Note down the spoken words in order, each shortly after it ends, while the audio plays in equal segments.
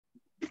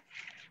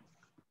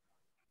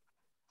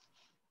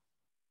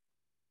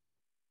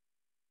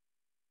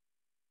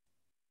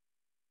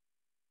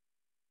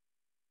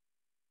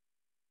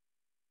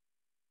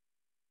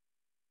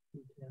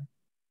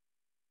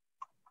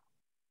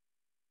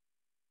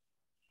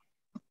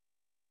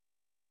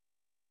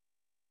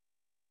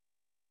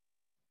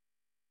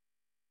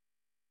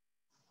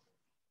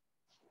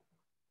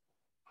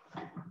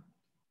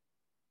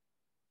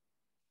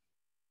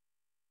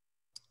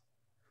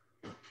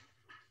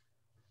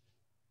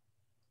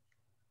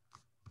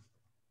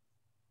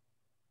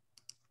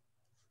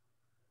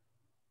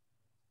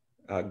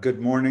Good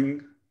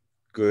morning,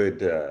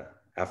 good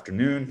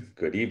afternoon,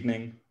 good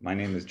evening. My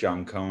name is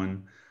John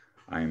Cohen.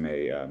 I'm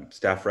a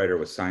staff writer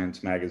with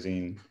Science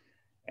Magazine,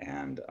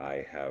 and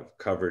I have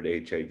covered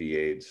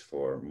HIV/AIDS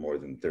for more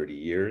than 30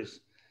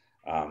 years.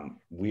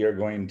 We are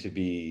going to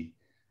be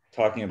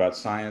talking about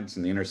science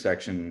and the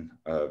intersection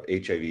of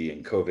HIV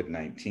and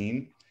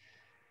COVID-19.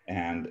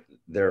 And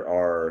there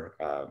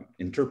are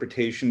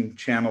interpretation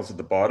channels at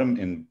the bottom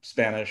in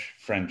Spanish,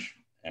 French,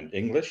 and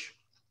English.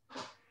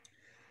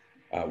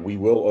 We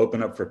will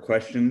open up for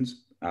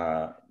questions.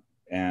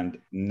 And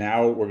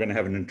now we're going to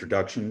have an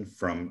introduction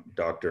from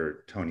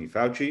Dr. Tony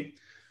Fauci,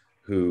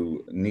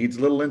 who needs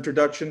a little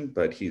introduction,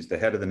 but he's the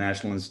head of the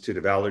National Institute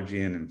of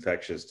Allergy and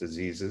Infectious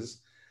Diseases.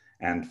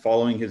 And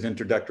following his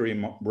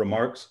introductory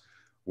remarks,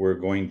 we're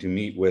going to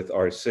meet with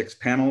our 6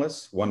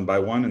 panelists one by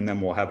one, and then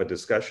we'll have a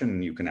discussion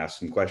and you can ask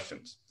some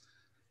questions.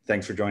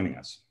 Thanks for joining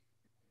us.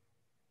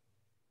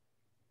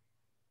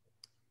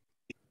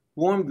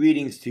 Warm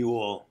greetings to you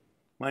all.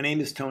 My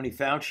name is Tony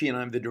Fauci, and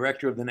I'm the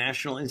director of the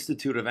National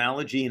Institute of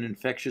Allergy and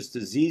Infectious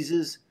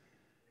Diseases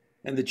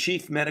and the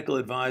chief medical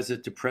advisor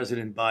to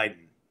President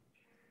Biden.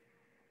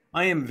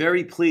 I am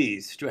very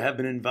pleased to have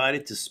been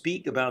invited to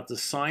speak about the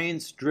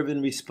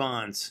science-driven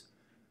response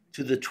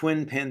to the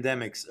twin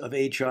pandemics of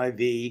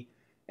HIV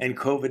and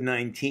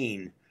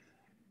COVID-19,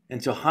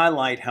 and to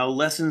highlight how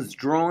lessons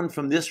drawn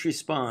from this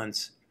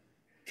response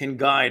can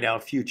guide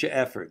our future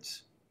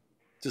efforts.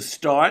 To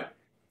start,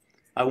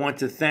 I want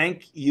to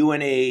thank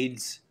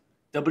UNAIDS,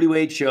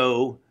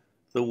 WHO,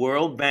 the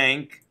World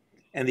Bank,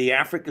 and the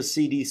Africa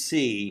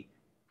CDC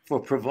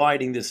for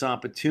providing this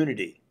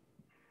opportunity,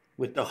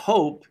 with the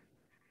hope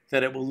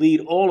that it will lead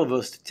all of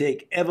us to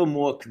take ever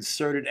more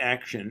concerted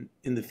action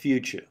in the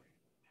future.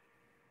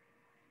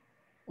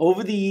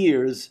 Over the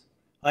years,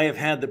 I have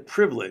had the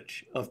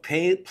privilege of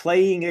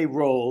playing a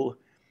role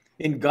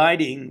in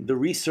guiding the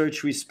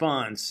research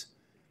response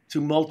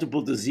to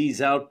multiple disease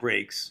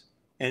outbreaks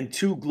and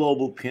 2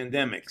 global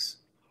pandemics,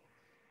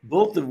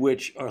 both of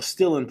which are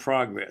still in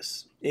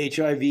progress,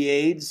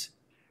 HIV/AIDS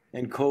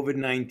and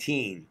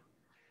COVID-19.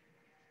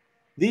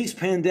 These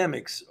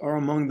pandemics are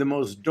among the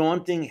most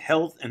daunting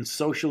health and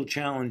social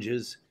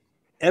challenges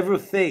ever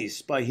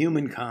faced by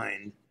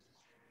humankind,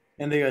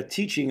 and they are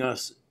teaching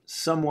us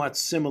somewhat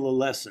similar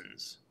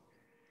lessons.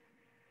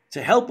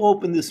 To help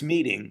open this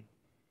meeting,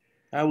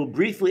 I will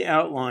briefly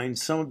outline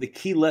some of the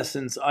key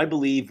lessons I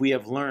believe we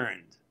have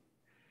learned.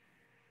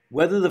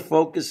 Whether the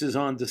focus is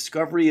on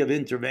discovery of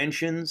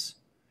interventions,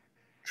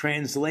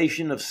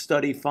 translation of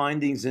study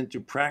findings into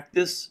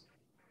practice,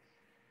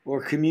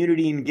 or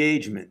community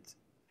engagement,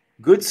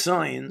 good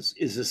science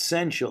is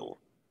essential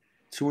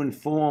to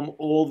inform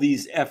all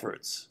these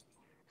efforts,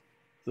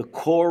 the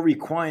core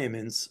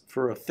requirements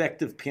for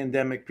effective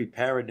pandemic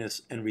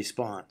preparedness and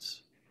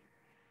response.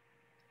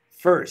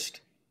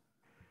 First,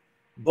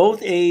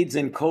 both AIDS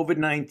and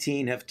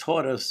COVID-19 have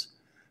taught us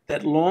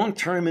that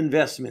long-term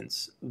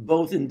investments,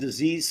 both in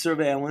disease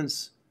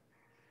surveillance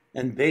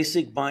and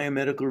basic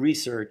biomedical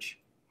research,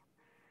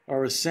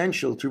 are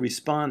essential to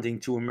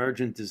responding to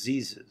emergent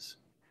diseases.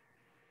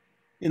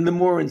 In the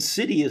more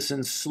insidious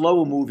and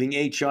slow-moving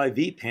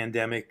HIV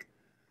pandemic,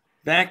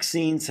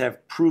 vaccines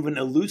have proven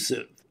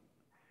elusive.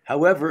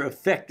 However,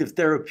 effective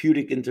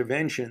therapeutic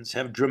interventions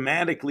have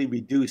dramatically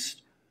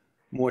reduced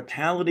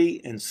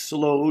mortality and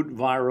slowed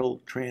viral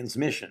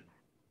transmission.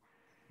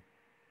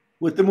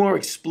 With the more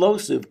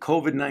explosive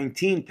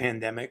COVID-19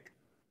 pandemic,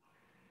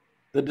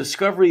 the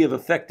discovery of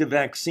effective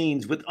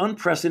vaccines with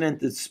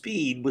unprecedented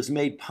speed was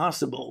made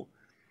possible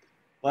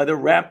by the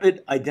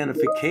rapid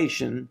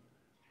identification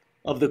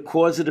of the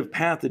causative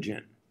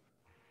pathogen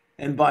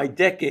and by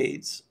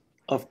decades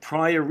of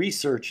prior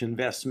research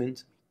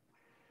investment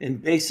in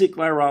basic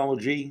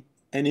virology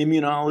and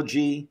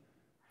immunology,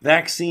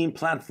 vaccine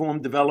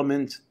platform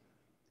development,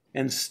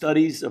 and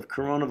studies of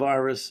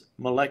coronavirus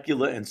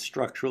molecular and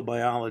structural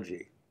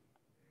biology.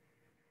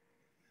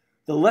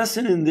 The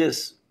lesson in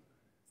this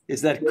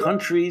is that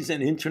countries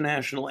and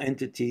international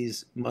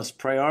entities must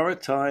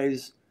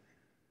prioritize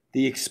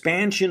the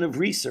expansion of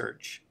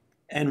research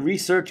and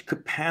research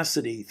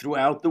capacity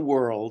throughout the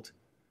world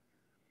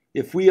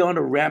if we are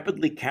to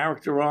rapidly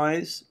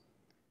characterize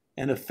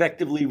and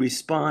effectively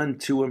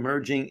respond to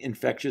emerging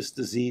infectious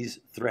disease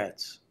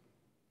threats.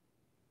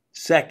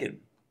 Second,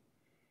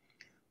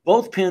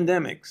 both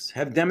pandemics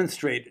have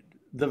demonstrated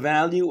the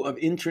value of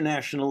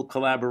international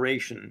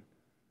collaboration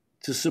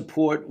to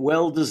support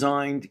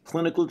well-designed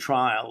clinical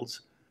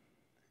trials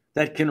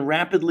that can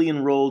rapidly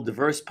enroll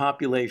diverse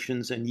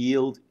populations and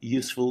yield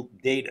useful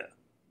data.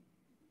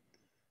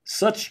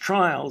 Such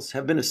trials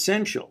have been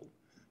essential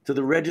to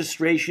the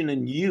registration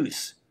and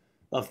use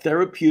of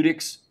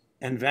therapeutics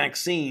and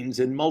vaccines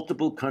in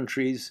multiple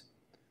countries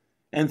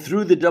and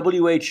through the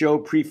WHO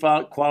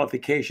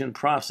pre-qualification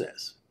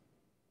process.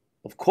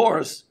 Of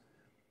course,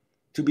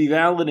 to be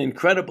valid and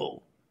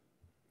credible,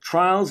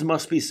 trials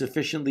must be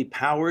sufficiently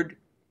powered,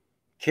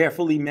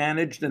 carefully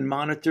managed and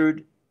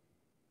monitored,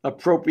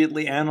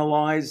 appropriately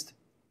analyzed,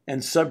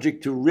 and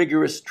subject to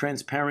rigorous,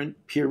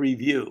 transparent peer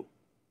review.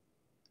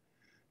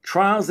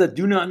 Trials that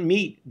do not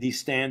meet these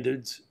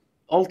standards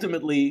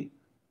ultimately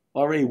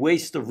are a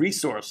waste of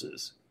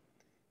resources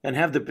and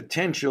have the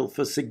potential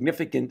for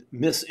significant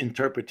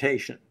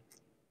misinterpretation.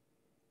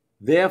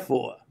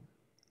 Therefore,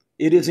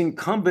 it is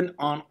incumbent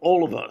on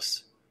all of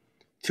us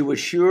to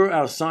assure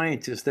our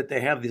scientists that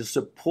they have the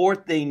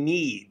support they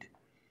need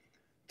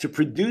to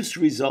produce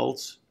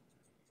results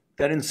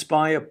that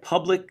inspire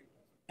public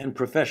and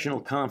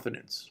professional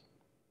confidence.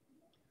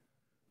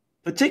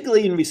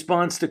 Particularly in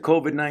response to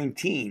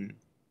COVID-19,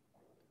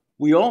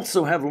 we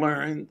also have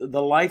learned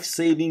the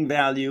life-saving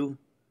value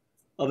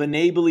of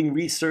enabling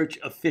research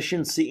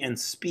efficiency and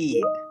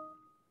speed.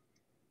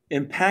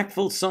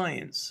 Impactful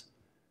science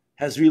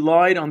has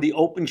relied on the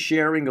open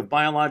sharing of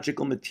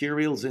biological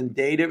materials and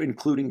data,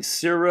 including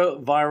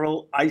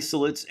viral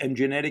isolates and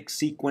genetic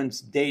sequence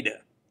data.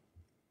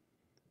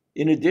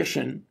 In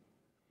addition,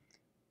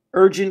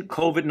 urgent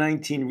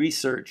COVID-19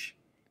 research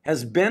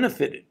has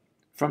benefited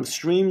from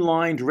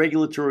streamlined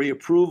regulatory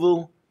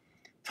approval,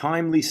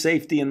 timely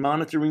safety and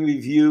monitoring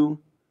review,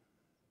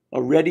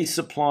 a ready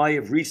supply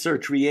of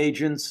research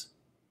reagents,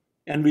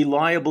 and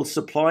reliable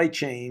supply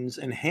chains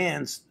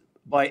enhanced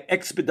by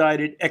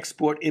expedited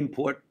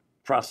export-import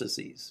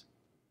processes.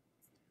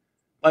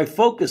 By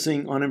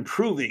focusing on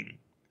improving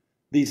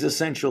these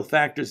essential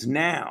factors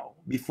now,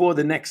 before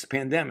the next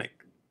pandemic,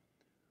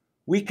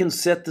 we can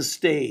set the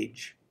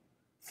stage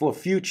for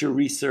future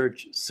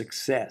research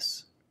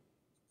success.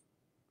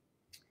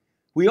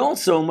 We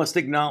also must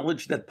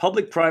acknowledge that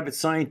public-private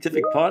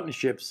scientific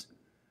partnerships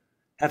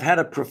have had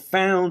a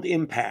profound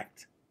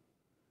impact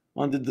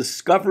on the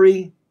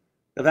discovery,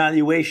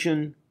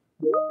 evaluation,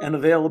 and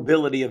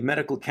availability of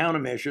medical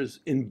countermeasures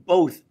in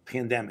both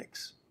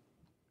pandemics.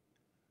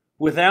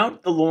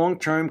 Without the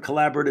long-term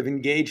collaborative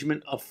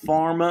engagement of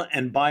pharma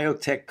and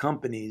biotech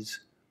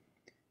companies,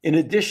 in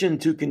addition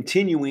to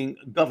continuing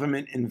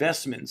government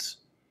investments,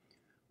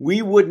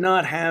 we would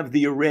not have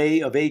the array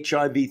of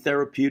HIV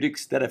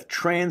therapeutics that have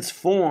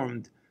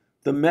transformed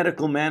the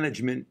medical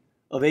management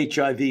of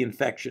HIV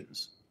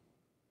infections.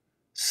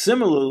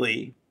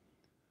 Similarly,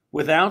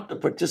 without the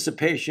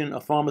participation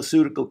of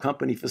pharmaceutical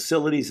company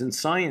facilities and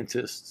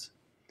scientists,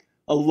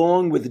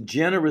 along with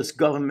generous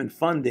government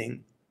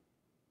funding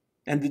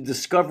and the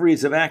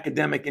discoveries of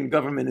academic and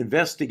government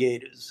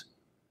investigators,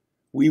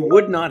 we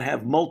would not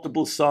have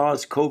multiple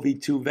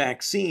SARS-CoV-2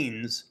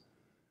 vaccines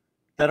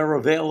that are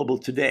available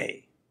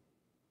today.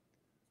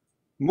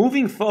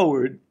 Moving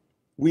forward,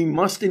 we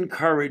must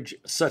encourage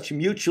such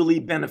mutually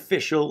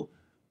beneficial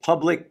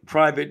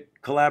public-private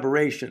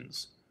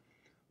collaborations,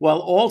 while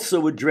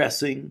also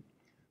addressing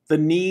the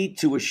need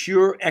to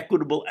assure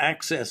equitable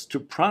access to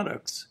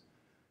products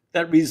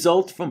that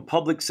result from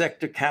public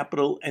sector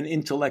capital and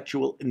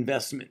intellectual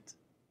investment.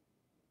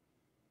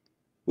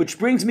 Which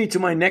brings me to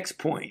my next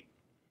point,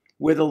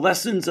 where the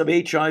lessons of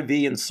HIV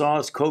and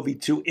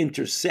SARS-CoV-2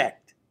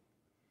 intersect.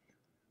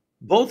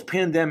 Both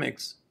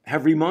pandemics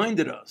have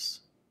reminded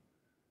us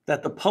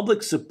that the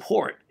public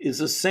support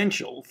is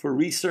essential for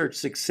research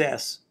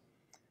success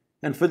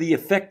and for the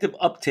effective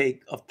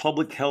uptake of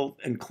public health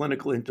and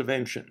clinical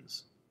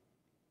interventions.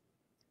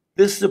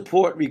 This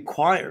support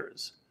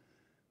requires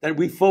that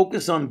we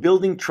focus on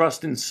building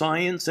trust in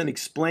science and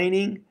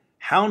explaining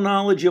how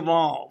knowledge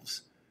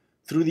evolves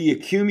through the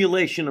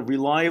accumulation of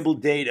reliable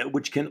data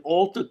which can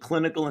alter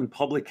clinical and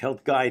public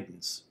health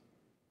guidance.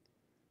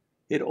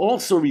 It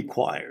also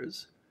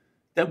requires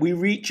that we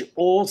reach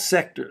all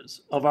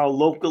sectors of our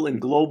local and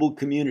global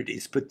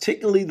communities,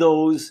 particularly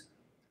those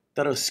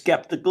that are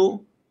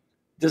skeptical,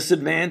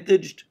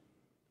 disadvantaged,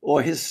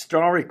 or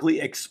historically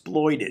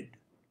exploited.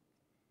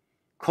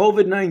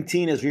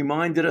 COVID-19 has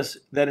reminded us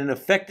that an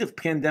effective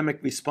pandemic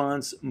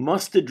response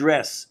must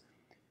address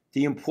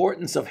the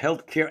importance of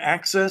healthcare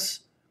access,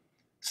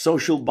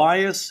 social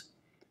bias,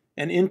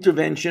 and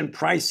intervention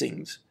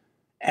pricings,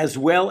 as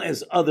well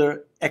as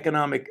other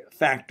economic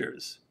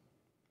factors.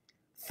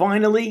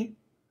 Finally,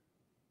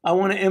 I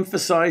want to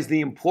emphasize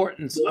the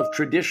importance of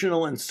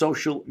traditional and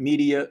social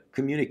media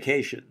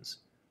communications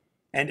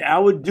and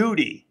our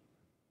duty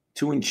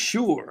to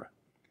ensure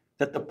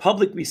that the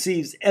public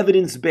receives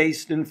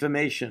evidence-based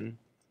information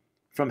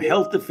from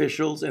health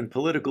officials and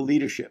political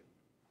leadership.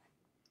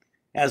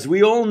 As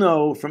we all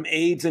know from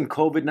AIDS and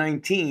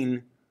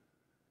COVID-19,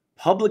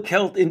 public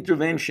health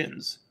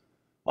interventions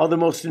are the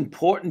most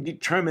important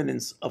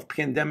determinants of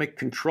pandemic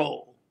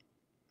control.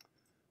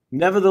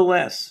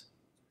 Nevertheless,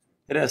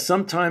 it has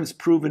sometimes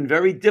proven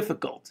very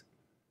difficult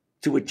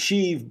to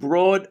achieve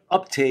broad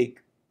uptake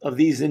of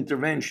these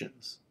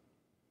interventions.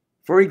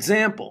 For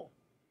example,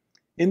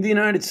 in the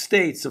United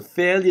States, a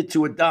failure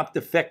to adopt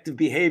effective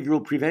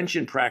behavioral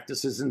prevention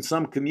practices in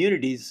some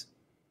communities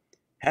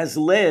has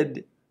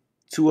led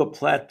to a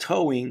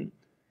plateauing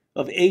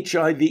of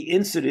HIV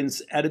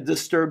incidence at a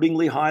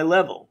disturbingly high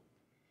level,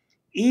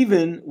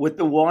 even with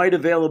the wide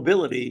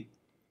availability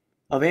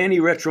of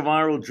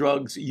antiretroviral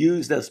drugs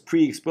used as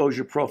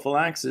pre-exposure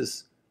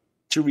prophylaxis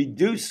to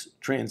reduce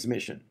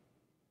transmission.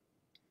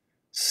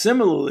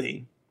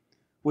 Similarly,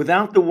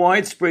 without the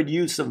widespread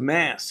use of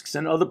masks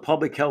and other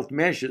public health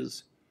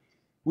measures,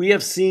 we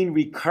have seen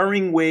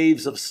recurring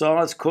waves of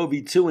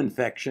SARS-CoV-2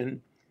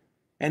 infection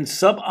and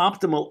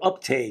suboptimal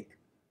uptake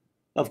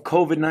of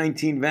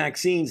COVID-19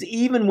 vaccines,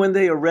 even when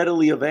they are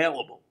readily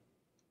available.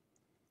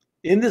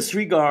 In this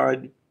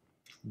regard,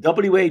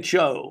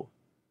 WHO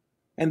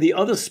and the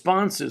other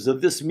sponsors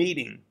of this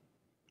meeting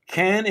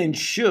can and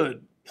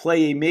should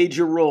play a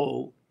major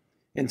role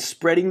in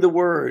spreading the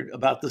word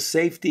about the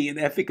safety and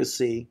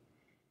efficacy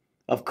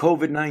of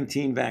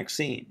COVID-19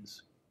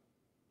 vaccines.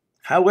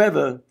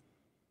 However,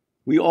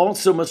 we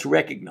also must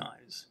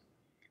recognize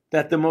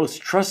that the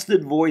most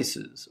trusted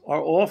voices are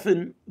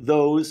often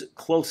those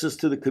closest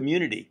to the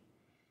community.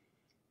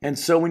 And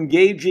so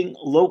engaging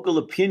local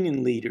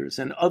opinion leaders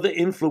and other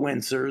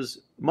influencers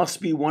must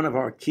be one of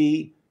our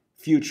key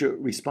future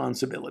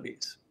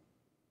responsibilities.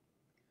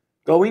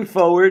 Going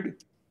forward,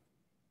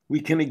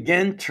 we can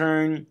again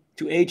turn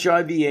to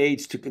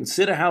HIV/AIDS to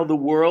consider how the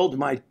world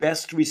might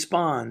best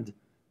respond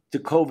to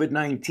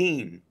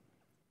COVID-19.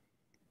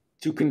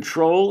 To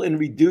control and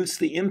reduce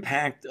the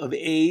impact of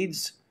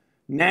AIDS,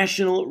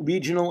 national,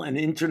 regional, and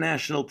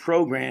international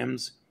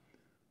programs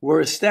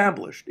were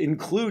established,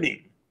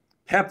 including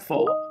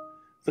PEPFAR,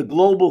 the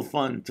Global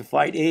Fund to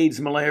Fight AIDS,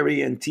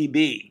 Malaria, and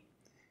TB,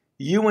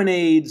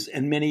 UNAIDS,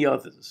 and many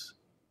others.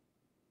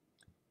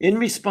 In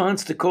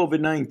response to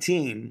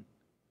COVID-19,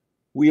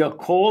 we are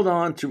called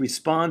on to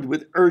respond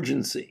with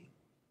urgency,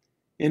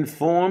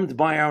 informed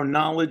by our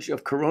knowledge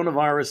of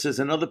coronaviruses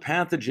and other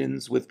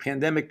pathogens with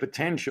pandemic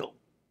potential,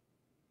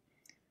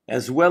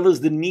 as well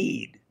as the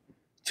need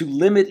to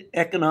limit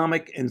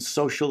economic and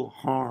social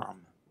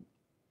harm.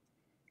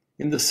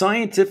 In the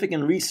scientific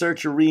and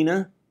research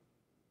arena,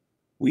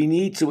 we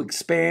need to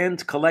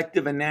expand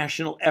collective and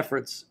national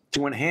efforts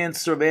to enhance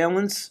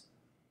surveillance,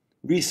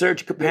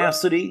 research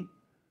capacity,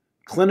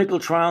 clinical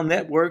trial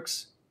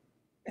networks,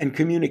 and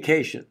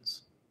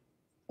communications.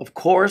 Of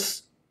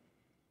course,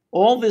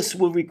 all this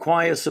will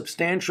require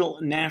substantial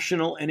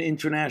national and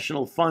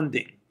international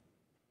funding.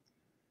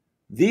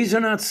 These are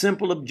not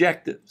simple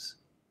objectives,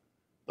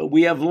 but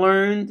we have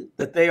learned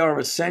that they are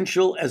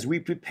essential as we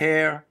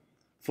prepare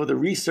for the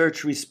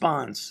research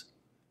response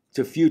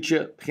to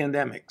future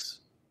pandemics.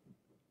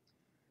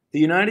 The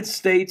United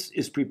States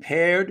is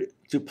prepared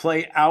to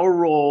play our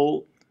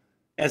role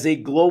as a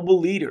global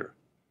leader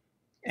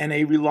and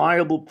a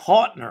reliable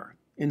partner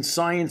in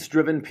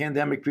science-driven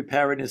pandemic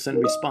preparedness and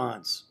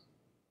response.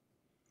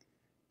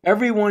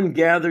 Everyone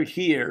gathered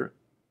here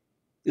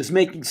is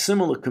making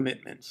similar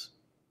commitments.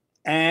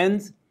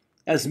 And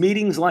as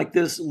meetings like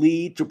this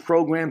lead to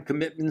program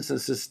commitments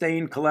and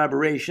sustained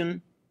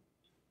collaboration,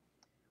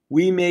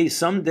 we may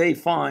someday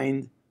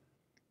find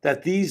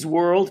that these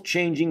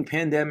world-changing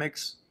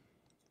pandemics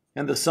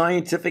and the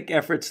scientific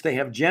efforts they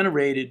have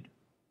generated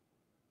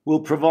will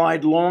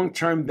provide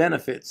long-term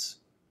benefits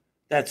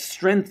that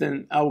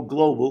strengthen our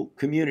global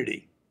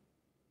community.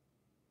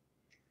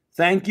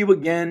 Thank you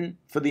again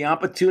for the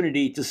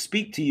opportunity to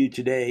speak to you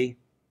today,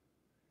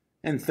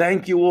 and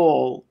thank you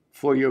all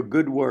for your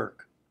good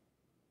work.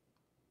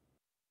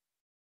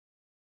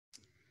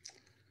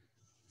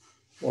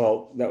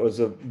 Well, that was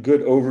a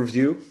good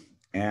overview,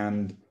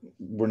 and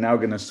we're now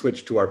going to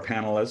switch to our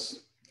panelists.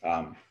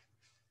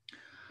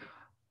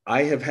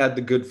 I have had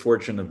the good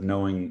fortune of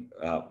knowing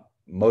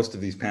most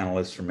of these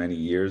panelists for many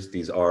years.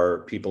 These are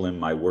people in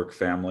my work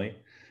family.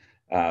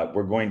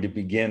 We're going to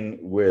begin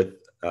with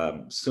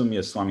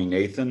Soumya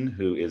Swaminathan,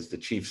 who is the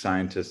chief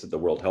scientist at the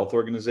World Health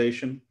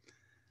Organization.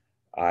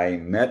 I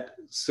met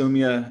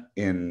Soumya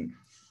in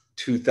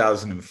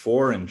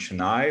 2004 in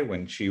Chennai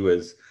when she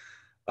was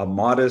a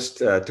modest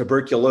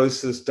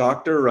tuberculosis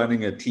doctor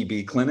running a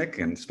TB clinic,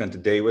 and spent a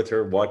day with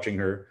her watching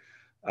her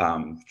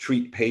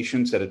treat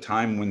patients at a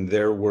time when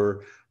there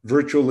were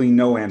virtually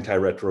no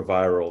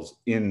antiretrovirals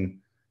in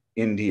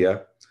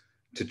India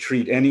to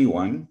treat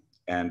anyone.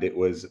 And it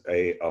was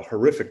a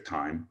horrific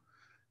time.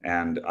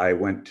 And I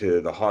went to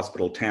the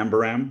hospital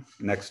Tambaram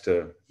next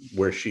to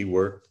where she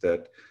worked,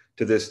 that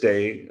to this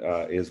day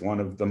is one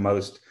of the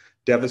most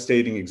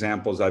devastating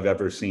examples I've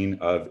ever seen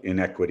of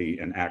inequity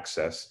and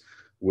access,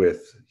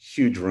 with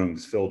huge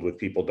rooms filled with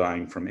people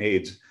dying from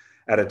AIDS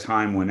at a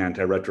time when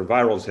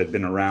antiretrovirals had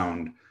been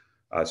around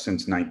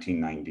since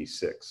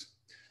 1996.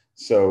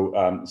 So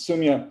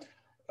Soumya,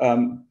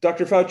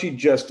 Dr. Fauci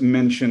just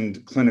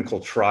mentioned clinical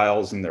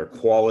trials and their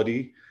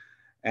quality.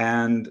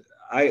 And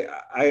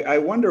I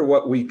wonder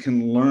what we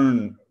can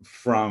learn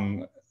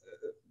from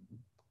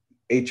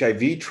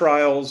HIV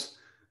trials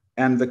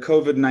and the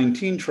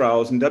COVID-19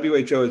 trials. And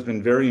WHO has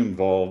been very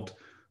involved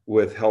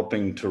with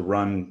helping to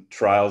run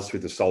trials through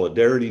the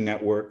Solidarity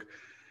Network.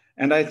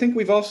 And I think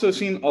we've also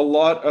seen a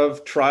lot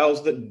of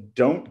trials that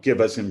don't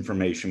give us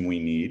information we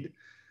need.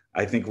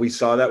 I think we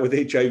saw that with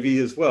HIV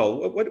as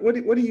well.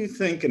 What do you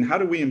think, and how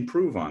do we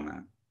improve on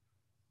that?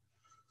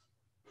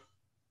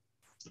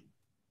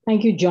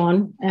 Thank you,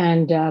 John.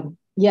 And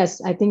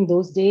yes, I think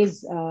those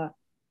days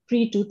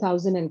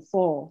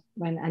pre-2004,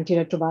 when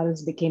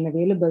antiretrovirals became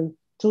available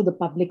through the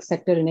public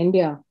sector in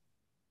India,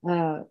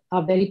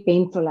 are very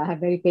painful. I have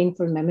very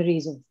painful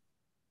memories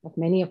of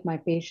many of my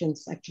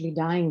patients actually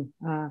dying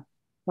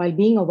while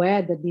being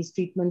aware that these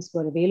treatments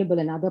were available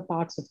in other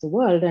parts of the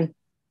world. And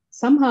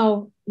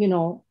somehow,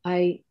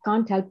 I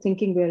can't help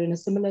thinking we're in a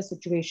similar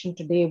situation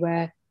today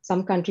where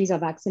some countries are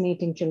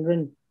vaccinating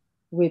children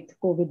with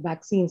COVID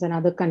vaccines and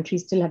other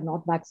countries still have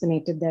not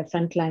vaccinated their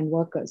frontline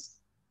workers.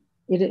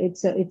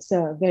 It's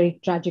a very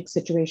tragic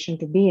situation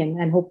to be in,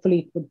 and hopefully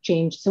it would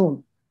change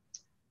soon.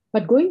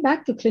 But going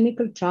back to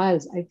clinical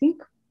trials, I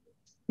think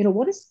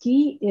what is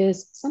key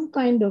is some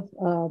kind of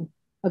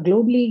a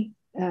globally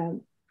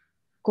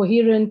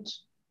coherent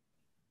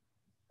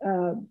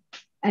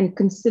and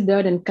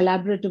considered and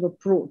collaborative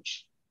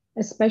approach,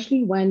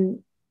 especially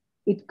when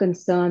it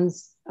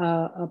concerns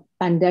a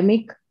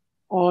pandemic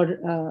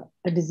or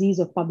a disease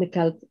of public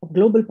health, of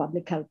global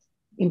public health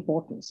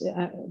importance.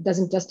 It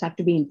doesn't just have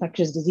to be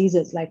infectious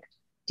diseases like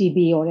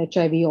TB or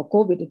HIV or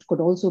COVID. It could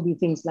also be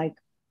things like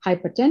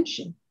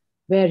hypertension,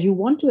 where you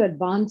want to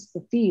advance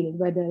the field,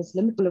 where there is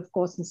limited, of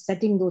course, in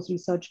setting those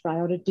research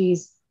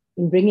priorities,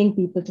 in bringing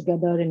people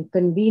together, in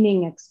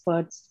convening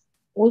experts,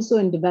 also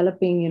in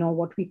developing,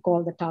 what we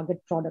call the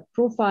target product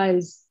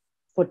profiles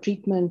for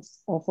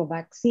treatments or for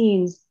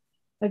vaccines.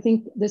 I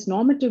think this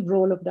normative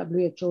role of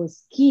WHO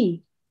is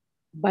key,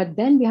 but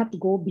then we have to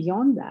go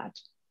beyond that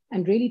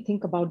and really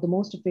think about the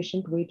most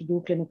efficient way to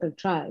do clinical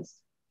trials.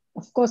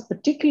 Of course,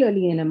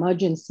 particularly in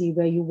emergency,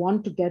 where you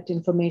want to get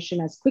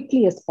information as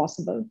quickly as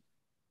possible.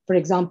 For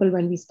example,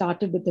 when we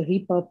started with the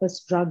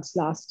repurposed drugs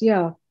last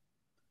year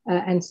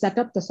and set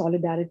up the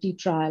Solidarity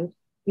trial,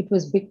 it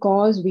was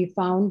because we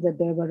found that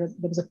there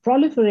was a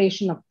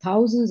proliferation of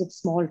thousands of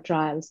small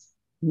trials,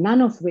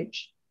 none of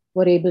which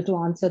were able to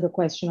answer the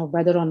question of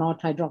whether or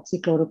not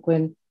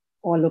hydroxychloroquine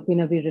or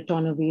lopinavir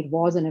ritonavir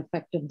was an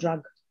effective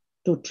drug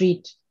to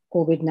treat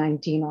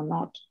COVID-19 or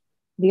not.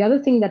 The other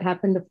thing that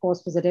happened, of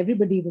course, was that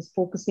everybody was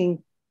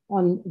focusing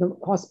on the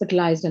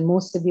hospitalized and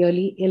most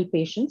severely ill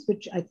patients,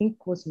 which I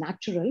think was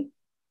natural,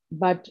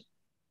 but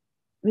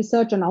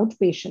research on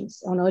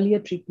outpatients, on earlier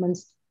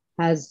treatments,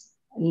 has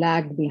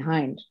lagged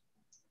behind.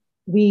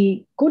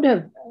 We could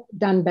have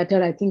done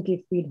better, I think,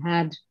 if we'd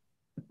had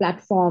a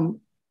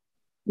platform,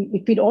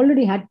 if we'd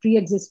already had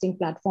pre-existing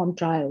platform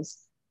trials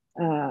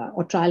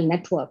or trial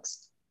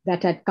networks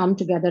that had come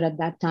together at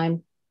that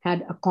time,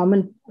 had a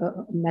common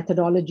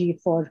methodology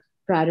for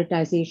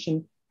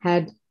prioritization,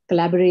 had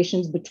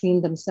collaborations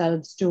between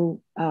themselves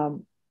to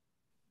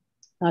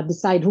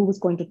decide who was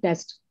going to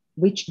test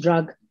which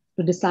drug,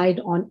 to decide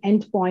on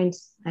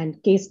endpoints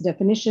and case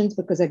definitions,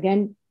 because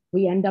again,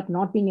 we end up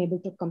not being able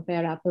to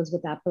compare apples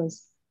with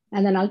apples,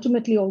 and then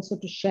ultimately also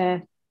to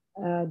share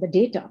the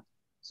data.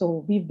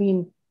 So we've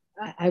been,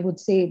 I would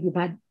say, we've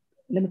had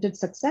limited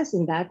success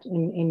in that,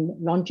 in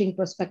launching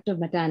prospective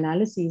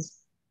meta-analyses,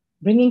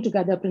 bringing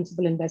together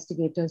principal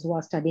investigators who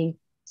are studying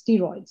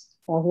steroids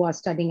or who are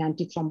studying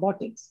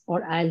antithrombotics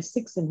or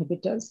IL-6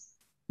 inhibitors,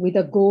 with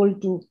a goal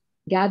to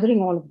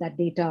gathering all of that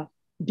data,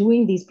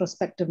 doing these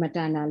prospective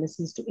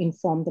meta-analyses to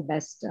inform the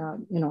best,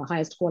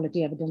 highest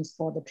quality evidence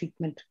for the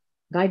treatment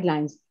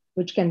guidelines,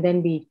 which can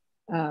then be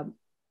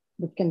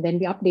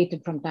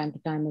updated from time to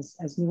time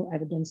as new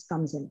evidence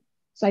comes in.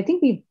 So I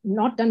think we've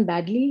not done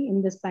badly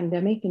in this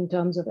pandemic in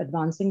terms of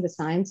advancing the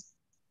science,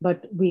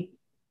 but we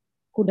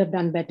could have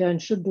done better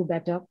and should do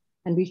better.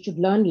 And we should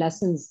learn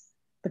lessons,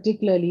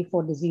 particularly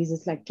for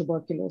diseases like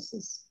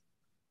tuberculosis.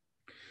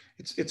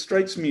 It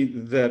strikes me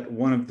that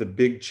one of the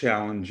big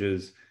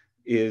challenges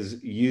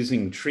is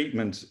using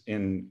treatments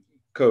in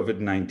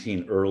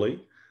COVID-19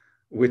 early,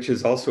 which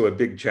is also a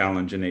big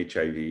challenge in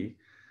HIV.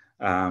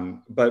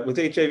 But with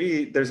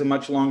HIV, there's a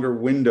much longer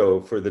window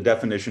for the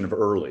definition of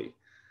early.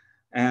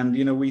 And,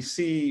 we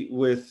see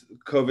with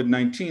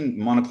COVID-19,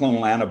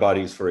 monoclonal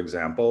antibodies, for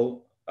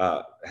example,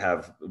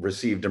 have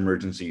received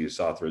emergency use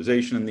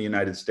authorization in the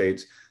United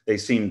States. They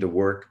seem to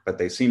work, but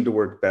they seem to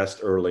work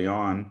best early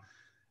on.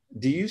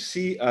 Do you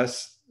see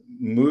us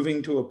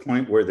moving to a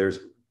point where there's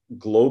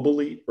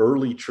globally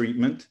early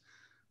treatment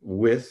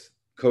with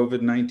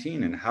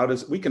COVID-19?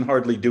 And we can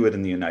hardly do it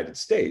in the United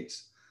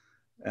States.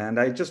 And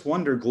I just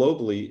wonder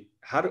globally,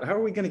 how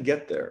are we going to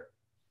get there?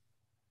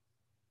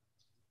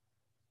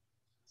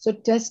 So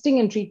testing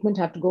and treatment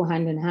have to go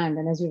hand in hand.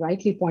 And as you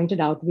rightly pointed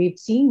out, we've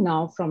seen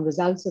now from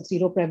results of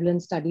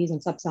seroprevalence studies in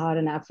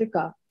sub-Saharan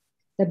Africa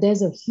that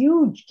there's a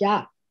huge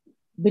gap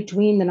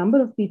between the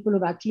number of people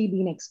who've actually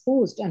been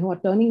exposed and who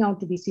are turning out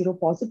to be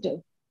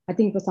seropositive. I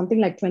think it was something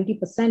like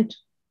 20%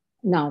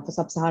 now for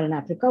sub-Saharan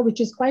Africa,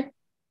 which is quite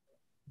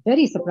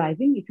very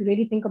surprising if you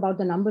really think about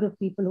the number of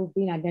people who've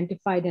been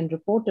identified and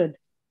reported.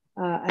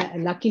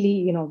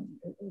 Luckily,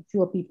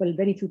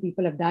 very few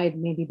people have died,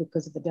 maybe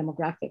because of the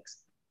demographics.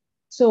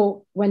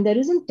 So when there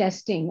isn't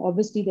testing,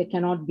 obviously there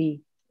cannot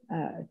be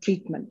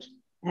treatment.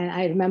 And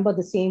I remember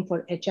the same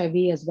for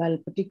HIV as well,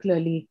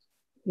 particularly,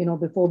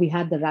 before we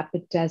had the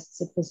rapid tests,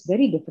 it was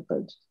very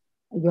difficult.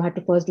 You had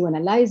to first do an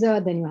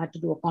ELISA, then you had to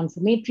do a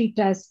confirmatory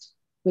test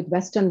with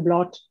Western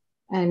blot,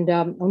 and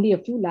only a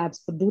few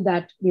labs could do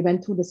that. We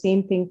went through the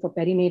same thing for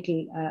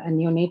perinatal and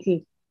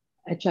neonatal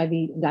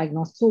HIV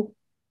diagnosis. So,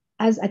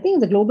 as I think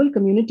as a global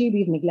community,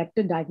 we've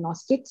neglected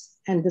diagnostics,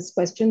 and this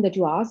question that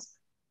you ask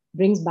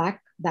brings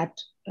back that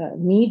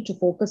need to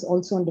focus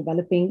also on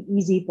developing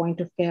easy point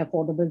of care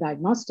affordable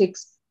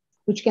diagnostics,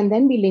 which can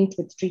then be linked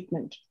with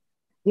treatment.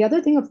 The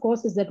other thing, of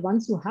course, is that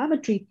once you have a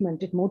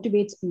treatment, it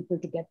motivates people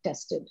to get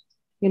tested.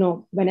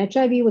 When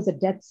HIV was a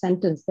death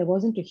sentence, there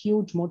wasn't a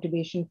huge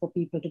motivation for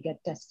people to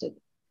get tested.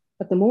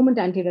 But the moment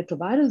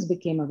antiretrovirals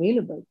became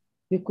available,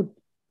 you could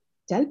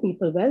tell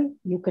people, well,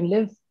 you can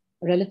live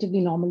a relatively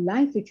normal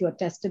life if you are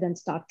tested and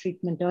start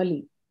treatment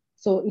early.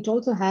 So it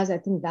also has, I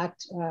think, that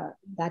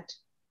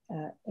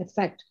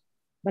effect.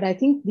 But I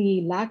think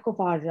the lack of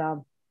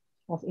our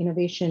of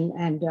innovation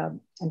and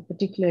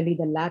particularly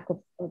the lack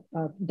of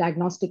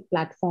diagnostic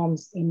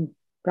platforms in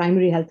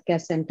primary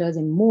healthcare centers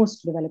in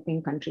most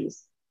developing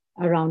countries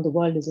around the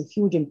world is a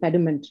huge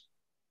impediment,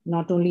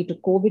 not only to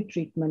COVID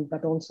treatment,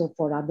 but also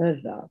for other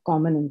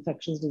common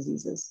infectious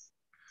diseases.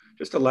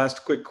 Just a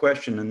last quick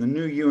question. In the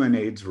new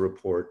UNAIDS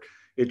report,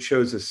 it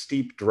shows a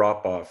steep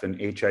drop-off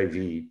in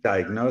HIV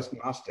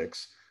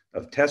diagnostics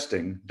of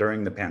testing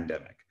during the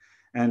pandemic.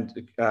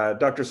 And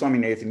Dr.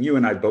 Swaminathan, you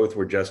and I both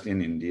were just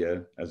in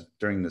India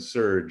during the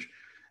surge.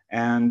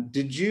 And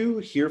did you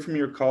hear from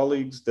your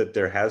colleagues that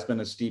there has been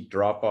a steep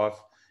drop-off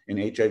in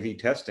HIV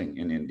testing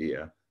in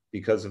India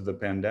because of the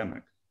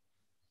pandemic?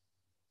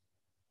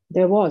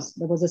 There was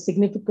a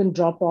significant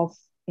drop-off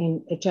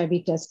in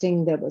HIV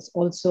testing. There was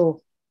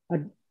also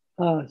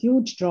a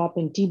huge drop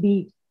in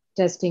TB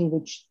testing,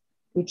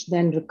 which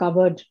then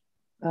recovered.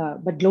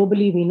 But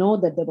globally, we know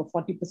that there were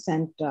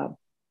 40%,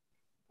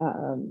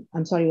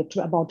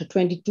 about a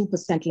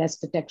 22% less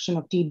detection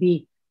of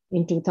TB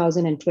in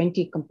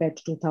 2020 compared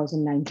to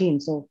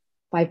 2019. So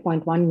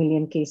 5.1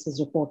 million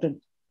cases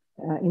reported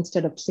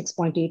instead of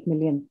 6.8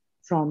 million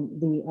from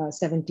the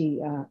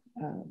 70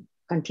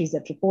 countries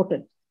that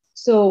reported.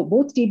 So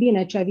both TB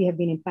and HIV have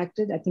been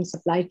impacted. I think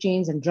supply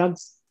chains and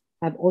drugs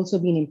have also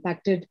been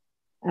impacted.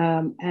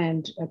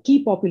 And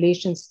key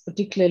populations,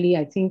 particularly,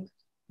 I think,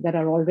 that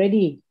are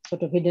already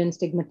sort of hidden,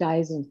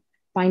 stigmatized, and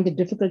find it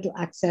difficult to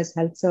access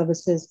health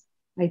services,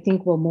 I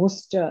think were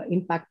most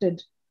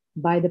impacted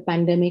by the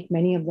pandemic.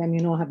 Many of them,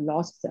 have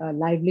lost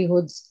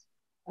livelihoods.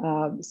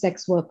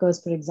 Sex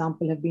workers, for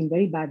example, have been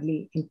very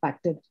badly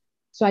impacted.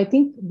 So I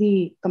think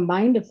the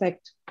combined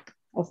effect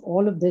of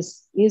all of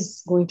this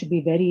is going to be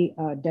very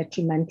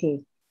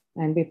detrimental.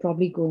 And we're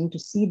probably going to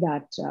see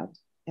that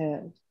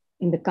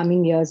in the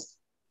coming years,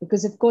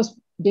 because of course,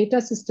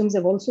 data systems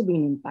have also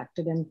been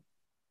impacted. And,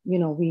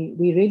 we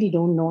really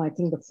don't know, I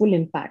think, the full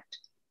impact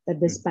that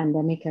this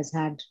pandemic has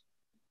had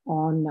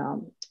on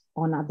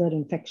other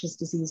infectious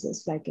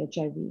diseases like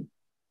HIV.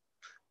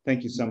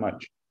 Thank you so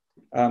much.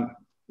 We're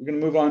going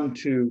to move on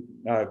to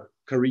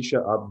Karisha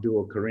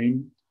Abdul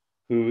Karim,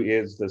 who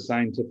is the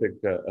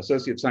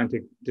Associate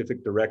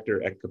Scientific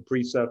Director at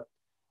CAPRISA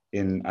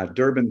in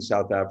Durban,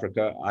 South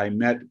Africa. I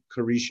met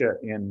Karisha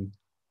in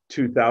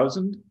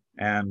 2000,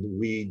 and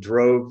we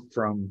drove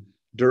from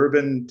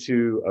Durban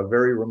to a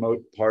very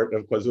remote part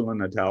of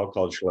KwaZulu-Natal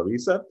called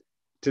Xhlavisa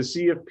to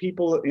see if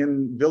people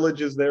in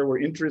villages there were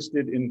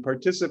interested in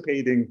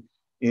participating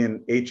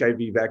in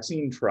HIV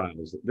vaccine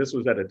trials. This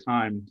was at a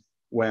time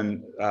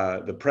when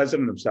the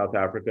president of South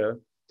Africa,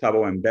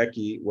 Thabo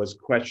Mbeki, was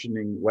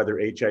questioning whether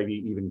HIV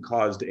even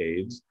caused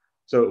AIDS.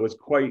 So it was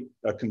quite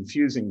a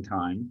confusing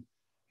time.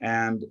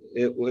 And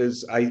it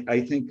was,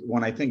 I think,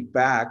 when I think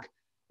back,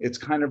 it's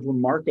kind of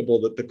remarkable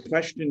that the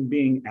question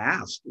being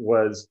asked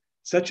was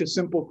such a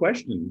simple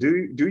question.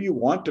 Do you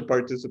want to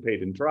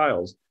participate in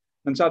trials?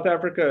 And South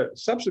Africa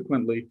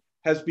subsequently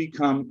has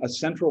become a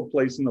central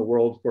place in the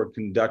world for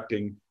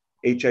conducting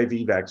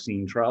HIV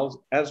vaccine trials,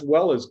 as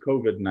well as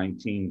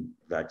COVID-19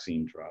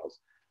 vaccine trials.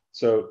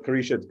 So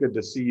Karisha, it's good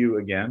to see you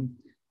again.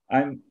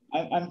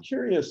 I'm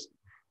curious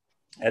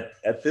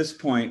at this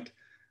point,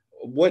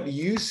 what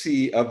you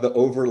see of the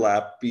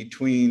overlap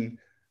between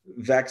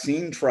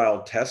vaccine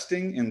trial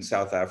testing in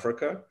South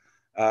Africa,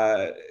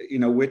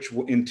 which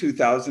in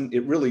 2000,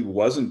 it really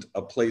wasn't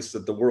a place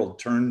that the world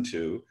turned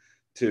to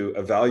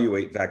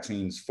evaluate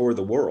vaccines for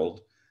the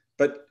world,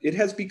 but it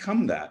has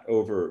become that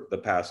over the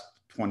past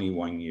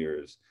 21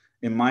 years,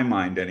 in my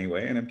mind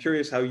anyway. And I'm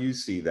curious how you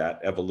see that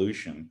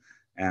evolution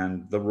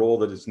and the role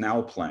that it's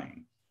now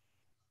playing.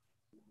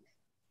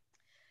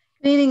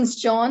 Greetings,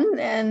 John,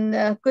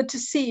 and good to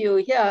see you.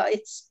 Yeah,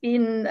 it's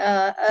been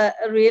a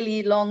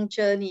really long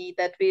journey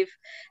that we've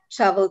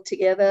traveled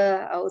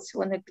together. I also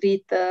want to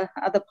greet the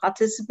other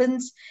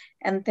participants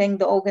and thank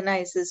the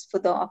organizers for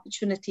the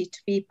opportunity to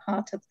be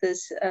part of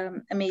this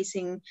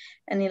amazing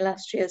and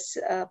illustrious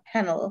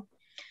panel.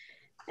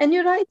 And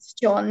you're right,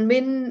 John,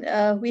 when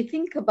we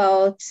think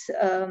about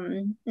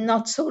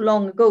not so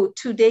long ago,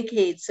 2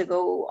 decades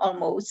ago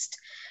almost,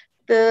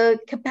 the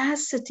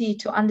capacity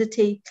to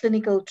undertake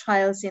clinical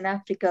trials in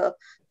Africa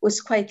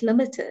was quite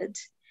limited.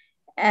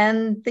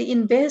 And the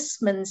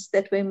investments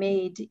that were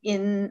made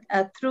in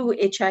through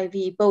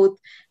HIV, both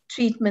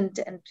treatment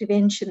and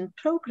prevention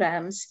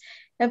programs,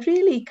 have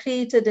really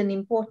created an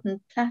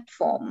important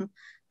platform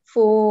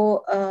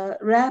for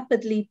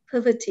rapidly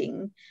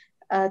pivoting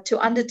to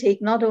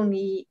undertake not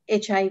only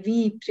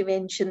HIV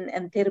prevention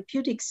and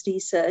therapeutics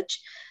research,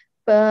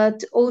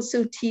 but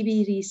also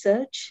TB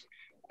research,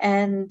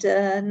 and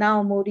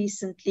now more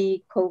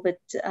recently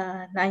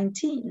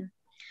COVID-19.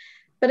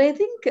 But I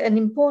think an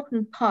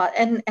important part,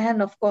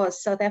 and of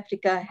course, South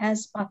Africa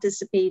has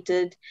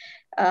participated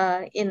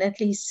in at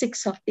least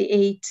 6 of the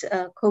 8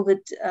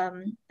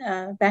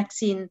 COVID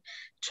vaccine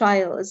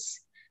trials.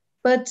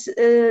 But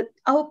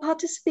our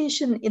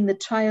participation in the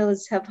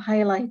trials have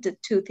highlighted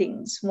 2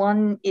 things.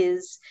 One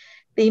is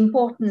the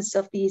importance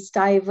of these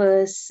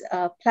diverse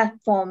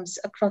platforms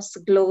across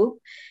the globe.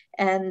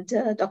 And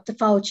Dr.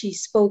 Fauci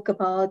spoke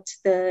about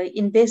the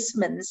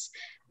investments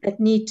that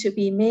need to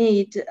be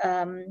made,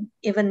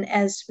 even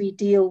as we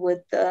deal with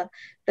the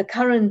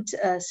current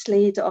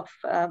slate of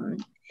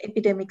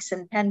epidemics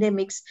and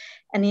pandemics,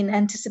 and in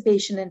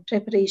anticipation and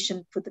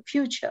preparation for the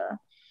future.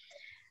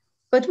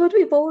 But what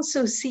we've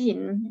also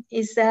seen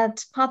is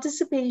that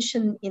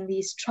participation in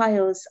these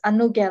trials are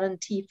no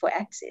guarantee for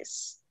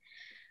access.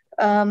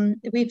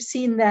 We've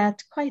seen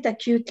that quite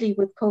acutely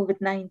with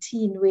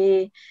COVID-19,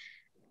 where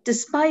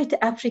despite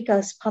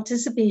Africa's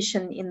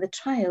participation in the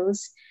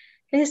trials,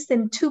 less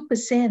than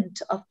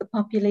 2% of the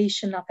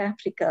population of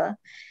Africa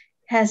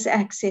has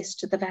access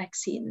to the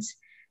vaccines.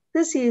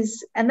 This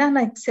is an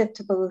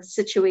unacceptable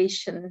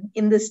situation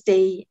in this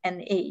day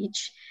and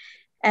age.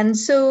 And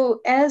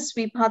so as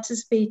we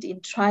participate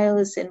in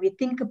trials and we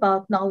think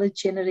about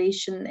knowledge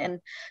generation and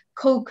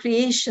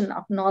co-creation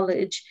of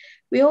knowledge,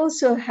 we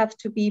also have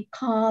to be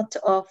part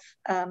of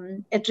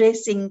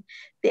addressing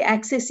the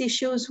access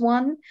issues,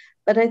 one,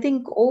 but I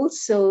think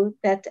also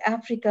that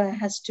Africa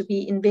has to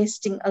be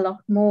investing a lot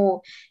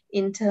more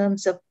in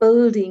terms of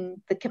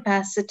building the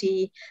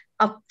capacity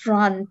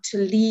upfront to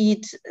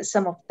lead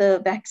some of the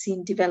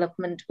vaccine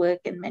development work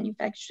and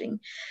manufacturing.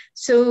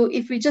 So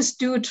if we just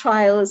do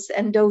trials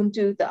and don't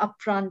do the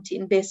upfront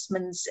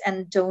investments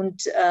and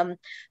don't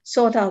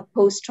sort out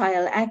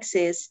post-trial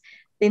access,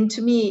 then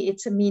to me,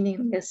 it's a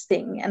meaningless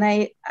thing. And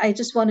I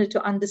just wanted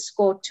to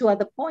underscore 2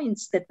 other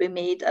points that were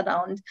made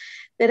around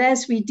that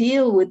as we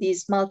deal with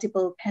these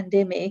multiple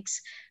pandemics,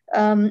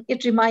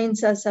 it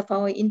reminds us of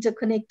our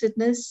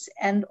interconnectedness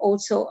and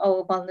also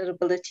our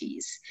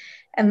vulnerabilities.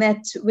 And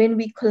that when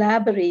we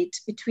collaborate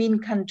between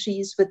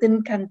countries,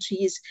 within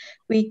countries,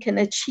 we can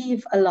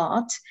achieve a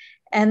lot.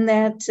 And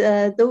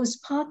that those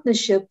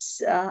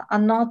partnerships are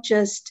not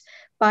just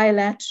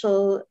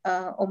bilateral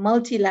or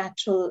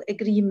multilateral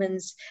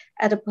agreements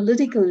at a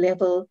political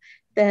level,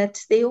 that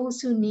they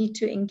also need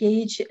to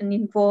engage and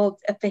involve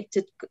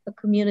affected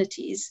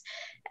communities.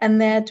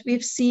 And that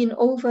we've seen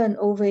over and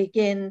over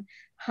again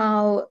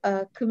how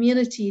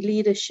community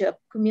leadership,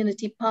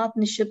 community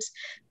partnerships,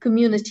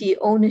 community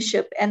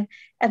ownership, and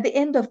at the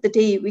end of the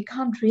day, we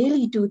can't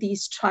really do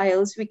these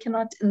trials. We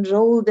cannot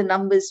enroll the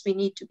numbers we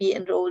need to be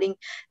enrolling,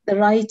 the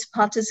right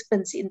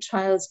participants in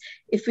trials,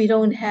 if we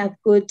don't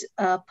have good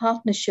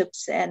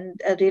partnerships and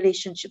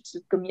relationships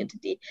with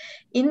community.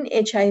 In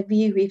HIV,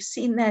 we've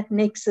seen that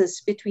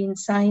nexus between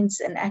science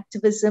and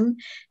activism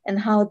and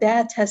how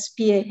that has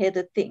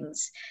spearheaded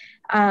things.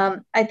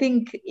 I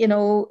think,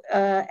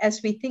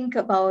 as we think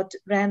about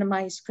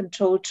randomized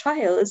controlled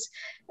trials,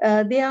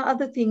 there are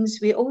other things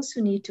we also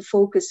need to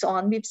focus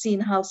on. We've seen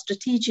how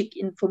strategic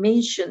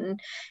information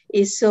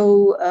is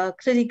so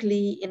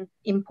critically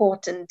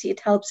important. It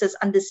helps us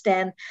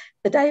understand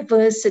the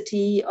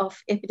diversity of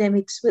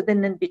epidemics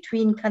within and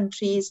between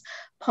countries,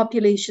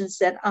 populations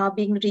that are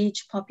being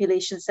reached,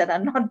 populations that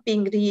are not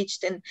being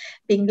reached and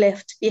being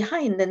left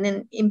behind. And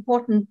an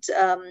important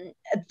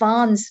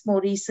advance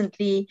more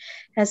recently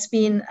has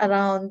been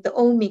around the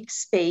omics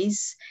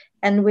space,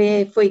 and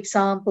where, for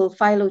example,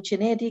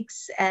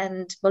 phylogenetics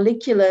and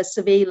molecular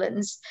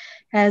surveillance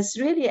has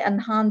really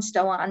enhanced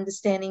our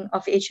understanding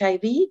of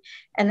HIV,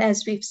 and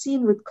as we've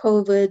seen with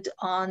COVID,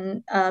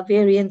 on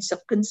variants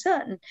of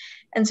concern.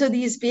 And so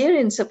these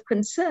variants of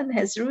concern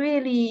has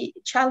really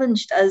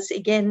challenged us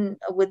again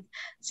with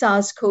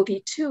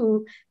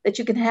SARS-CoV-2, that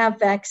you can have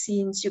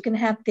vaccines, you can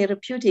have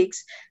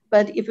therapeutics,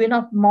 but if we're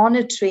not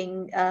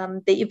monitoring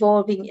the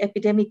evolving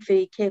epidemic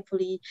very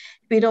carefully,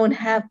 we don't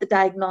have the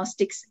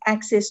diagnostics,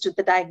 access to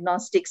the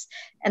diagnostics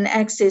and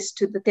access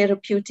to the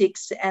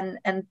therapeutics and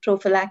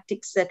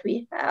prophylactics that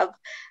we have,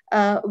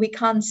 we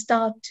can't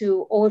start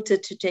to alter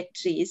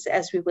trajectories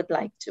as we would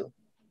like to.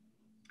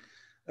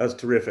 That's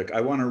terrific.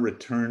 I want to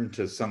return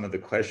to some of the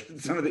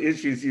questions, some of the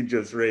issues you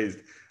just raised,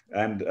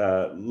 and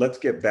let's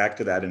get back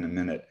to that in a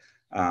minute.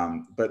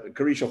 But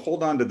Carisha,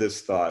 hold on to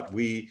this thought.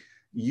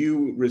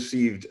 You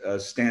received a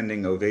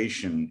standing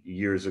ovation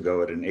years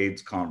ago at an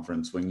AIDS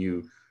conference when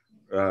you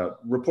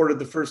reported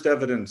the first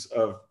evidence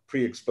of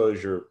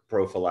pre-exposure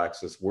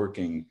prophylaxis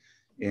working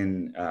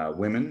in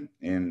women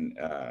in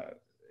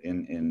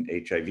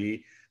HIV.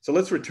 So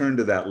let's return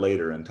to that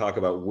later and talk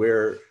about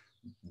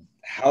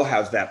how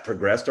has that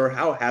progressed, or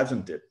how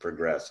hasn't it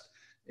progressed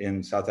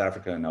in South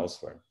Africa and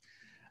elsewhere.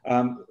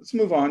 Let's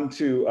move on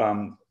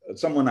to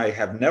someone I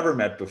have never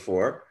met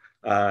before,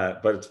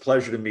 but it's a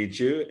pleasure to meet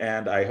you.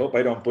 And I hope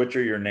I don't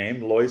butcher your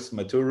name, Lois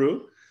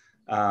Maturu.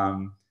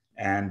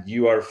 And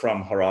you are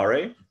from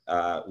Harare,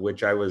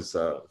 which I was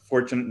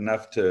fortunate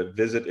enough to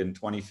visit in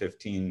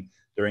 2015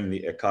 during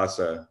the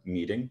ICASA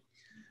meeting.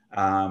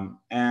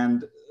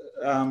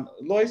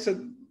 Lois, I'd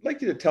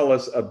like you to tell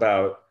us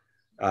about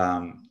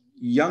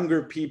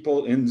younger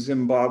people in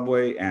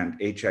Zimbabwe and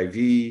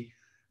HIV.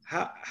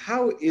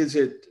 How is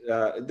it,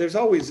 there's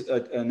always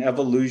an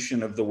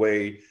evolution of the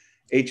way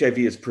HIV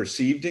is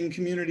perceived in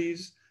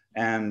communities.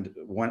 And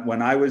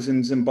when I was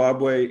in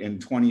Zimbabwe in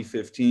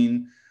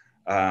 2015,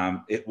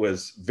 it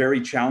was very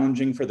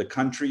challenging for the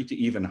country to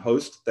even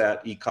host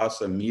that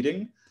ICASA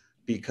meeting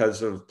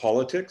because of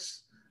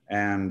politics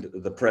and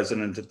the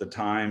president at the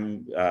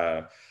time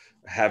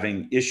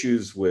having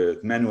issues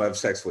with men who have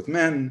sex with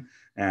men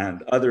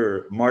and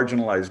other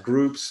marginalized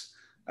groups.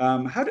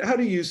 How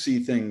do you see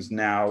things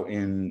now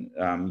in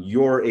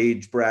your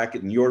age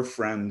bracket and your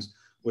friends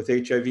with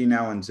HIV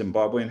now in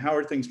Zimbabwe, and how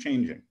are things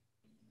changing?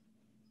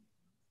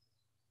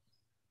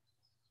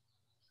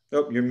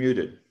 Oh, you're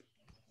muted.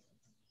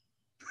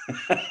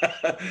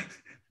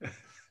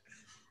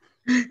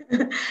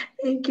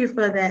 Thank you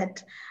for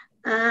that.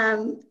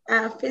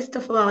 First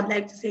of all, I would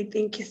like to say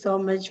thank you so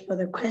much for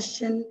the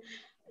question.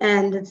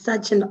 And it's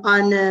such an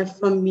honor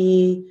for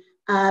me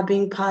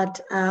being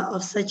part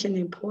of such an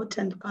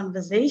important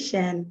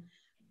conversation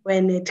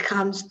when it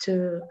comes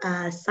to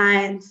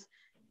science,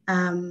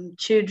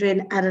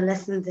 children,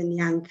 adolescents, and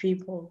young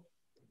people.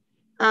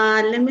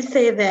 Let me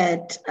say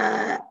that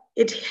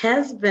it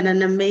has been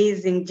an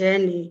amazing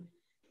journey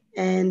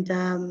and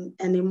an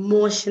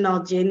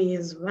emotional journey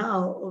as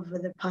well over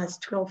the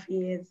past 12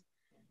 years,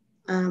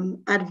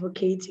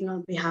 advocating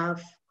on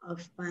behalf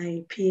of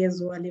my peers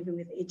who are living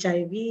with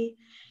HIV.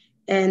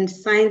 And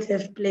science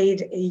has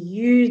played a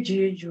huge,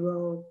 huge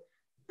role.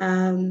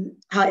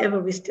 However,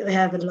 we still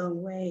have a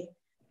long way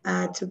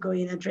to go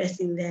in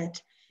addressing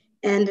that.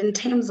 And in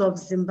terms of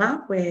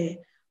Zimbabwe,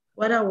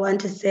 what I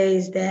want to say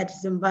is that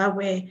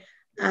Zimbabwe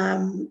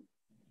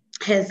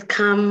has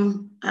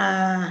come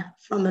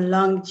from a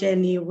long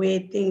journey where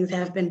things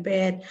have been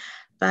bad,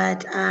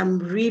 but I'm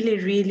really,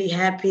 really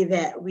happy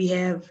that we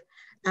have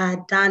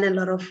done a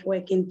lot of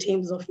work in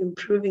terms of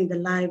improving the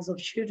lives of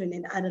children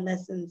and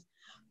adolescents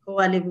who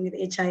are living with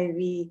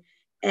HIV.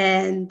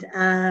 And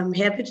I'm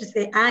happy to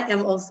say I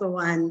am also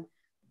one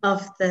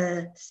of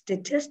the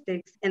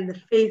statistics and the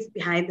face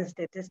behind the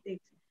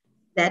statistics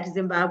that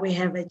Zimbabwe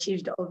have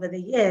achieved over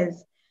the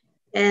years.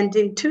 And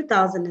in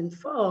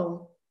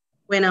 2004,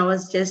 when I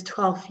was just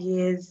 12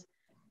 years,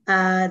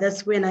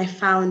 that's when I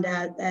found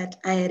out that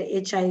I had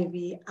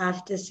HIV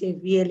after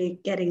severely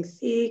getting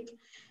sick,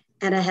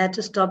 and I had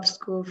to stop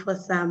school for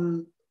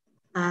some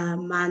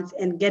months.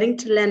 And getting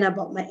to learn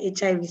about my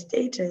HIV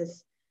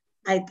status,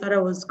 I thought I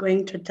was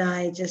going to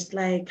die, just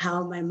like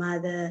how my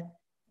mother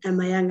and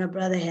my younger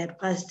brother had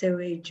passed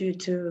away due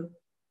to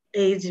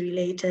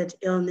AIDS-related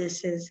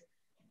illnesses.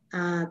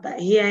 But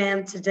here I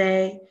am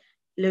today,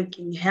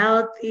 looking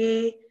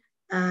healthy,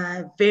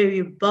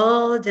 very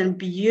bold and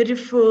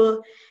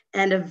beautiful,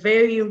 and a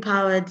very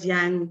empowered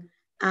young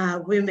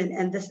women.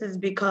 And this is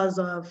because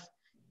of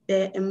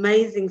the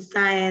amazing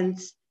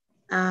science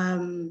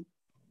that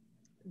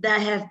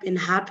have been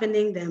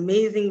happening, the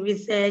amazing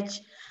research.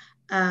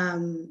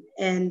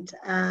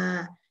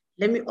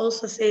 Let me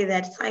also say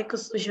that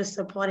psychosocial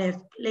support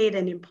have played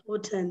an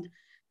important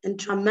and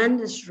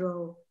tremendous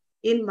role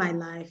in my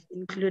life,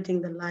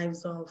 including the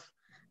lives of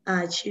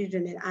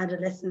children and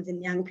adolescents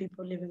and young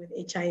people living with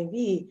HIV.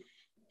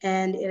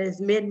 And it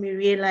has made me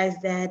realize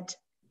that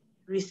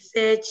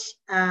research,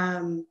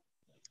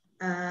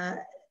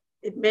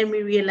 it made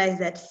me realize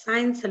that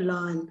science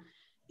alone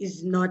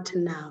is not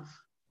enough.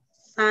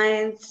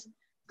 Science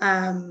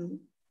and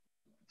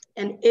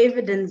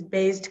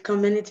evidence-based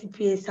community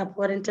peer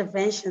support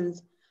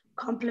interventions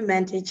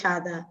complement each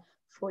other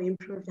for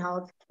improved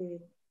health care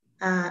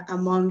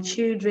among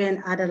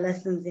children,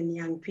 adolescents, and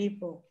young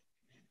people.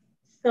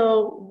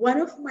 So one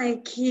of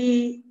my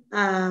key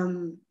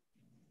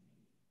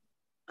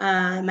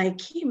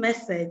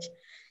message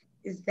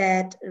is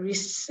that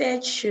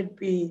research should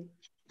be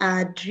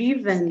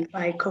driven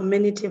by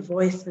community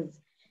voices,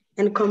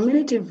 and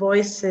community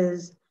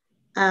voices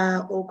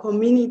or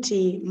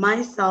community,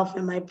 myself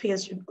and my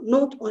peers should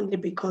not only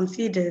be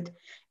considered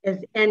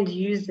as end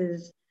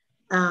users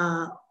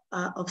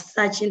of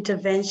such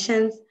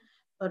interventions,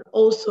 but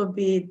also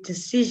be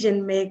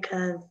decision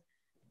makers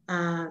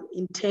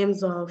in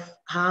terms of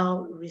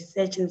how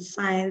research and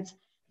science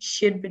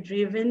should be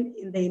driven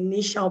in the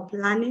initial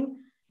planning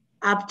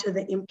up to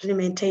the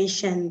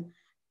implementation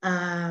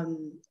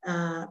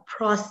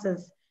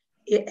process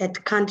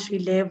at country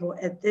level.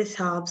 And this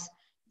helps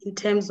in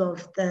terms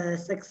of the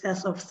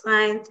success of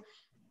science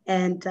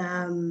and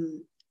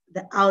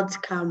the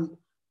outcome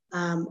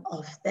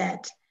of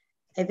that.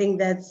 I think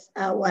that's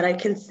what I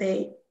can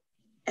say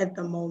at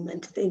the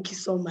moment. Thank you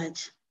so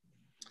much.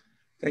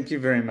 Thank you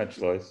very much,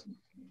 Lois.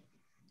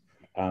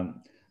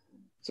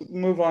 So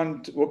move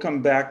on, we'll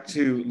come back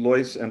to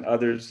Lois and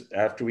others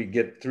after we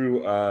get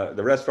through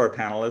the rest of our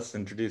panelists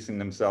introducing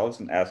themselves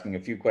and asking a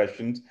few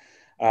questions.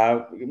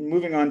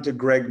 Moving on to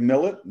Greg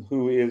Millett,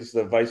 who is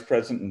the Vice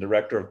President and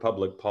Director of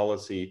Public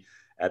Policy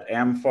at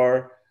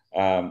AMFAR.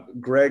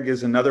 Greg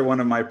is another one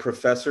of my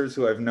professors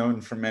who I've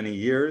known for many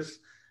years.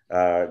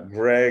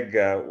 Greg,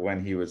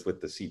 when he was with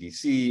the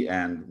CDC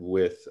and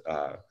with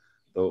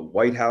the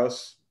White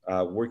House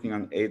working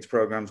on AIDS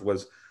programs,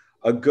 was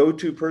a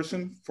go-to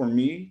person for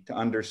me to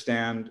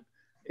understand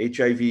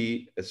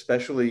HIV,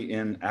 especially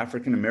in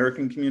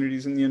African-American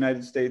communities in the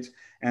United States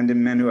and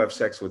in men who have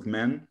sex with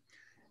men.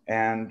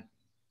 And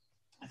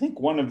I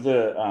think one of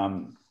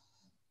the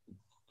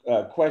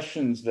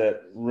questions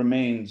that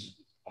remains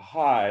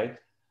high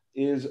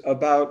is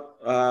about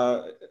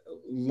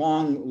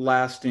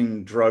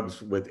long-lasting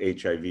drugs with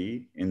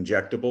HIV,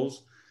 injectables,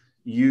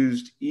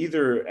 used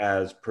either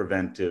as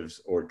preventives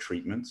or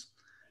treatments.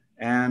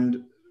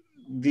 And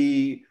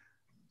the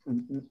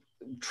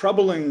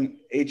troubling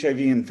HIV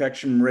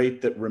infection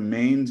rate that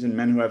remains in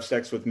men who have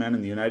sex with men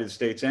in the United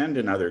States and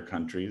in other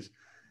countries,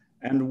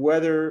 and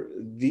whether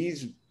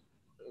these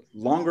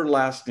longer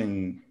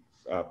lasting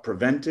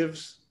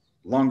preventives,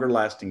 longer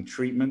lasting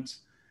treatments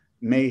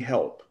may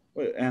help,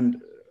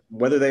 and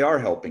whether they are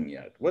helping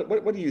yet.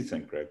 What do you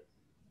think, Greg?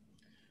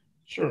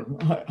 Sure.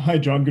 Hi,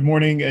 John. Good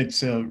morning.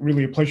 It's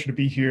really a pleasure to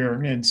be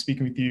here and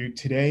speaking with you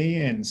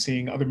today and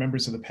seeing other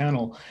members of the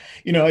panel.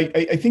 You know,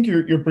 I think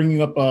you're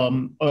bringing up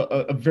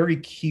a very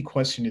key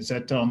question, is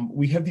that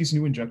we have these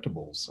new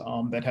injectables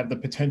that have the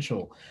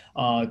potential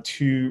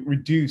to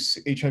reduce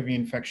HIV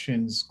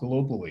infections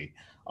globally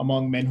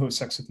among men who have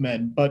sex with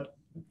men, but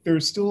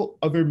there's still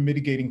other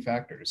mitigating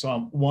factors.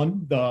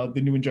 One, the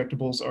new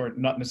injectables are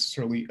not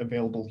necessarily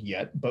available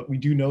yet, but we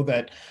do know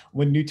that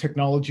when new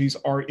technologies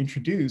are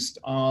introduced,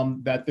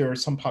 that there are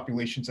some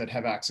populations that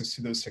have access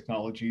to those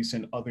technologies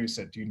and others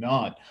that do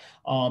not.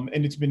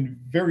 And it's been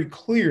very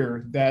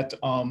clear that,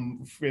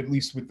 at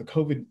least with the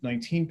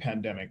COVID-19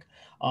 pandemic,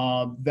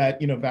 that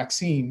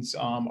vaccines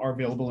are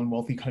available in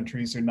wealthy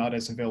countries. They're not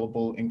as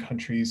available in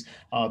countries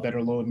that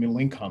are low and middle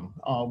income.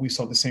 We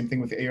saw the same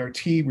thing with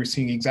ART. We're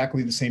seeing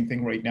exactly the same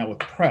thing right now with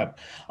PrEP.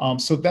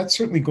 So that's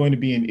certainly going to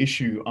be an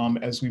issue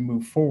as we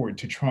move forward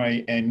to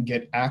try and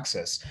get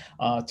access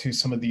to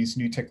some of these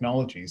new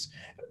technologies.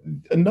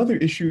 Another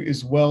issue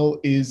as well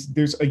is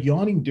there's a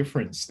yawning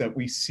difference that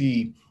we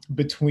see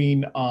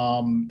between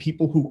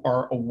people who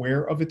are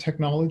aware of a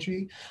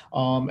technology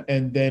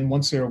and then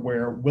once they're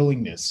aware,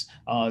 willingness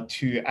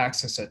to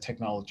access that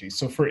technology.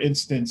 So for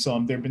instance,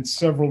 there have been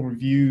several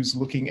reviews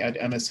looking at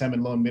MSM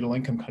in low and middle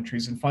income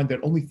countries and find that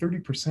only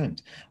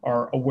 30%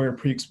 are aware of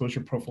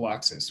pre-exposure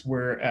prophylaxis,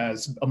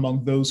 whereas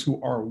among those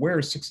who are aware,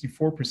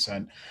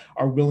 64%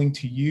 are willing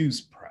to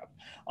use PrEP.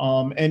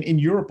 And in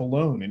Europe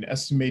alone, an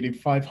estimated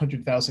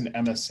 500,000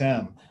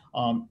 MSM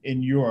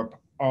in Europe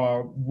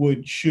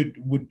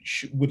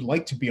would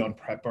like to be on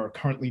PrEP, are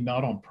currently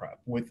not on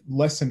PrEP, with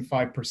less than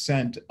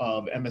 5%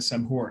 of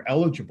MSM who are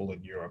eligible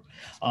in Europe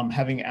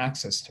having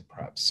access to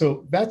PrEP.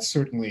 So that's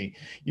certainly,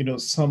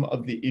 some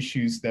of the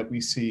issues that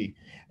we see.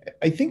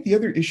 I think the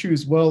other issue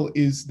as well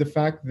is the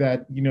fact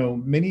that,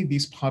 many of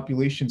these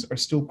populations are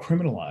still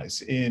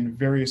criminalized in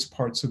various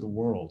parts of the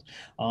world,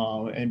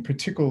 and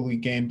particularly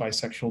gay and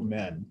bisexual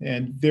men.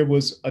 And there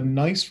was a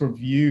nice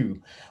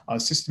review, a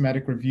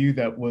systematic review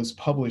that was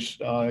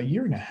published a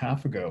year and a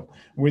half ago,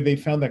 where they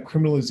found that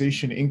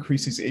criminalization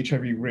increases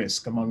HIV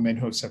risk among men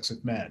who have sex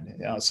with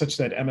men, such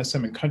that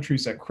MSM in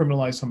countries that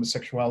criminalize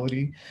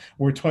homosexuality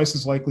were twice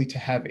as likely to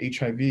have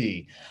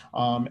HIV,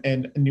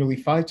 and nearly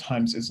 5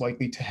 times as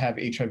likely to have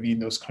HIV in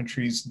those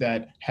countries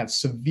that have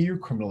severe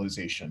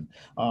criminalization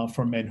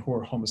for men who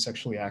are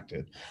homosexually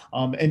active.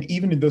 And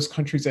even in those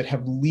countries that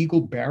have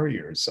legal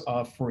barriers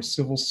for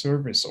civil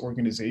service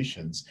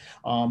organizations,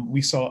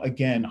 we saw,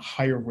 again,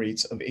 higher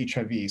rates of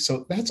HIV.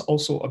 So that's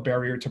also a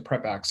barrier to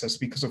PrEP access,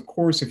 because of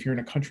course, if you're in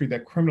a country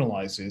that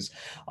criminalizes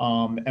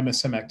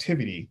MSM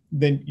activity,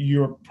 then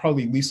you're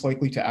probably least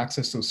likely to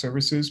access those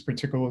services,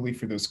 particularly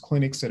for those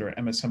clinics that are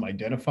MSM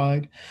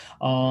identified.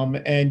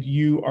 And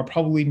you are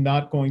probably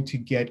not going to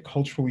get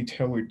culturally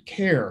tailored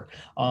care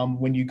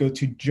when you go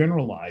to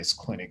generalized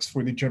clinics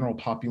for the general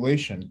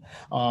population,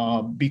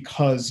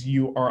 because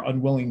you are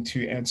unwilling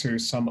to answer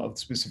some of the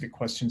specific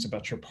questions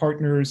about your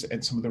partners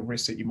and some of the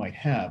risks that you might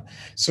have.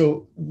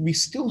 So we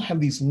still have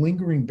these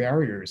lingering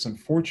barriers,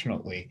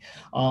 unfortunately,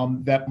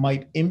 that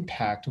might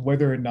impact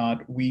whether or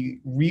not we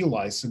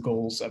realize the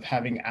goals of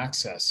having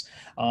access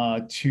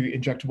to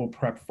injectable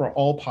PrEP for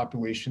all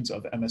populations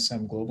of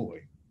MSM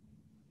globally.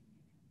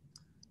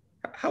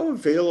 How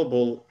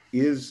available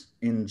is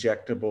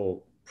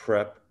injectable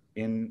PrEP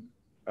in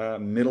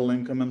middle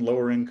income and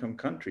lower income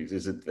countries?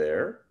 Is it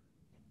there?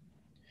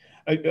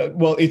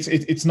 Well,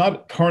 it's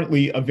not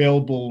currently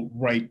available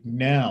right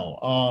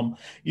now.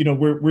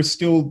 We're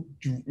still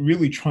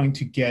really trying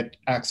to get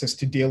access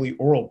to daily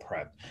oral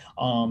PrEP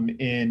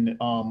in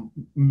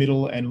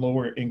middle and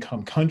lower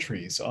income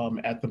countries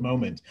at the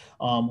moment,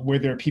 where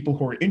there are people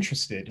who are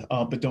interested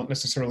but don't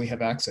necessarily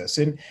have access.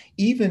 And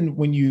even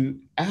when you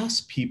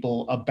ask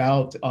people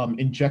about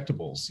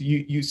injectables,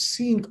 you're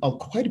seeing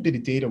quite a bit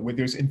of data where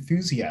there's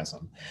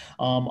enthusiasm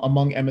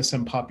among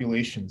MSM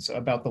populations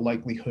about the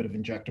likelihood of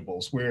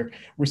injectables, where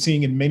we're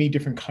seeing in many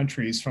different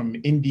countries, from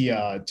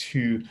India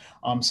to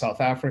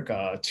South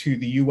Africa to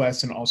the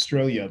US and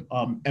Australia,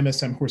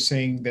 MSM who are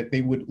saying that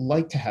they would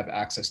like to have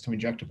access to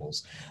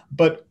injectables.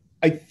 But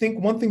I think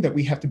one thing that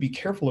we have to be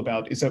careful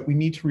about is that we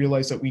need to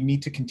realize that we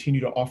need to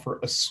continue to offer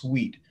a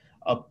suite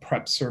of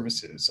PrEP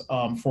services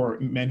for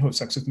men who have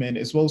sex with men,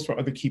 as well as for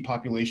other key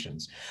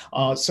populations.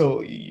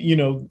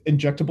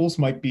 Injectables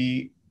might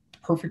be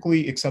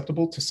perfectly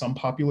acceptable to some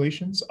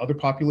populations. Other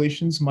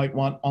populations might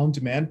want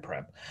on-demand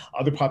PrEP.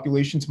 Other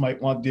populations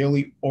might want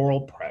daily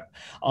oral PrEP.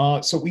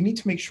 So we need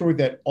to make sure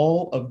that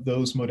all of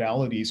those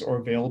modalities are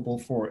available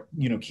for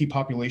key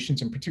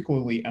populations, and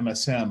particularly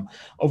MSM,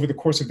 over the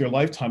course of their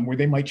lifetime, where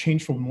they might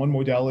change from one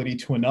modality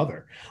to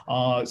another.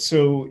 As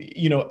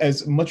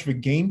much of a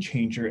game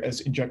changer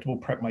as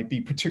injectable PrEP might be,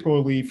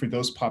 particularly for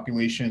those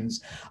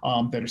populations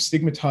that are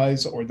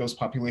stigmatized, or those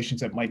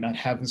populations that might not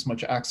have as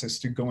much access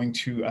to going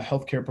to a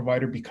healthcare provider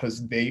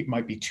because they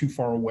might be too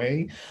far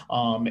away,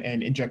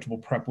 and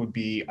injectable PrEP would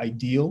be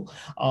ideal.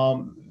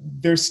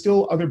 There's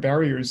still other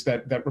barriers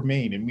that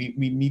remain, and we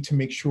need to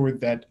make sure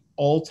that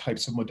all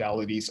types of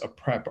modalities of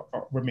PrEP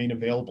remain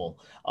available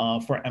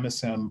for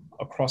MSM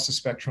across the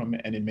spectrum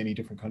and in many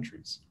different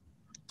countries.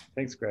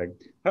 Thanks, Greg.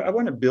 I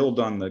want to build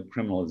on the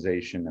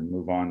criminalization and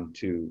move on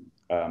to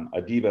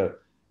Adiba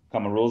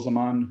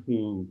Kamarulzaman,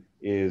 who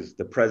is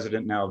the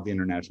president now of the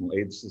International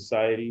AIDS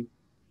Society.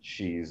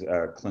 She's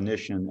a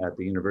clinician at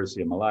the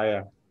University of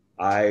Malaya.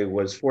 I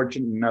was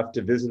fortunate enough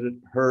to visit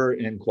her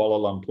in Kuala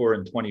Lumpur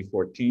in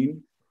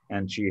 2014,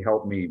 and she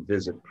helped me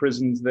visit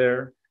prisons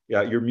there.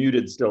 Yeah, you're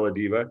muted still,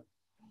 Adiba.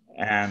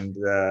 And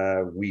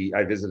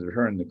I visited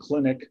her in the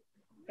clinic.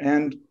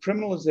 And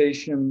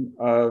criminalization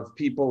of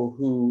people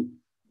who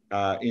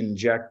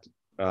inject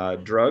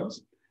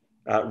drugs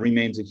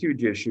remains a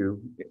huge issue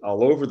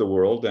all over the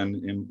world.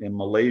 And in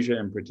Malaysia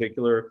in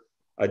particular,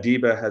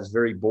 Adiba has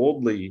very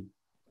boldly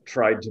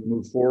tried to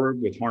move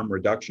forward with harm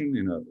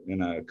reduction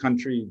in a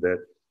country that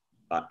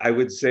I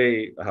would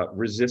say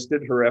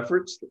resisted her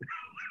efforts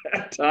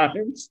at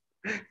times.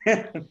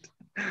 And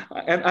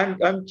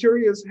I'm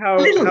curious how a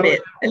little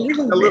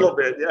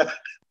bit, yeah.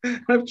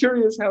 I'm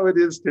curious how it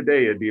is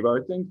today, Adiba.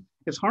 I think,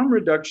 is harm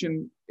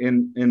reduction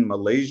in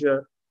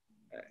Malaysia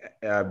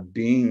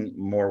being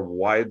more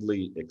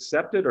widely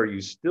accepted? Are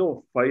you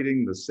still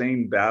fighting the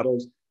same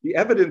battles? The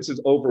evidence is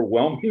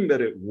overwhelming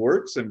that it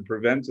works and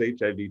prevents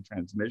HIV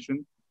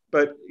transmission.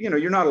 But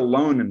you're not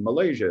alone in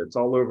Malaysia. It's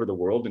all over the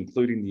world,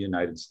 including the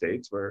United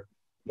States, where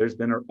there's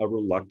been a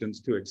reluctance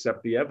to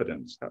accept the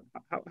evidence.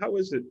 How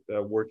is it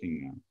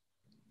working now?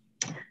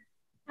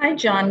 Hi,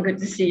 John. Good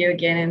to see you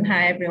again. And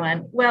hi,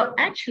 everyone. Well,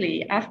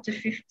 actually, after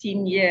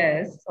 15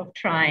 years of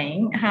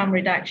trying, harm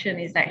reduction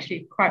is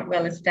actually quite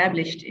well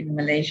established in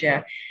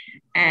Malaysia.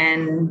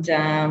 And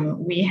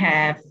we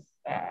have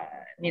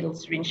needle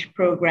syringe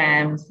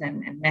programs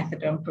and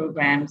methadone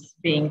programs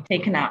being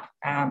taken up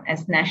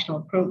as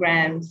national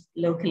programs,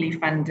 locally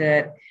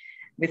funded,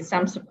 with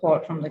some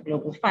support from the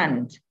Global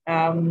Fund.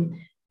 And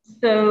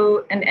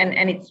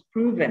it's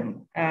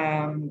proven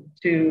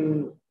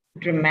to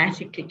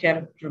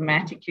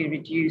dramatically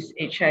reduce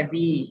HIV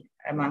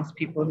amongst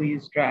people who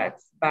use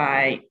drugs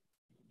by,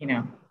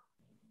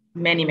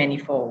 many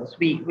folds.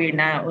 We're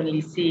now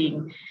only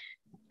seeing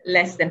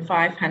less than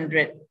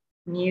 500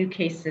 new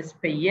cases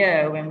per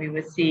year, when we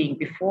were seeing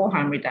before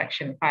harm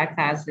reduction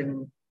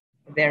 5,000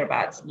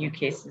 thereabouts new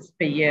cases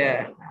per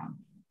year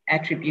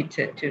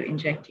attributed to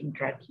injecting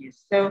drug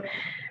use. So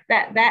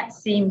that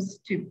seems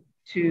to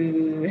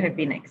have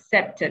been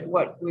accepted.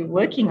 What we're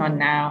working on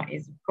now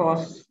is, of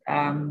course,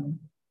 trying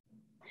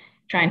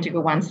to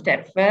go one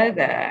step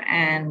further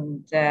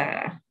and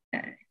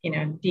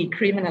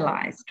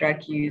decriminalize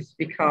drug use,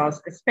 because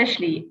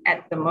especially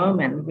at the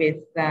moment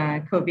with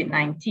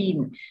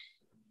COVID-19,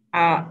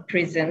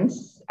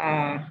 prisons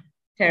are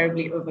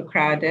terribly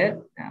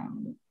overcrowded,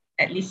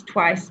 at least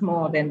twice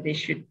more than they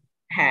should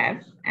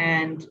have.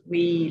 And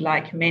we,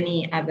 like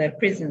many other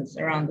prisons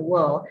around the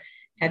world,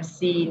 have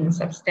seen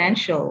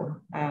substantial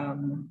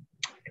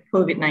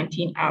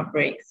COVID-19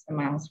 outbreaks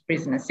amongst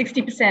prisoners.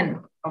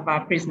 60% of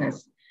our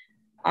prisoners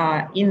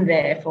are in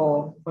there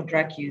for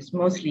drug use,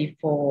 mostly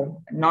for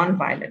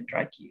non-violent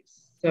drug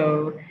use.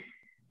 So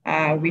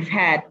we've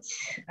had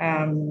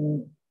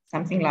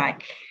something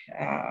like,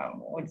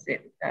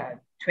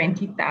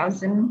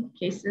 20,000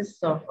 cases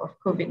of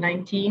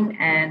COVID-19,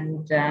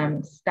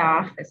 and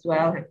staff as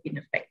well have been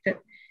affected.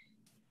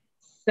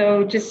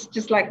 So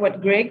just like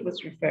what Greg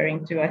was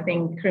referring to, I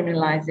think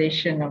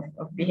criminalization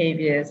of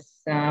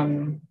behaviors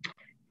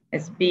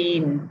has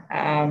been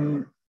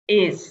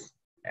is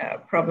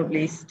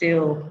probably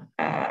still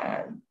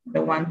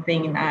the one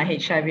thing in our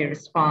HIV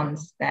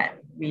response that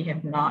we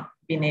have not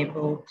been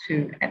able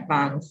to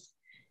advance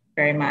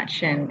very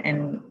much.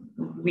 And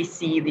we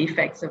see the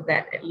effects of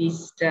that, at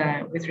least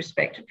with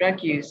respect to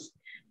drug use,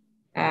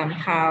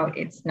 how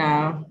it's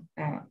now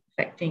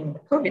affecting the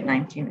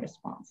COVID-19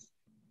 response.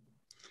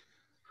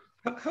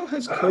 How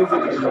has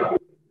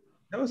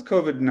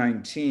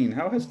COVID-19,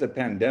 how has the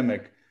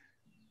pandemic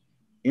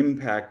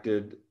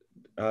impacted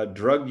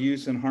drug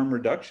use and harm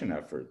reduction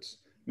efforts?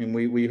 I mean,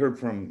 we heard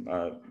from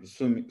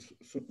Sumi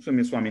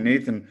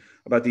Swaminathan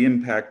about the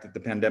impact that the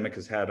pandemic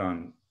has had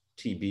on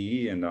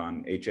TB and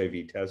on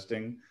HIV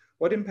testing.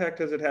 What impact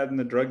has it had in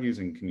the drug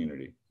using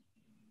community?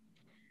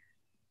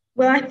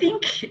 Well, I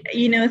think,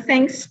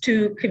 thanks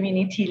to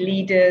community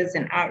leaders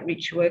and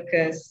outreach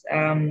workers,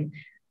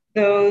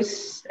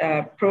 those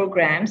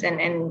programs,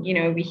 and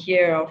we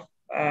hear of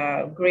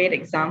great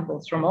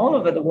examples from all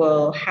over the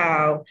world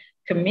how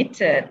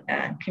committed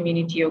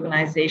community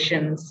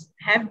organizations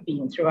have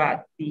been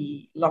throughout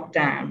the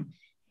lockdown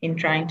in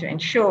trying to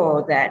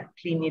ensure that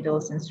clean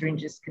needles and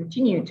syringes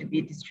continue to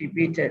be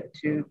distributed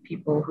to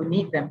people who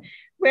need them.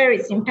 Where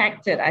it's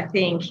impacted, I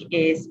think,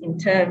 is in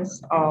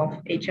terms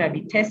of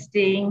HIV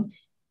testing,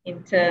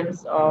 in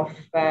terms of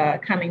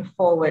coming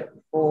forward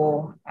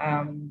for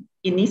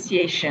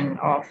initiation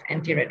of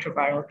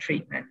antiretroviral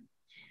treatment.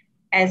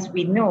 As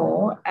we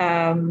know,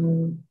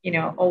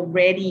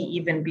 already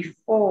even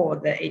before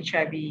the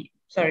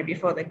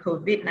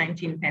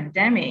COVID-19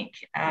 pandemic,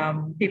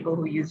 people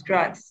who use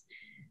drugs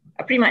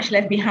are pretty much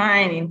left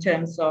behind in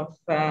terms of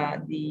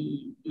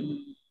the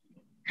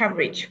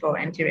coverage for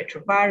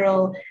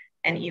antiretroviral,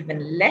 and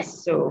even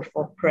less so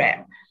for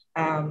PrEP.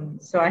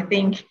 So I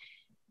think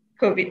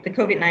the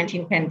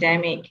COVID-19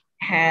 pandemic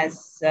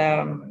has,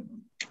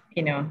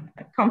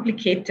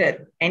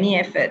 complicated any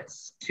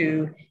efforts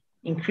to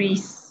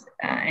increase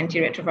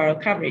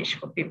antiretroviral coverage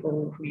for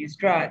people who use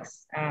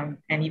drugs, and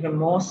even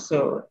more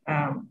so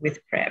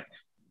with PrEP.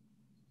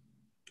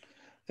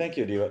 Thank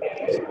you, Diva.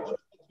 Let's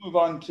move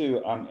on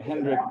to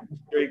Hendrik,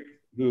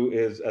 who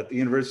is at the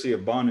University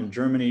of Bonn in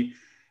Germany.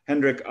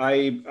 Hendrik,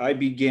 I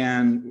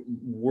began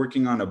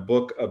working on a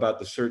book about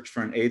the search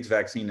for an AIDS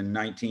vaccine in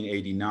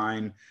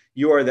 1989.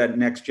 You are that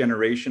next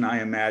generation.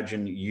 I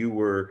imagine you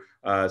were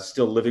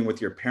still living with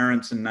your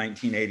parents in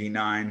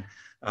 1989.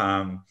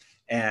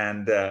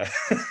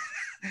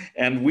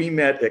 And we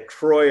met at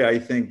Croy, I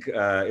think,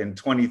 in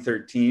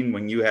 2013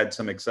 when you had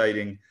some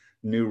exciting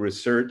new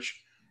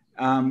research.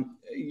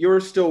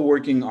 You're still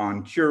working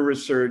on cure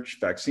research,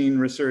 vaccine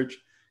research.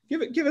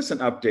 Give us an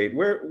update.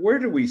 Where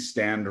do we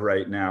stand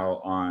right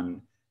now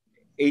on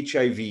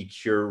HIV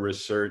cure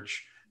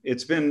research?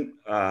 It's been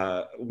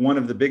one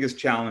of the biggest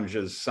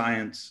challenges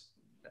science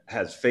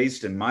has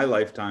faced in my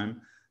lifetime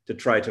to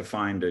try to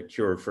find a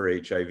cure for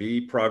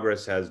HIV.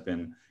 Progress has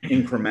been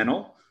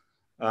incremental,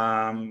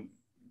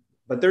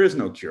 but there is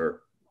no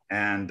cure.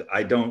 And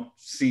I don't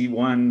see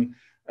one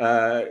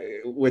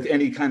with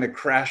any kind of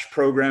crash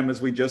program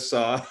as we just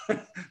saw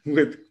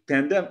with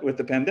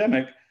the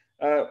pandemic,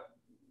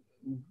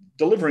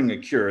 delivering a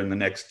cure in the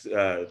next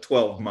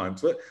 12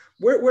 months.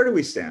 Where do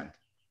we stand?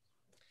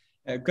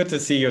 Good to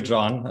see you,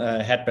 John.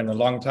 Had been a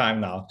long time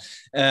now.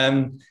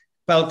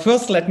 Well,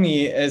 first, let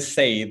me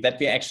say that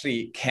we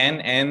actually can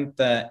end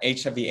the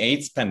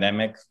HIV/AIDS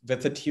pandemic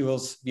with the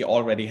tools we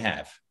already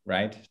have,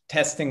 right?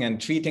 Testing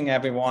and treating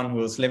everyone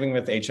who is living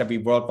with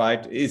HIV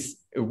worldwide is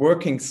a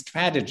working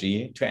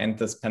strategy to end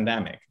this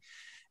pandemic.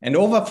 And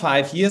over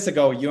 5 years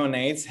ago,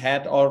 UNAIDS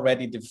had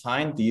already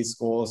defined these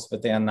goals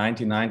with their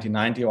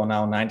 90-90-90 or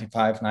now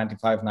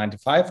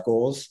 95-95-95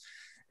 goals.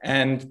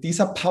 And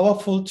these are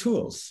powerful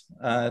tools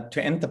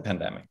to end the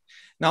pandemic.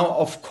 Now,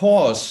 of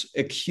course,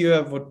 a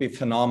cure would be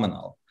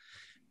phenomenal.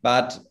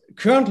 But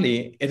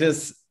currently, it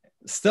is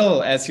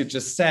still, as you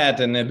just said,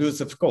 an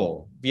elusive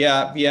goal. We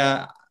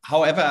are,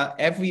 however,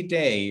 every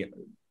day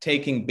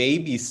taking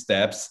baby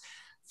steps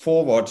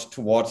forward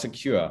towards a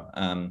cure.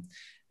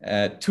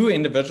 2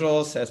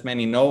 individuals, as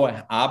many know,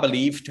 are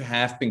believed to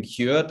have been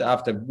cured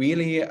after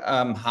really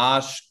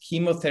harsh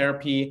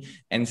chemotherapy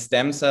and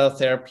stem cell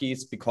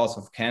therapies because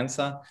of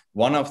cancer.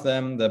 One of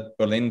them, the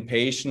Berlin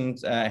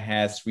patient,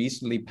 has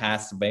recently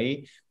passed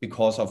away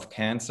because of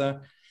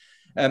cancer.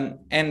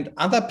 And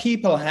other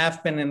people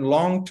have been in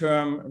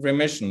long-term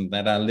remission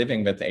that are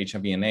living with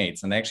HIV and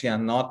AIDS and actually are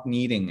not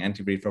needing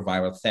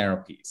antiretroviral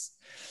therapies.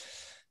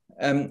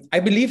 I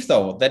believe,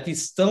 though, that we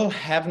still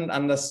haven't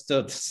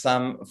understood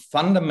some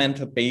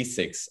fundamental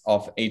basics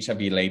of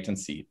HIV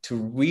latency to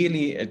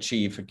really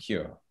achieve a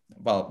cure.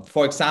 Well,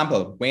 for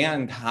example, where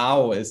and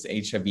how is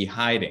HIV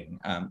hiding?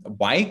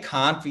 Why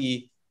can't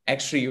we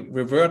actually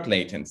revert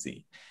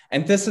latency?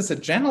 And this is a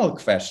general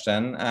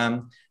question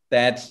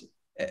that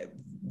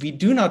we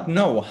do not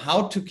know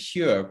how to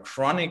cure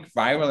chronic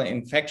viral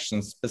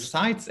infections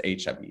besides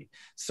HIV.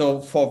 So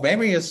for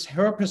various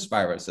herpes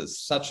viruses,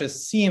 such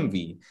as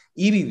CMV,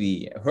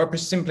 EBV,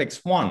 herpes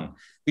simplex 1,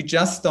 we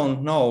just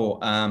don't know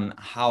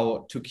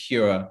how to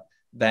cure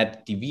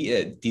that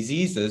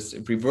diseases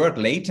revert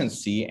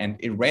latency and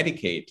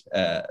eradicate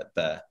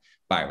the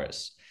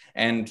virus.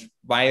 And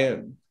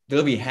while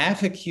will we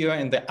have a cure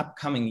in the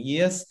upcoming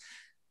years,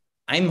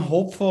 I'm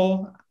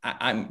hopeful.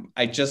 I'm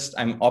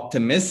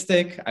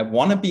optimistic. I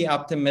want to be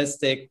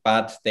optimistic,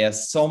 but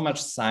there's so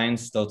much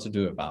science still to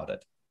do about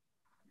it.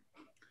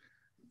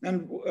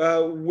 And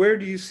where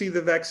do you see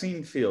the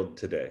vaccine field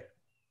today?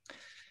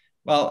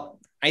 Well,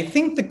 I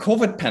think the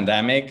COVID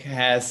pandemic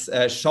has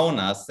shown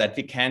us that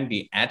we can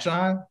be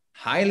agile,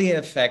 highly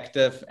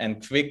effective,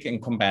 and quick in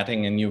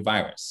combating a new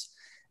virus.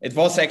 It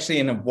was actually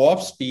in a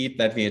warp speed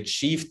that we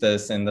achieved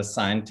this in the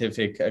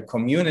scientific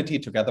community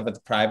together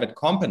with private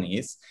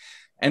companies.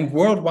 And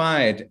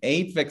worldwide,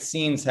 8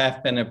 vaccines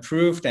have been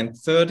approved and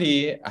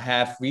 30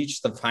 have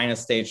reached the final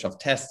stage of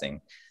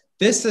testing.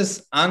 This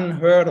is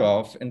unheard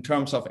of in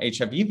terms of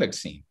HIV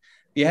vaccine.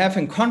 We have,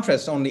 in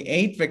contrast, only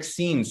 8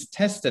 vaccines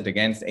tested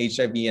against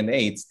HIV and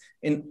AIDS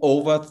in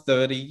over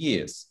 30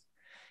 years.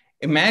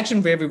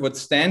 Imagine where we would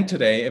stand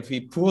today if we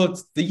pooled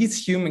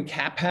these human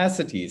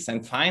capacities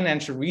and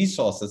financial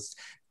resources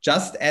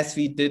just as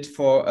we did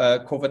for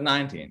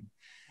COVID-19.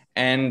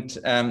 And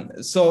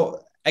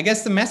so I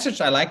guess the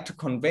message I like to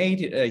convey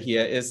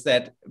here is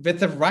that with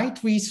the right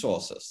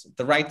resources,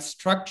 the right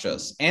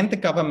structures, and the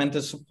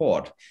governmental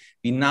support,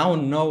 we now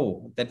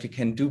know that we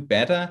can do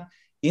better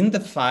in the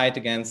fight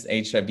against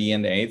HIV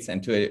and AIDS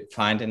and to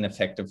find an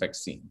effective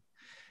vaccine.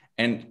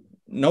 And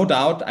no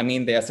doubt, I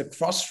mean, there's a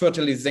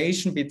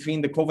cross-fertilization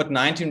between the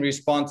COVID-19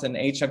 response and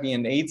HIV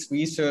and AIDS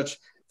research.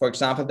 For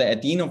example, the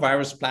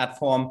adenovirus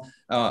platform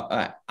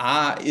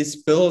is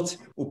built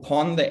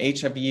upon the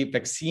HIV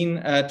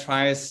vaccine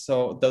trials.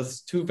 So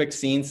those 2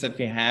 vaccines that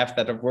we have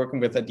that are working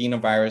with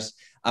adenovirus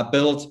are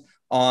built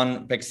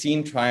on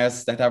vaccine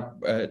trials that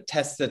are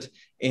tested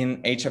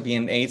in HIV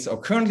and AIDS, or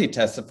currently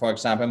tested, for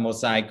example,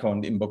 Mosaico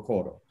and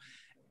Imbocoro.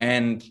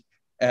 And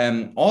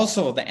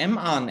also the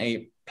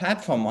mRNA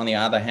platform, on the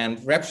other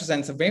hand,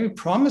 represents a very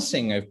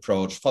promising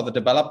approach for the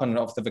development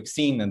of the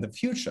vaccine in the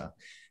future,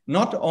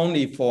 not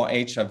only for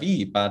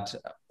HIV, but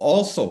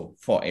also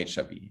for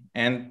HIV.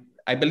 And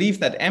I believe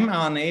that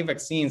mRNA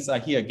vaccines are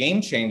here a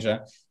game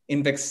changer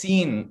in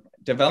vaccine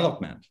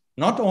development,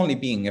 not only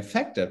being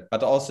effective,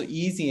 but also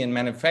easy in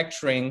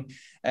manufacturing,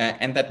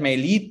 and that may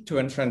lead to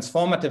a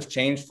transformative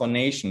change for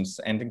nations,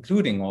 and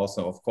including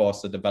also, of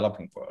course, the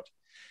developing world.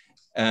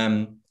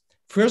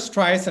 First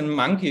trials in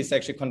monkeys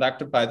actually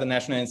conducted by the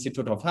National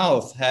Institute of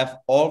Health have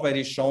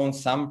already shown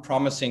some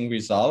promising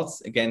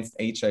results against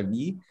HIV.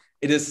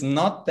 It is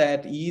not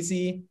that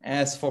easy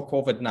as for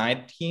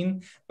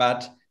COVID-19,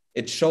 but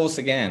it shows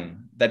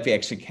again that we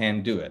actually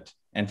can do it.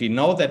 And we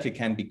know that we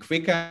can be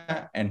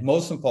quicker. And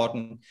most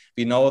important,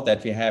 we know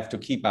that we have to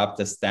keep up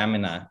the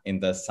stamina in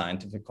the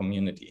scientific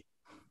community.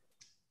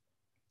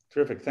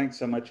 Terrific. Thanks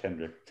so much,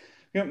 Hendrik.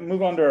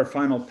 Move on to our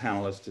final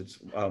panelist. It's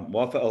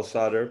Wafa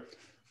El-Sadr,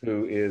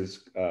 who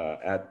is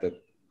at the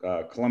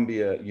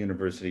Columbia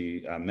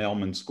University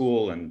Mailman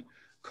School and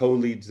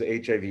co-leads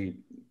the HIV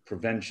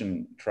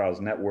Prevention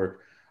Trials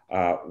Network.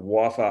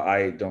 Wafa,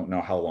 I don't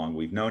know how long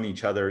we've known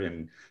each other.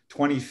 In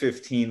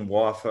 2015,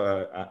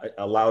 Wafa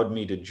allowed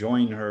me to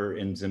join her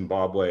in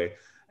Zimbabwe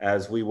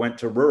as we went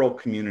to rural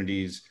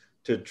communities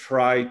to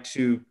try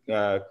to,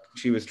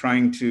 she was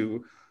trying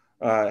to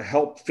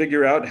help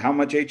figure out how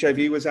much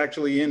HIV was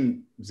actually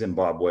in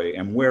Zimbabwe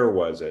and where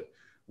was it,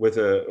 with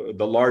the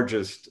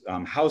largest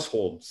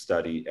household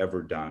study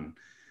ever done.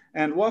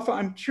 And Wafa,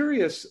 I'm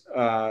curious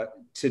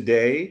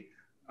today,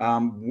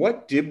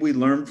 what did we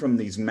learn from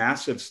these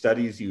massive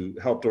studies you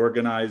helped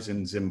organize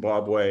in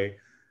Zimbabwe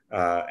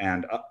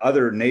and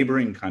other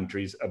neighboring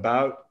countries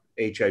about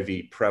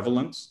HIV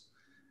prevalence?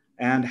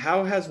 And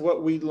how has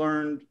what we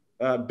learned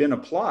been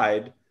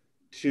applied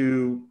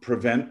to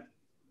prevent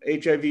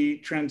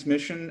HIV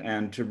transmission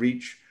and to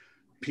reach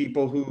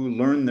people who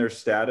learn their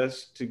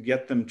status to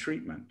get them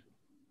treatment?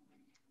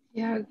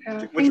 Yeah,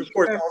 which of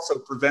course also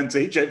prevents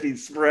HIV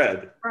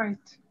spread.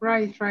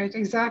 Right,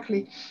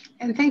 exactly.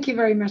 And thank you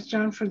very much,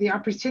 John, for the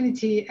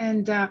opportunity.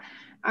 And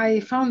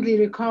I fondly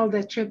recall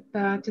the trip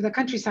to the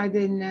countryside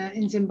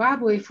in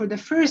Zimbabwe for the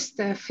first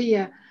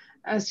FIA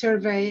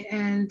survey.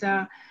 And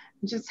I'm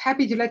just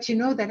happy to let you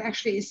know that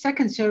actually a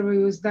second survey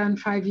was done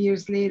 5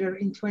 years later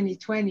in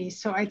 2020.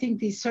 So I think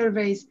these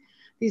surveys,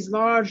 these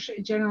large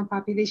general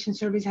population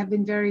surveys, have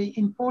been very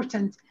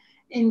important,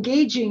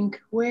 engaging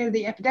where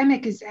the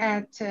epidemic is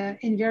at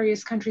in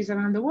various countries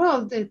around the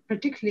world,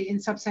 particularly in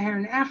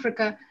sub-Saharan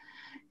Africa,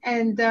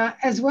 and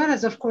as well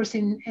as, of course,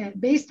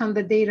 based on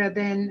the data,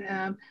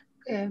 then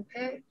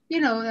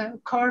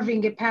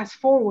carving a path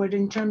forward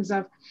in terms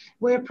of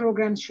where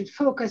programs should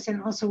focus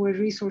and also where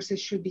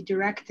resources should be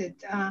directed.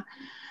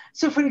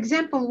 So, for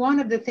example, one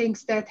of the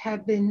things that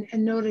have been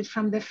noted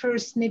from the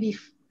first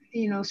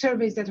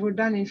surveys that were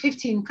done in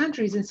 15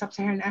 countries in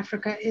sub-Saharan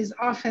Africa is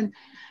often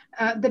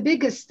the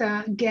biggest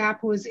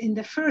gap was in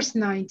the first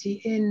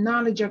 90 in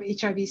knowledge of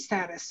HIV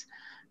status.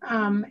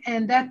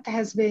 And that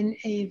has been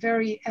a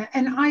very,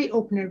 an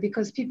eye-opener,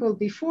 because people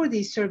before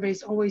these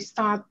surveys always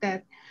thought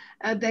that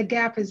the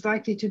gap is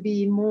likely to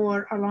be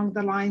more along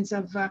the lines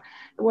of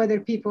whether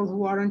people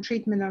who are on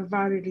treatment are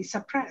virally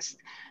suppressed.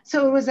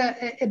 So it was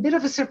a bit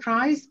of a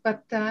surprise,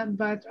 but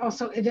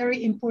also a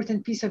very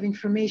important piece of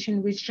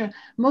information which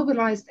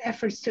mobilized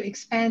efforts to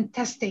expand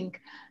testing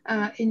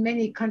in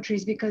many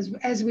countries, because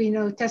as we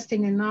know,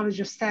 testing and knowledge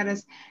of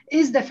status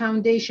is the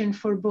foundation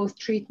for both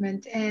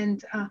treatment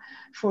and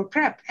for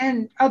PrEP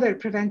and other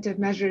preventive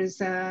measures,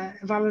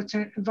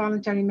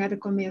 voluntary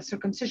medical male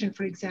circumcision,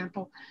 for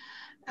example.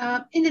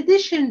 In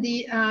addition,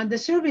 the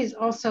surveys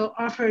also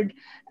offered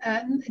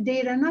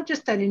data not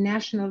just at a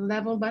national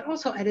level, but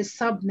also at a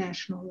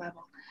subnational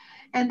level.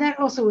 And that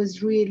also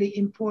is really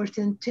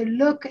important to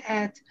look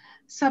at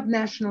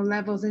subnational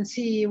levels and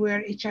see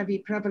where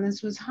HIV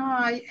prevalence was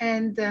high,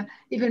 and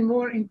even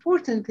more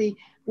importantly,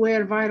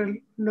 where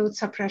viral load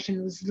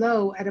suppression was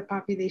low at a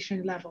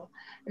population level.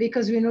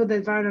 Because we know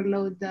that viral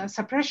load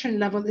suppression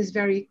level is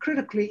very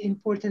critically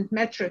important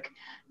metric,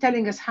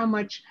 telling us how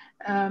much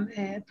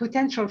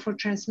potential for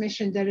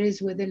transmission there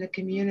is within a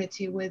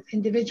community with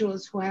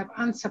individuals who have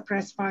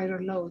unsuppressed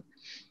viral load.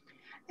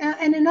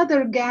 And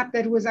another gap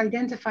that was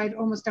identified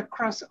almost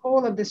across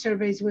all of the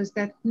surveys was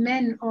that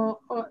men,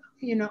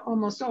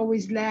 almost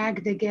always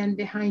lagged again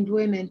behind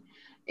women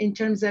in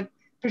terms of,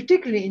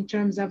 particularly in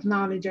terms of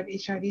knowledge of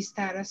HIV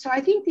status. So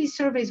I think these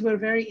surveys were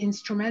very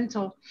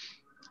instrumental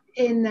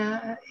in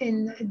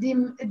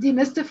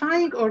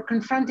demystifying or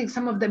confronting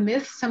some of the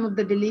myths, some of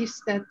the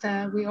beliefs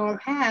that we all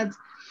had,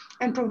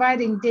 and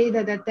providing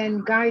data that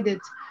then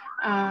guided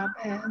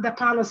the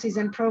policies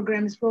and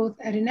programs both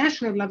at a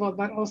national level,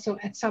 but also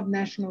at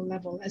subnational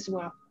level as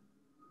well.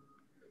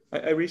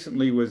 I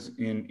recently was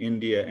in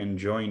India and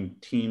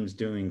joined teams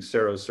doing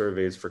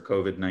serosurveys for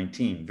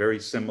COVID-19, very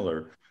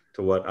similar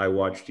to what I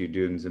watched you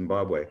do in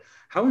Zimbabwe.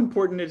 How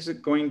important is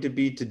it going to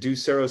be to do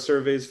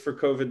serosurveys for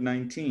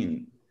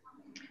COVID-19?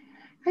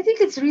 I think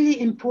it's really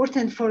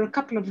important for a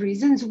couple of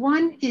reasons.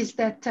 One is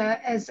that,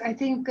 as I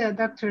think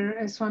Dr.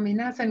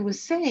 Swaminathan was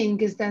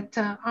saying, is that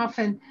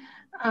often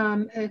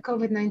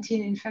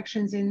COVID-19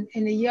 infections in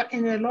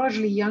a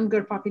largely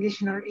younger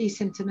population are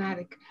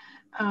asymptomatic.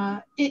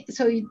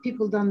 So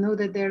people don't know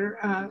that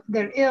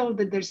they're ill,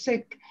 that they're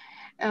sick.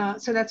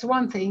 So that's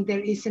one thing,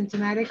 they're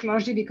asymptomatic,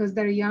 largely because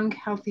they're a young,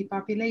 healthy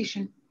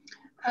population.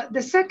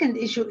 The second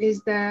issue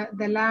is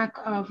the lack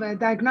of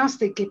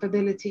diagnostic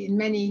capability in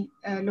many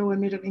low and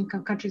middle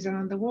income countries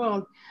around the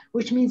world,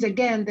 which means,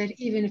 again, that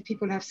even if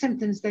people have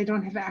symptoms, they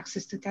don't have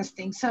access to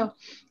testing. So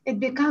it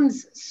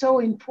becomes so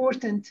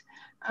important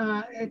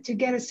to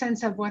get a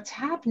sense of what's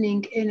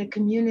happening in a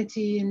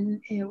community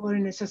or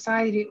in a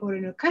society or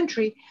in a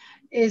country,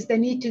 is the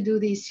need to do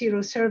these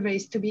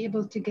serosurveys to be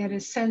able to get a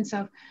sense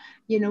of,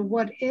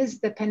 what is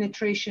the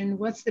penetration,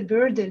 what's the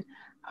burden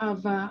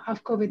of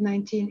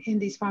COVID-19 in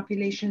these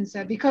populations,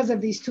 because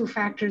of these two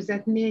factors,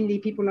 that mainly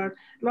people are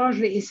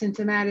largely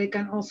asymptomatic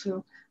and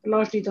also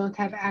largely don't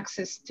have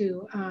access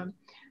to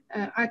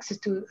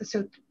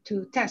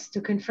tests,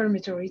 to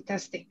confirmatory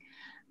testing.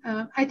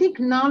 I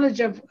think knowledge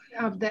of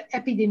the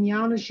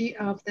epidemiology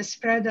of the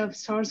spread of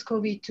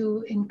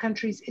SARS-CoV-2 in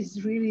countries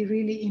is really,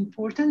 really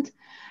important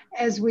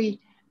as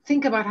we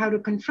think about how to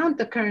confront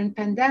the current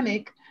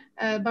pandemic,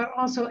 but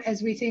also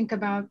as we think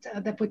about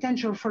the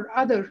potential for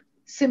other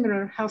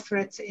similar health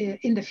threats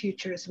in the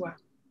future as well.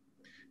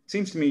 It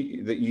seems to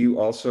me that you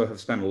also have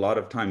spent a lot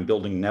of time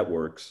building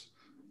networks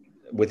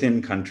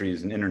within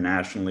countries and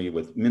internationally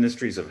with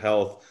ministries of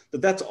health,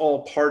 that's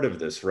all part of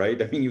this,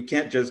 right? I mean, you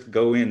can't just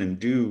go in and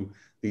do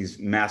these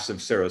massive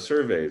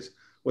serosurveys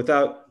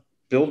without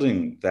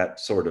building that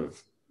sort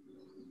of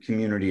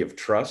community of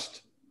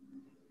trust.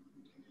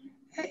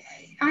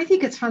 I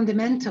think it's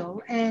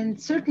fundamental, and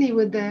certainly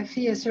with the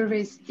FIA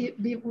surveys,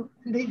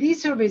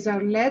 these surveys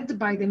are led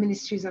by the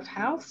ministries of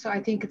health, so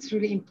I think it's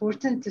really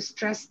important to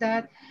stress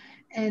that.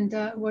 And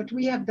what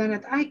we have done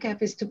at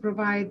ICAP is to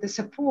provide the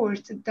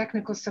support,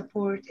 technical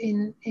support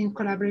in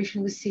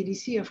collaboration with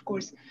CDC, of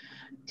course,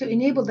 to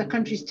enable the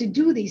countries to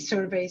do these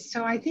surveys.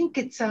 So I think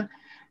it's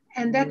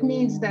and that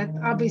means that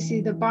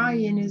obviously the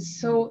buy-in is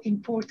so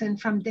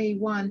important from day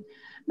one,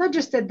 not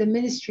just at the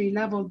ministry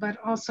level, but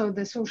also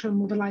the social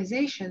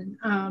mobilization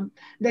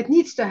that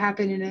needs to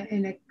happen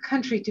in a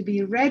country to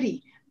be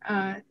ready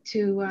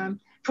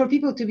for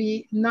people to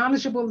be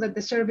knowledgeable that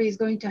the survey is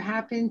going to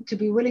happen, to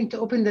be willing to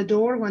open the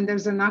door when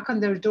there's a knock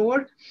on their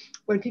door,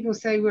 when people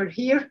say we're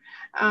here,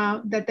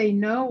 that they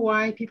know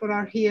why people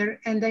are here,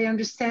 and they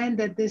understand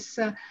that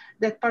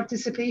that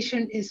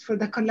participation is for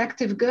the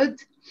collective good.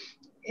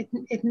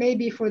 It may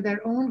be for their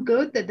own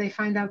good that they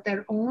find out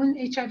their own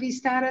HIV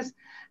status,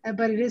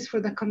 but it is for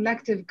the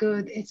collective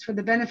good. It's for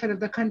the benefit of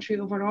the country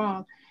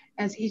overall,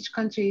 as each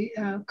country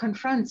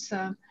confronts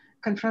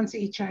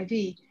HIV.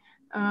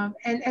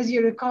 And as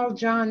you recall,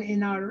 John,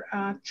 in our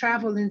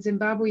travel in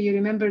Zimbabwe, you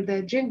remember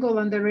the jingle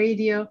on the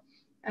radio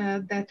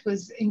that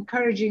was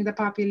encouraging the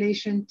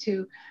population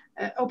to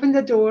open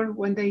the door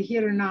when they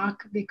hear a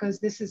knock, because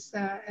this is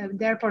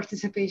their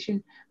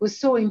participation was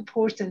so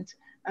important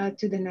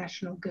to the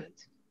national good.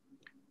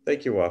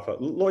 Thank you, Wafa.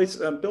 Lois,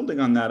 building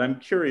on that, I'm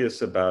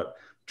curious about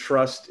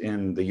trust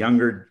in the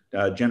younger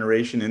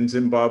generation in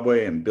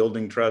Zimbabwe and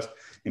building trust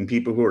in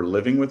people who are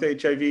living with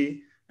HIV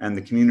and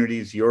the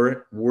communities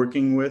you're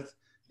working with.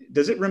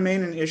 Does it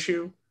remain an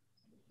issue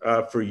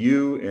for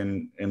you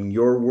in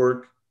your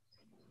work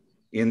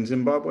in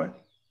Zimbabwe?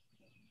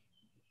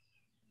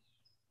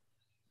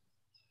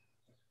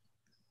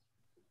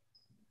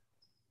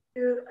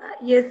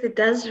 Yes, it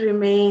does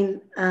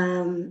remain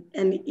an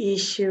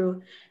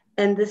issue.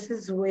 And this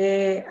is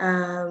where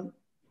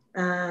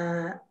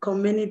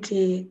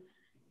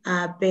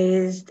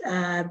community-based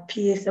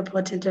peer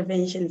support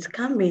interventions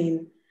come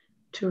in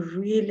to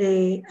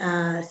really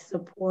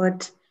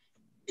support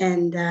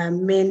and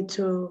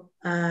mentor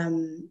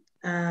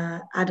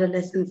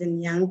adolescents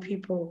and young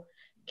people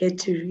get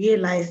to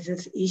realize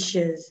these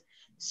issues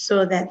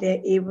so that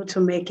they're able to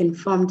make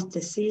informed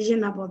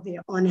decisions about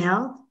their own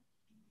health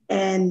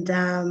and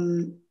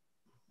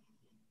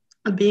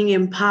being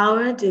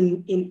empowered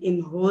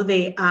in who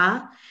they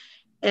are.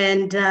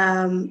 And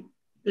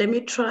let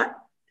me start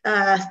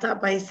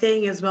by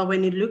saying as well,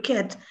 when you look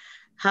at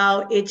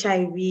how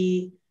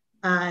HIV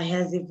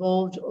has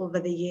evolved over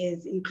the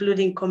years,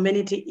 including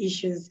community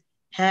issues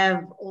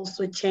have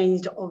also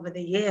changed over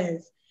the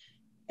years.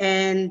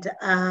 And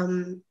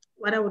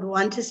what I would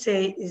want to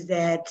say is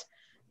that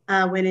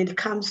when it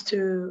comes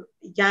to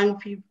young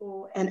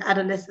people and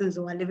adolescents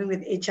who are living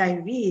with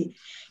HIV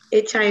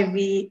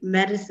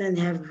medicine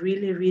have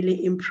really,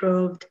 really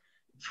improved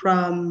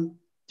from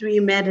 3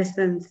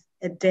 medicines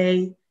a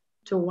day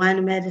to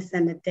 1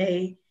 medicine a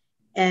day.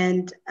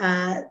 And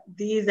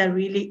these are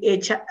really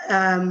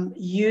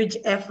huge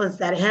efforts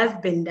that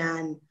have been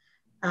done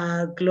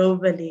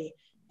globally.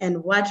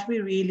 And what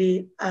we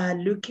really are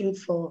looking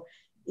for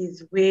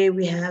is where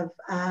we have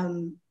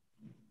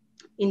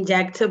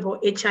injectable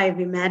HIV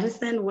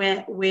medicine,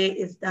 where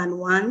it's done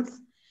once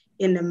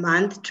in a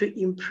month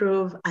to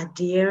improve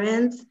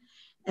adherence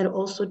and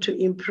also to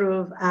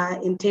improve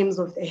in terms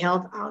of the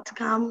health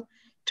outcome,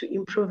 to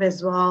improve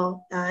as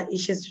well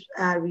issues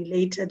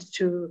related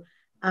to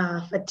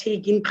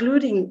fatigue,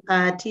 including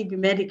TB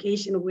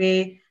medication,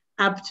 where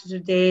up to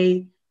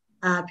today,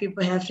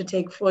 people have to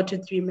take 4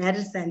 to 3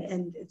 medicine,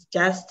 and it's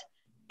just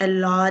a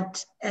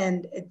lot,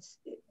 and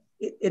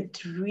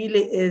it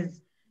really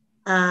is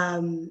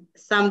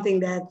something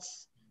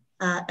that's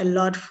a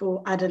lot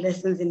for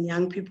adolescents and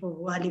young people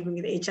who are living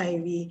with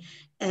HIV.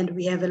 And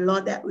we have a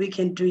lot that we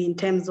can do in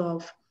terms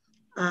of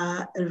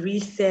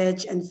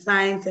research and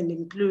science, and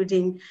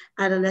including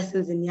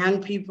adolescents and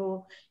young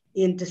people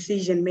in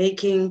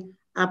decision-making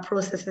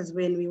processes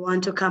when we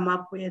want to come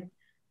up with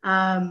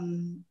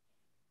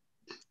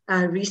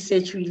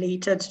research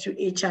related to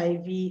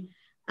HIV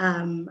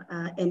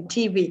and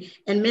TB.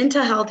 And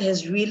mental health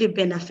has really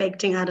been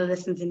affecting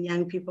adolescents and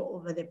young people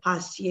over the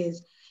past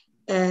years.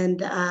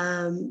 And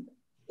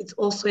it's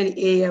also an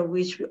area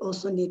which we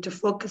also need to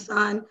focus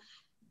on,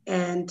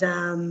 and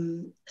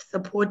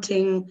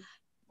supporting,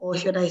 or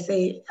should I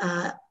say,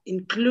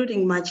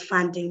 including much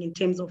funding in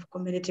terms of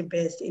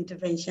community-based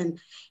intervention,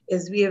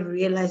 as we have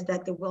realized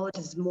that the world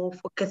is more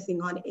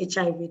focusing on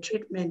HIV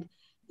treatment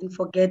and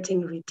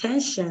forgetting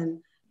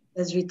retention,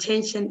 as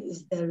retention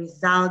is the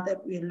result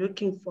that we're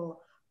looking for,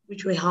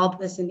 which will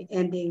help us in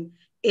ending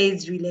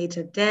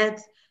AIDS-related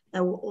deaths,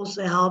 that will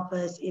also help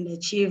us in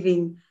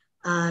achieving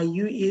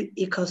U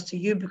equals to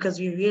U, because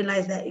we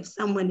realize that if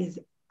someone is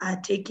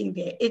taking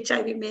their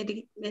HIV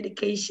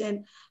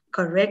medication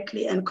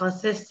correctly and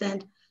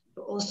consistent, it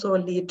will also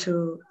lead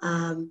to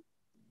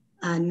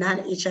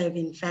non-HIV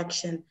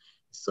infection.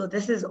 So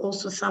this is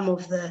also some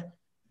of the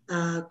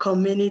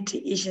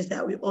community issues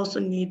that we also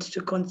need to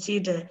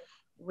consider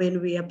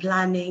when we are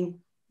planning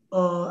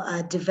or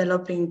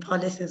developing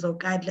policies or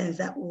guidelines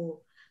that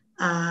will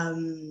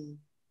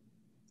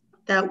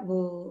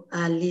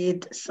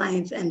lead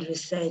science and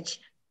research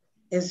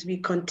as we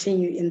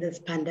continue in this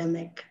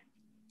pandemic.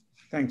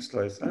 Thanks,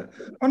 Liz. I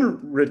want to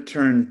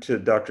return to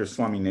Dr.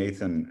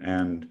 Swaminathan,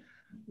 and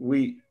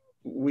we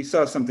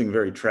saw something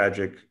very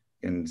tragic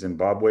in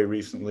Zimbabwe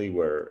recently,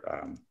 where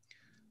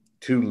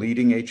 2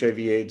 leading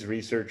HIV/AIDS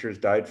researchers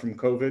died from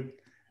COVID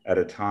at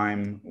a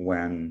time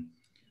when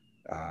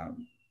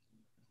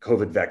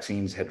COVID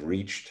vaccines had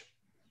reached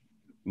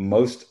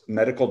most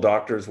medical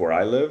doctors where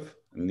I live.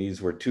 And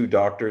these were 2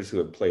 doctors who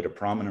had played a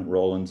prominent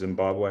role in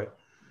Zimbabwe.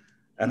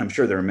 And I'm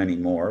sure there are many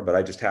more, but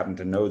I just happen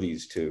to know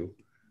these 2.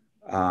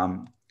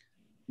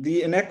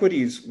 The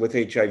inequities with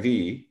HIV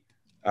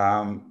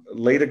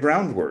laid a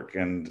groundwork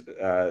and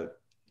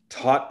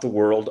taught the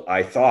world,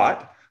 I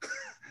thought,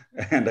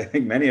 and I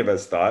think many of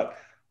us thought,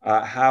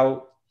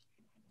 how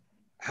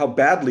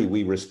badly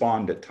we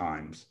respond at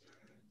times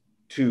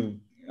to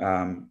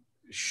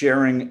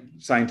sharing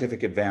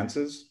scientific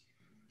advances.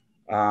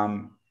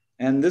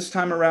 And this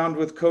time around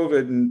with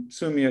COVID, and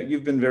Sumia,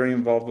 you've been very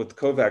involved with the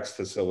COVAX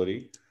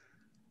facility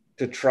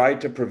to try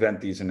to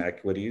prevent these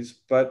inequities,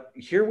 but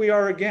here we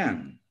are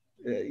again.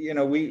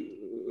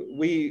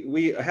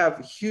 We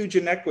have huge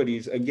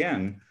inequities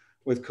again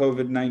with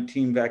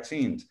COVID-19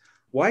 vaccines.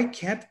 Why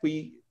can't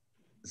we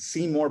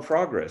see more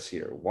progress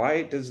here?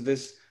 Why does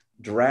this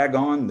drag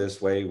on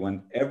this way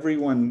when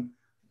everyone,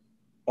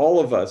 all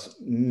of us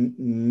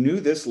knew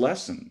this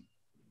lesson?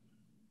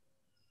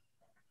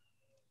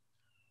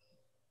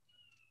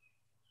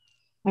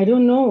 I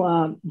don't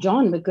know,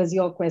 John, because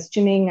you're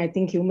questioning, I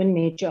think, human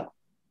nature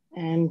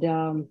and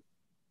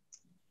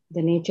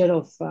the nature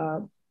of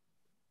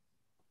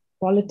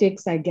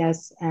politics, I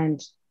guess,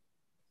 and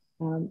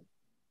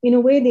in a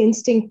way, the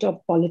instinct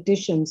of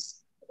politicians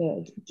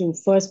to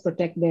first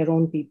protect their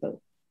own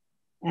people.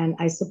 And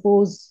I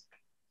suppose,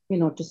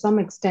 to some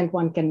extent,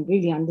 one can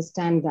really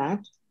understand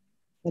that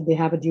they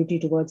have a duty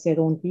towards their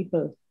own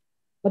people.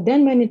 But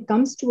then when it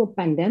comes to a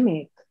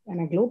pandemic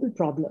and a global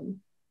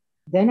problem,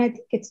 then I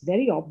think it's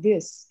very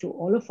obvious to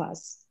all of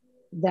us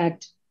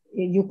that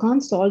you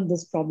can't solve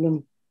this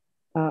problem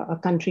a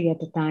country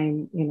at a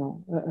time,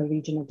 a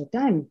region at a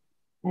time.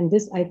 And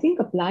this, I think,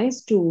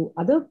 applies to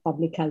other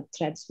public health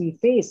threats we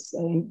face,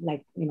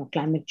 like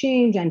climate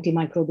change,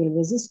 antimicrobial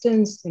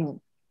resistance,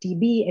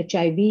 TB,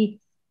 HIV.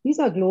 These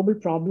are global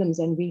problems,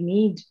 and we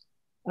need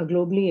a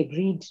globally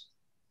agreed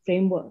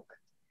framework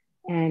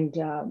and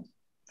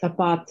a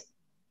path,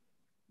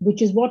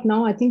 which is what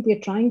now I think we're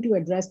trying to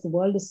address. The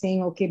world is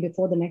saying, okay,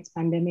 before the next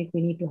pandemic, we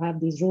need to have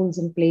these rules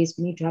in place.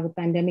 We need to have a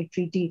pandemic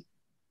treaty.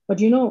 But,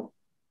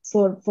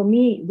 for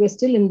me, we're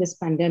still in this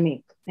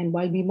pandemic. And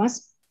while we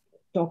must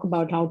talk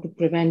about how to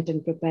prevent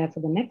and prepare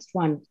for the next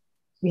one,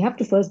 we have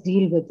to first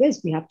deal with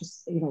this. We have to,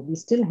 we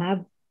still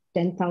have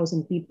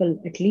 10,000 people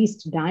at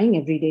least dying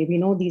every day. We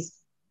know these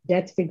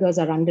death figures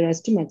are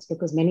underestimates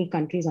because many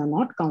countries are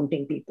not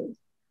counting people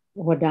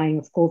who are dying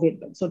of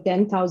COVID. So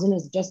 10,000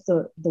 is just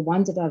the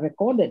ones that are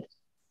recorded.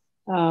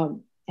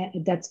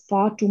 That's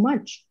far too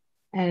much.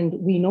 And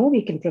we know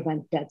we can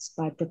prevent deaths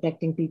by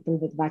protecting people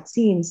with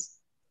vaccines.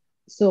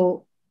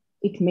 So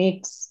it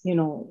makes,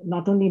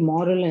 not only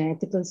moral and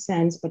ethical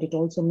sense, but it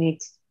also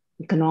makes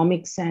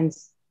economic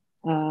sense.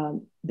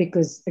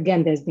 Because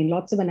again, there's been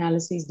lots of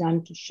analyses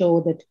done to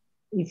show that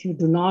if you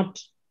do not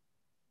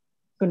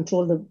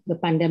control the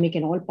pandemic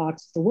in all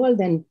parts of the world,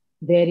 then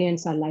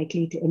variants are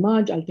likely to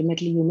emerge.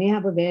 Ultimately, you may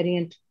have a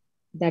variant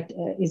that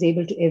is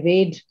able to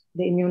evade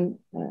the immune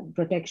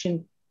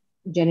protection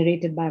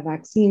generated by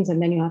vaccines,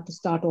 and then you have to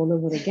start all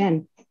over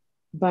again.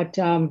 But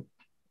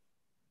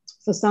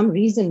for some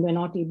reason, we're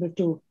not able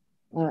to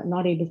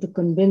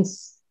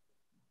convince,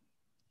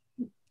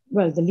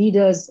 the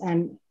leaders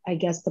and I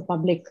guess the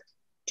public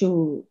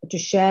to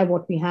share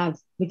what we have,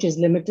 which is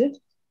limited.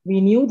 We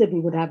knew that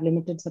we would have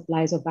limited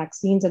supplies of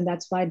vaccines, and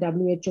that's why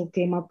WHO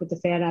came up with a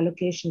fair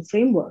allocation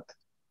framework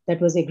that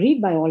was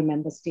agreed by all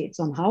member states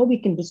on how we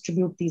can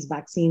distribute these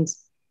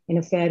vaccines in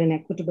a fair and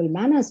equitable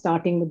manner,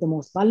 starting with the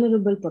most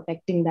vulnerable,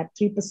 protecting that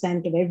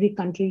 3% of every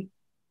country,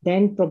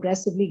 then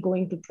progressively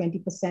going to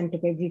 20%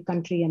 of every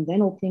country, and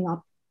then opening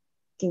up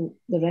to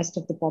the rest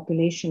of the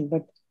population.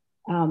 But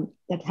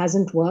that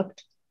hasn't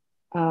worked.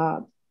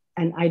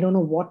 And I don't know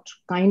what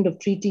kind of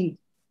treaty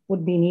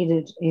would be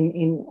needed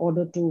in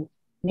order to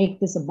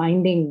make this a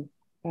binding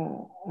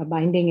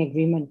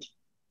agreement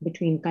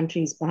between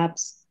countries.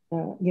 Perhaps,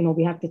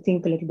 we have to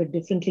think a little bit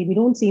differently. We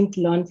don't seem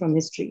to learn from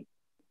history,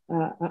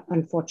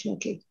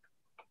 unfortunately.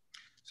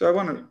 So I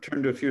want to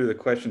turn to a few of the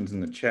questions in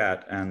the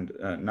chat, and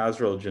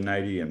Nazrul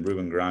Junaidi and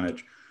Ruben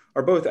Granic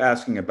are both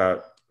asking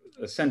about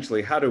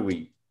essentially how do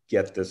we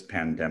get this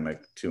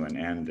pandemic to an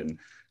end. And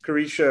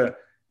Carisha,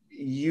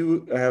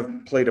 you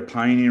have played a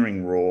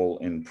pioneering role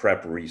in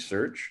PrEP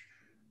research.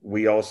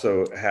 We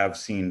also have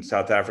seen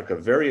South Africa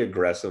very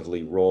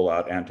aggressively roll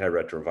out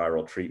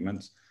antiretroviral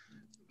treatments.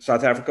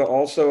 South Africa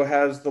also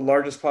has the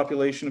largest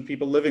population of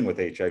people living with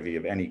HIV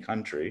of any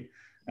country.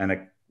 And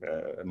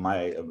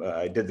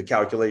I did the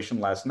calculation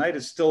last night,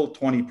 it's still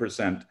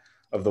 20%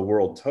 of the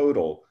world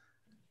total.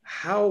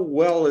 How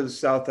well is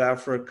South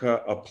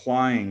Africa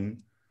applying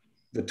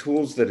the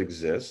tools that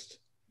exist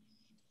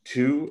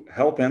to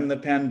help end the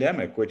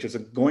pandemic, which is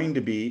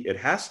it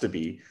has to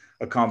be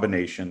a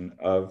combination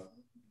of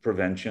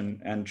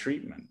prevention and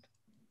treatment?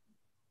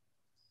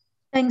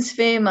 Thanks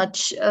very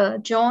much,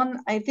 John.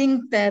 I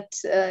think that,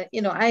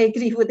 I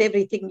agree with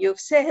everything you've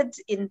said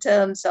in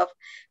terms of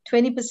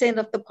 20%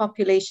 of the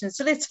population.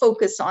 So let's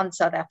focus on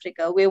South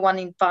Africa, where 1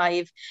 in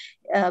 5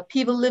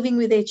 people living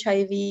with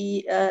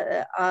HIV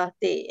are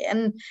there.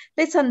 And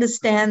let's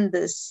understand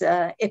this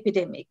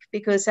epidemic,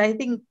 because I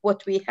think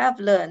what we have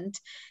learned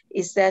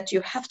is that you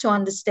have to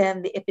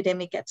understand the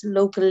epidemic at a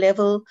local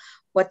level,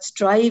 what's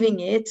driving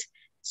it,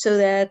 so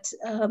that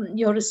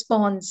your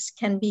response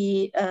can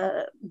be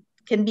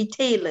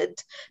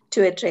tailored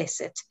to address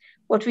it.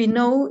 What we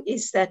know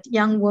is that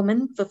young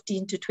women,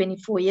 15 to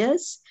 24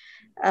 years,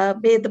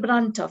 bear the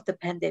brunt of the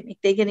pandemic.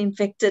 They get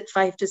infected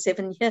 5 to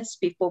 7 years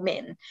before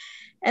men.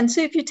 And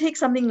so if you take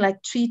something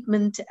like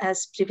treatment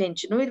as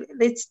prevention,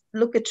 let's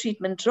look at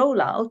treatment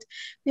rollout.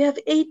 We have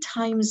 8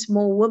 times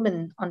more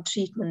women on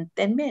treatment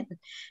than men,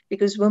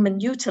 because women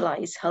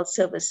utilize health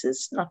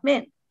services, not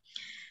men.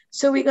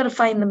 So we got to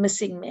find the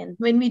missing men.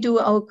 When we do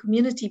our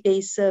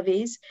community-based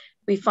surveys,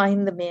 we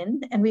find the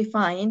men, and we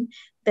find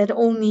that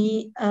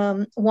only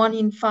 1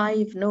 in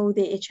 5 know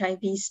their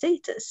HIV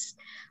status.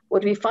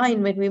 what we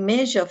find when we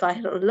measure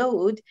viral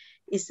load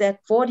is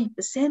that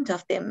 40%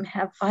 of them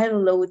have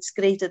viral loads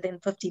greater than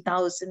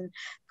 50,000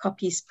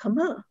 copies per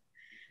mil.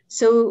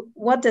 So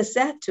what does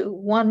that do?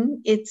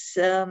 One, it's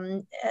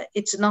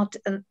not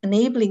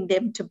enabling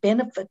them to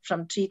benefit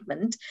from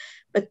treatment,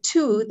 but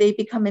two, they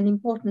become an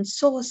important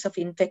source of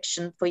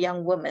infection for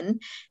young women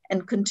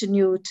and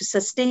continue to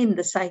sustain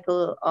the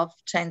cycle of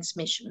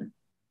transmission.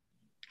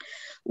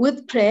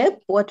 With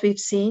PrEP, what we've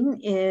seen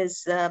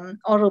is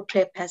oral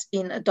PrEP has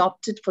been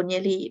adopted for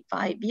nearly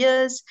 5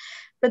 years,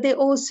 but there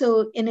are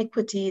also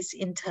inequities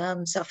in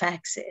terms of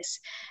access.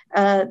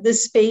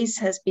 This space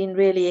has been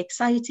really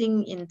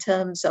exciting in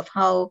terms of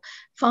how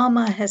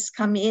pharma has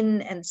come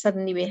in, and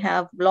suddenly we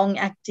have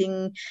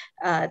long-acting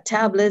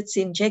tablets,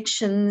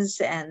 injections,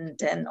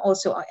 and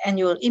also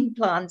annual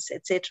implants,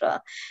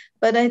 etc.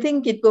 But I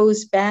think it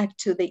goes back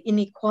to the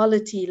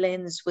inequality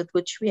lens with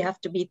which we have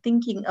to be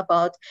thinking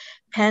about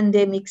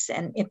pandemics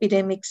and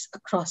epidemics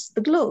across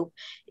the globe.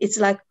 It's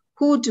like,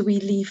 who do we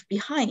leave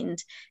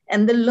behind?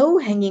 And the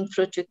low-hanging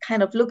fruit, you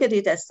kind of look at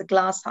it as the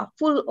glass half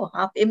full or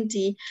half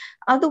empty,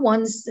 are the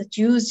ones that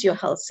use your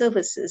health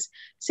services.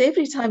 So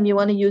every time you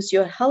want to use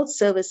your health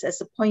service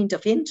as a point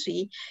of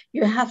entry,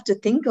 you have to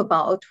think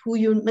about who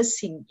you're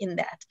missing in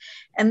that.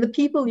 And the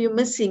people you're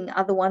missing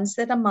are the ones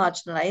that are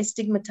marginalized,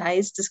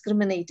 stigmatized,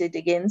 discriminated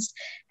against.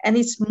 And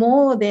it's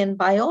more than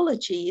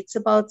biology. It's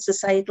about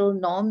societal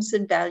norms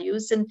and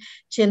values and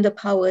gender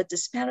power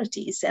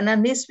disparities. And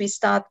unless we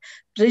start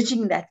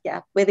bridging that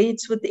gap, whether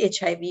it's with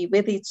HIV,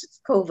 whether it's with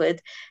COVID,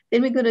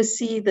 then we're going to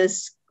see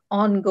this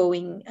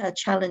ongoing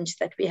challenge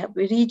that we have.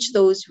 We reach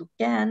those who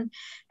can,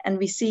 and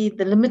we see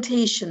the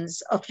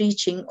limitations of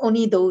reaching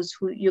only those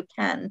who you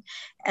can,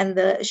 and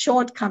the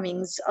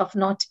shortcomings of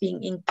not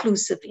being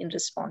inclusive in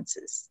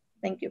responses.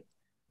 Thank you.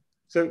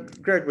 So,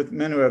 Greg, with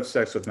men who have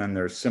sex with men,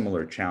 there are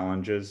similar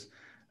challenges.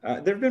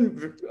 There have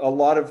been a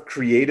lot of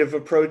creative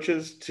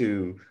approaches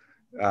to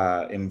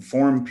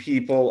inform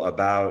people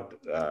about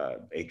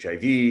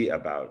HIV,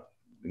 about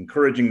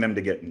encouraging them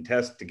to getting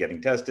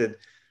tested,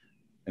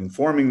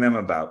 informing them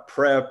about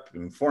PrEP,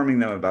 informing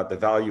them about the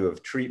value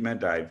of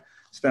treatment. I've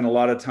spent a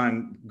lot of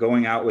time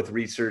going out with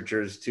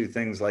researchers to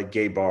things like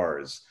gay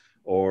bars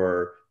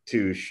or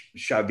to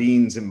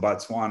shabines in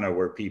Botswana,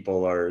 where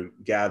people are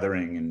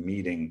gathering and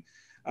meeting.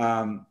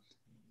 Are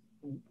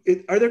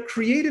there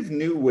creative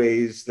new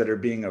ways that are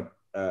being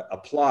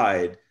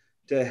applied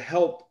to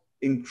help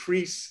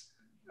increase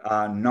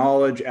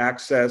knowledge,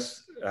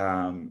 access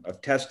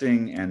of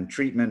testing and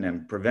treatment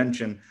and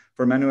prevention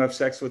for men who have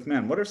sex with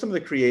men? What are some of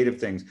the creative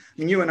things? I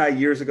mean, you and I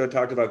years ago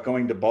talked about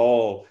going to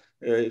ball.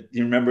 You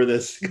remember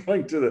this?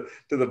 Going to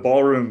the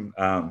ballroom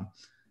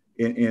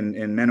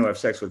in men who have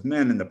sex with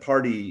men, in the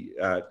party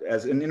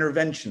as an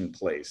intervention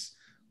place.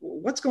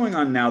 What's going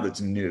on now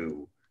that's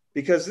new?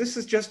 Because this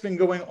has just been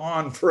going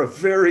on for a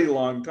very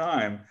long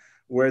time,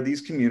 where these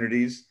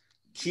communities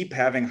keep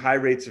having high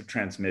rates of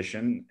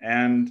transmission,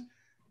 and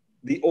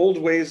the old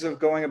ways of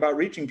going about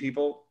reaching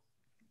people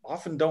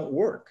often don't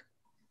work.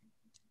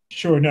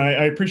 Sure. No,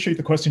 I appreciate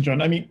the question,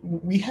 John. I mean,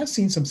 we have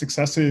seen some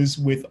successes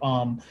with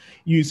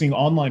using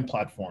online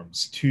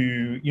platforms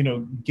to,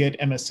 get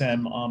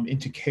MSM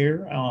into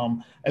care,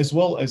 as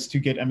well as to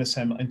get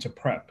MSM into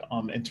PrEP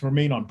and to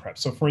remain on PrEP.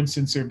 So, for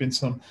instance, there have been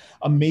some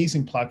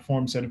amazing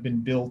platforms that have been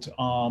built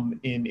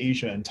in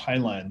Asia and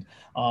Thailand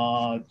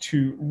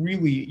to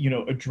really,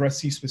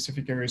 address these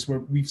specific areas where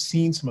we've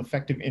seen some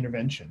effective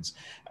interventions.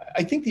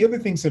 I think the other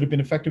things that have been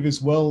effective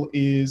as well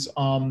is,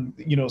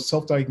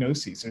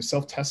 self-diagnoses or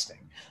self-testing.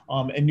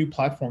 And new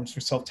platforms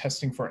for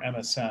self-testing for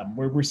MSM,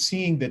 where we're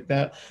seeing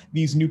that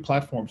these new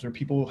platforms where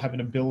people have an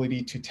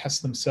ability to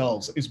test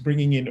themselves is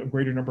bringing in a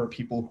greater number of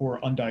people who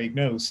are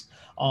undiagnosed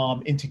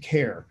into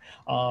care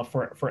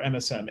for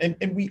MSM.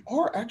 And we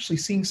are actually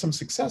seeing some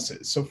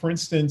successes. So for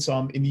instance,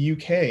 in the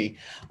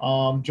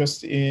UK,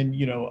 just in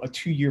a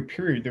 2-year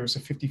period, there was a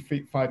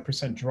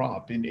 55%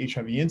 drop in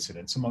HIV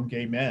incidence among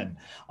gay men.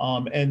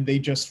 And they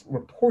just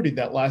reported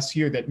that last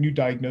year that new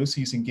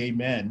diagnoses in gay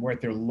men were at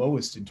their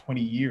lowest in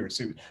 20 years.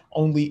 It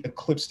only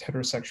eclipsed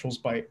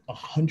heterosexuals by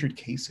 100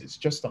 cases,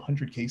 just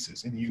 100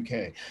 cases in the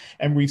UK.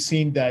 And we've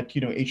seen that,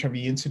 HIV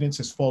incidence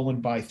has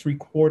fallen by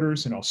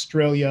 3/4 in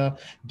Australia.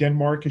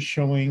 Denmark is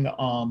showing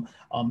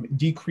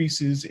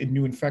decreases in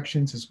new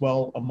infections as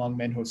well among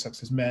men who have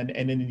sex as men.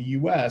 And in the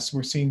US,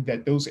 we're seeing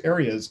that those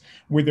areas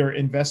where there are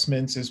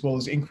investments as well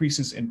as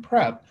increases in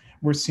PrEP,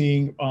 we're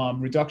seeing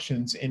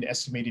reductions in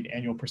estimated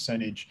annual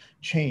percentage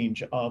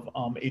change of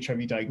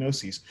HIV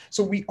diagnoses.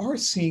 So we are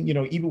seeing,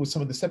 even with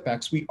some of the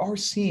setbacks, we are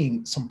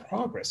seeing some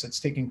progress that's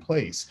taking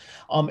place.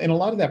 And a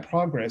lot of that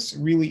progress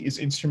really is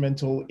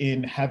instrumental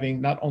in having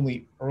not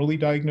only early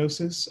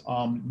diagnosis,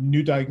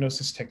 new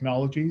diagnosis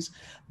technologies,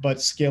 but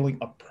scaling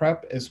up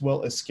PrEP as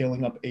well as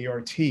scaling up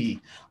ART.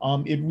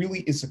 It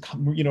really is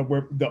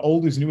where the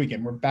old is new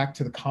again. We're back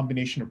to the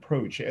combination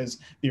approach as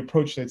the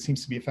approach that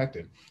seems to be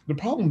effective. The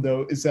problem,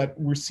 though, is that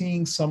we're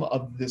seeing some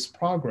of this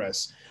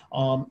progress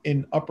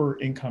in upper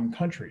income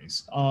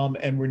countries,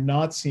 and we're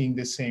not seeing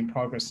this same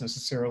progress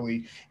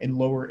necessarily in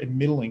lower and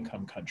middle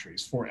income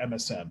countries for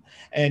MSM.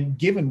 And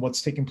given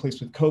what's taken place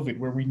with COVID,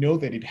 where we know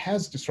that it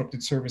has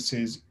disrupted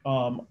services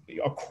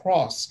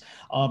across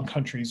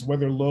countries,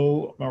 whether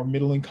low or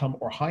middle income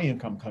or high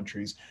income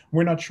countries,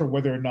 we're not sure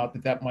whether or not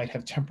that might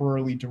have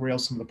temporarily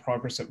derailed some of the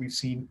progress that we've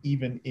seen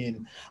even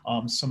in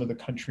some of the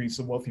countries,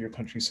 the wealthier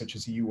countries such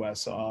as the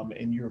US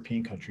and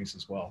European countries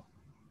as well.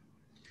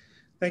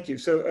 Thank you.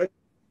 So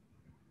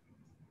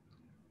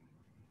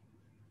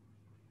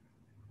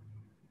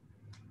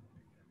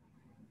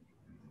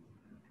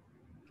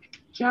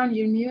John,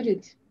 you're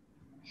muted.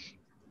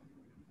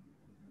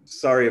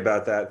 sorry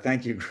about that.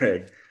 Thank you,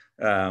 Greg.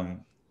 Adiba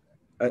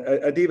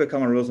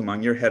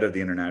Kamaruzzaman, you're head of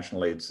the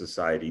International AIDS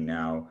Society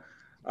now.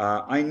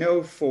 I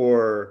know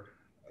for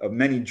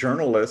many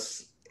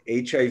journalists,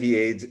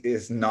 HIV/AIDS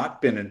has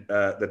not been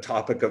the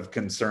topic of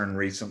concern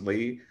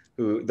recently.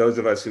 Those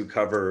of us who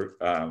cover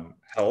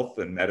health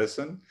and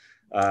medicine,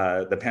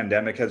 the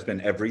pandemic has been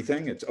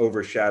everything. It's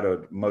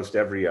overshadowed most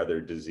every other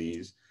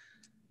disease.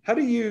 How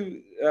do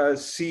you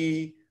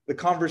see the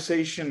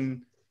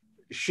conversation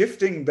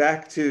shifting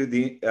back to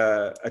the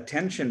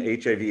attention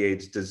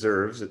HIV/AIDS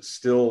deserves? It's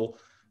still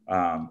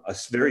a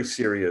very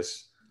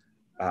serious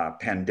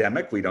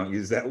pandemic. We don't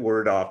use that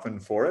word often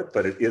for it,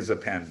 but it is a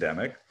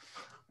pandemic.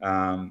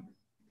 How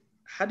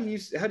do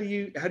you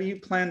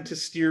plan to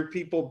steer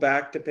people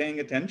back to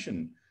paying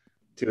attention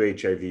to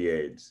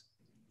HIV/AIDS?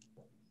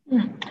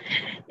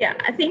 Yeah,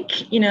 I think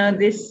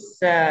this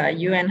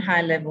UN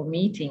high-level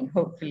meeting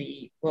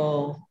hopefully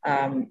will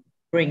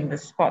bring the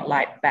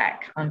spotlight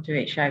back onto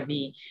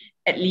HIV,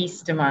 at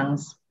least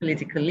amongst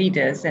political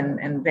leaders,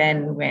 and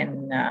then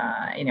when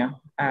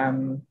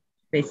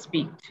they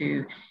speak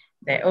to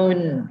their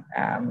own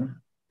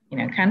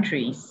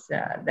countries,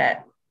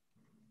 that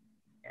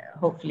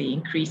hopefully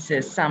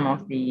increases some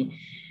of the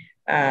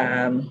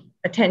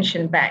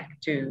attention back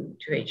to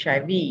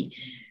HIV.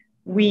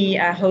 We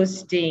are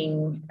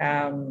hosting,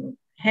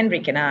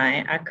 Hendrik and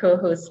I are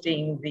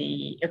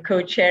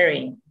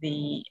co-chairing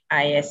the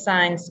IS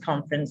Science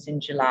Conference in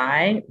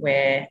July,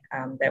 where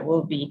there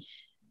will be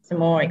some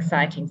more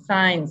exciting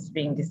science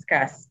being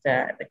discussed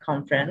at the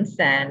conference.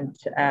 And,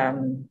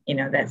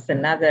 that's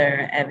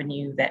another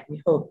avenue that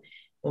we hope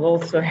will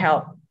also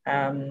help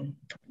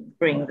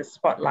bring the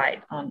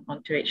spotlight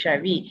onto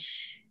HIV.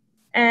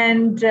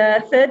 And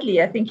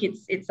thirdly, I think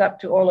it's up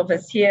to all of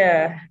us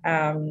here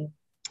in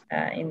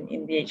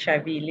the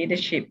HIV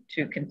leadership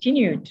to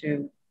continue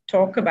to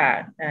talk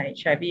about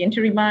HIV and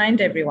to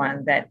remind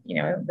everyone that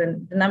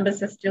the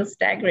numbers are still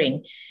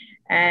staggering.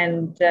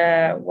 And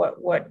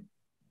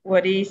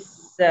what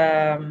is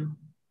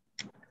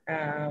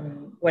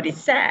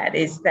sad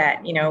is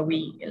that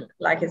we,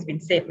 like has been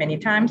said many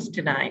times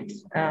tonight,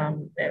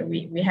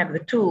 we have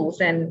the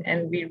tools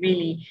and we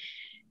really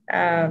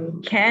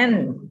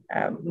can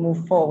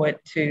move forward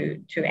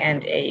to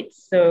end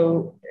AIDS.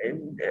 So,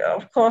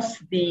 of course,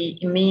 the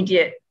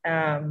immediate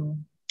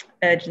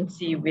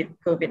urgency with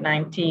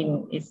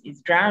COVID-19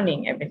 is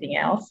drowning everything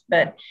else.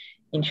 But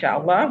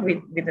inshallah,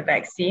 with the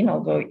vaccine,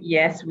 although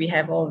yes, we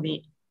have all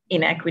the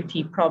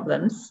inequity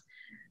problems,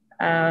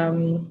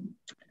 we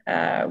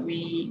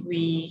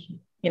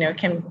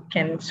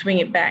can swing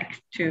it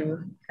back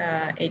to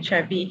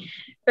HIV.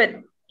 But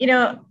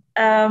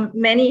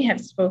many have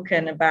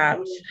spoken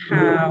about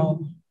how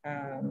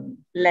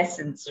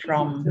lessons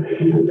from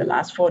the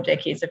last 4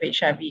 decades of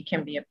HIV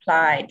can be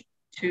applied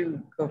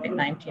to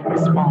COVID-19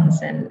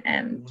 response,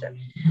 and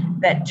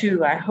that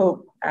too, I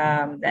hope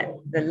that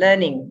the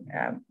learning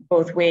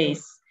both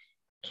ways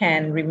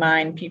can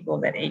remind people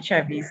that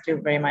HIV is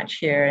still very much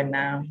here and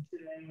now.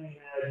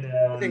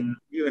 I think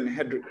you and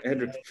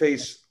Hendrik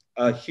face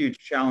a huge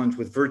challenge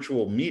with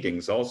virtual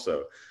meetings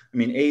also. I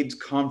mean, AIDS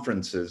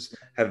conferences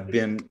have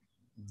been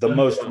the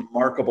most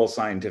remarkable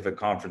scientific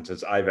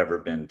conferences I've ever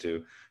been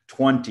to.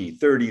 20,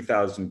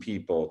 30,000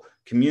 people,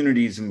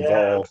 communities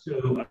involved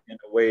in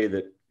a way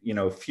that,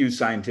 few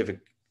scientific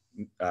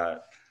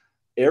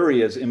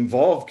areas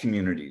involve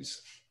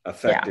communities,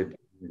 affected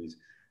communities.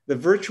 The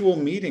virtual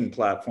meeting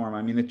platform,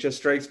 I mean, it just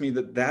strikes me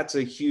that that's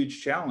a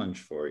huge challenge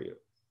for you.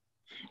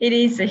 It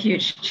is a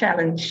huge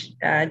challenge,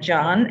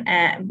 John,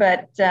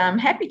 but I'm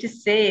happy to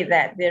say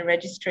that the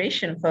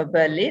registration for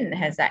Berlin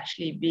has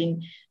actually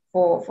been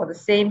for the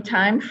same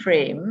time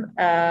frame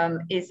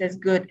is as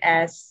good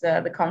as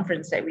the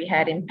conference that we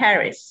had in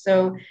Paris.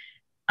 So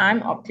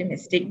I'm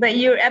optimistic, but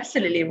you're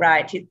absolutely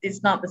right.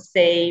 It's not the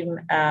same,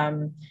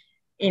 the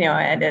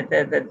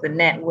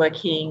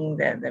networking,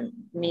 the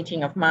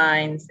meeting of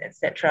minds,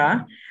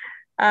 etc.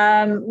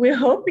 We're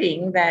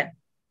hoping that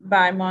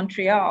by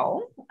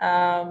Montreal,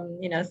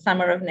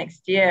 summer of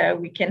next year,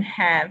 we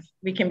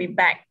can be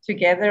back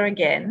together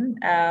again,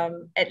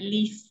 at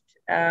least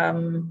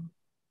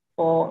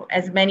for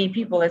as many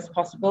people as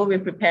possible. We're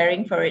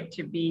preparing for it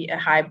to be a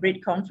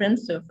hybrid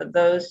conference. So for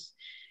those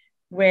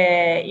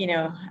where,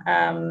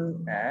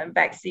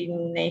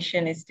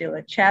 vaccination is still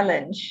a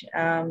challenge,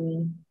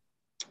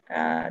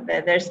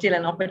 there's still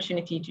an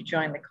opportunity to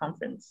join the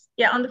conference.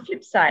 Yeah, on the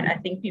flip side, I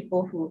think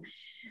people who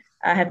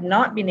have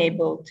not been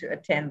able to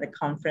attend the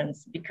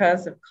conference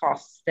because of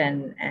cost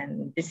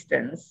and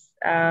distance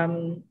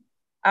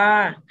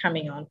are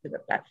coming onto the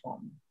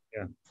platform.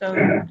 Yeah. So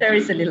there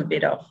is a little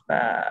bit of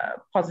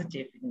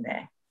positive in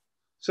there.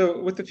 So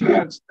with the few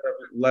minutes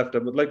left, I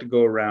would like to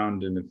go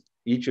around, and if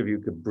each of you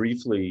could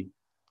briefly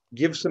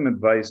give some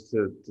advice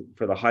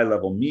for the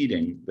high-level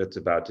meeting that's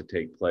about to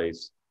take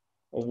place.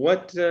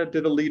 What do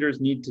the leaders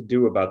need to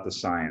do about the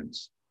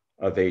science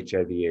of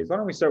HIV/AIDS? Why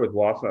don't we start with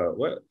Wafa?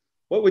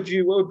 What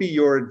would be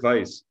your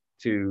advice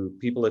to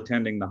people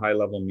attending the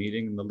high-level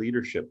meeting and the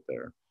leadership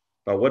there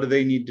about what do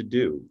they need to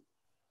do?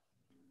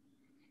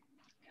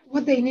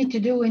 What they need to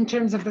do in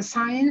terms of the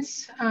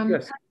science?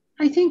 Yes.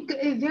 I think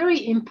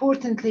very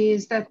importantly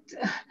is that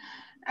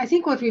I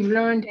think what we've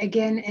learned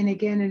again and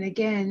again and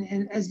again,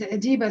 and as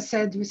Adiba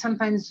said,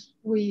 sometimes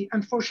we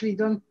unfortunately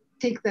don't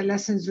take the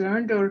lessons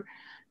learned or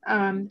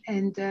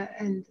and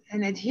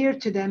adhere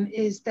to them,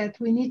 is that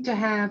we need to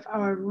have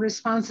our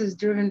responses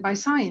driven by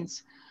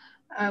science,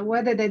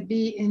 whether that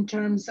be in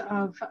terms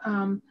of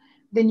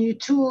the new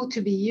tool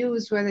to be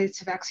used, whether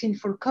it's a vaccine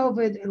for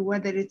COVID or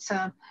whether it's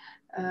a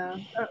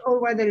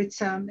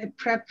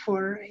PrEP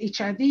for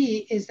HIV,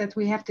 is that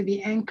we have to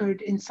be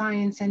anchored in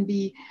science and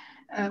be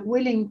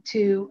willing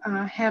to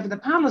have the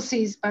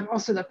policies, but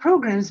also the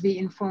programs be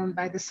informed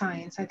by the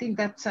science. I think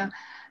that's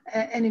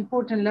an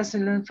important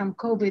lesson learned from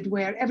COVID,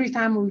 where every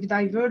time we've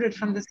diverted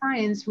from the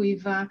science,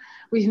 we've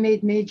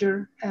made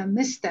major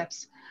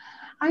missteps.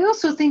 I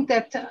also think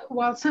that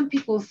while some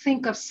people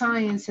think of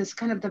science as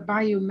kind of the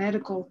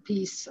biomedical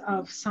piece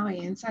of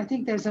science, I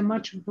think there's a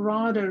much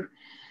broader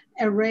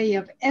array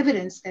of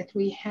evidence that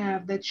we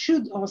have that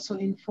should also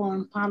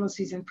inform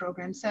policies and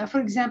programs.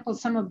 For example,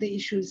 some of the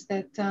issues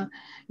that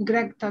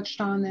Greg touched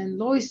on and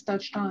Lois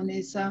touched on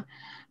is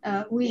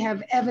we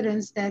have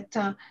evidence that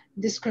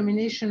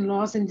discrimination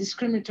laws and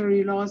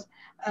discriminatory laws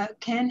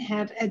can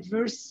have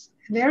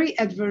very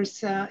adverse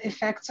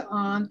effects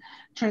on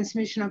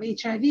transmission of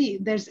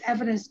HIV. There's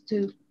evidence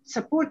to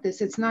support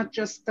this. It's not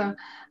just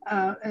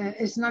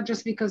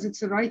because it's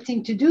the right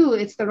thing to do.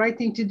 It's the right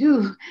thing to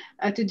do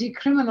to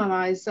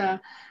decriminalize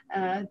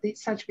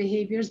such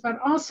behaviors, but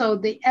also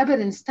the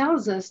evidence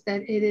tells us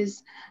that it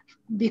is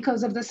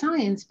because of the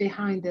science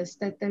behind this,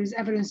 that there is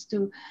evidence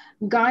to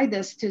guide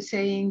us to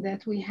saying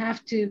that we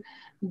have to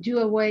do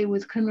away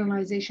with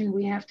criminalization.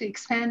 We have to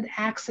expand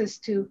access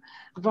to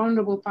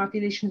vulnerable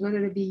populations,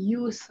 whether it be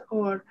youth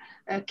or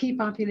key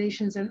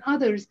populations and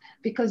others,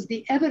 because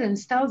the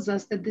evidence tells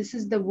us that this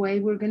is the way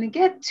we're going to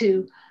get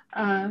to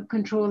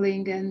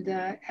controlling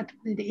the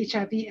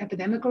HIV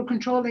epidemic or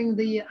controlling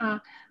the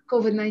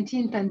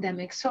COVID-19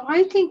 pandemic. So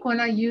I think when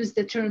I use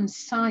the term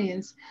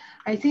science,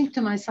 I think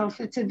to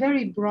myself, it's a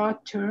very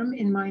broad term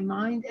in my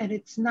mind, and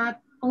it's not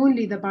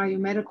only the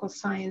biomedical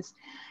science.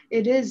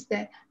 It is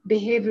the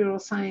behavioral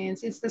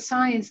science. It's the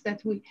science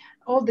that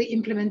all the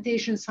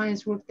implementation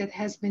science work that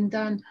has been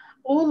done,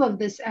 all of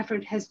this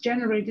effort has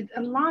generated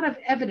a lot of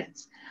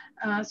evidence.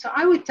 So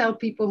I would tell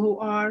people who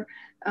are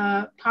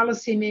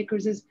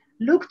policymakers is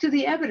look to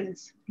the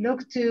evidence,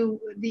 look to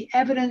the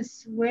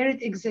evidence where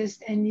it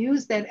exists and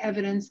use that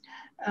evidence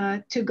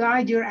to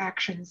guide your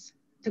actions,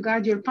 to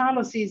guide your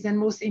policies, and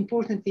most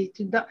importantly,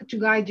 to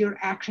guide your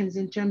actions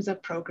in terms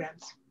of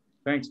programs.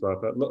 Thanks,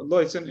 Wafa.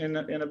 Lois, in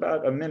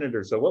about a minute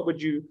or so, what would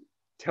you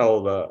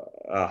tell the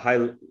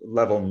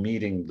high-level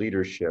meeting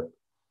leadership?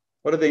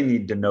 What do they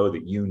need to know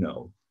that you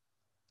know?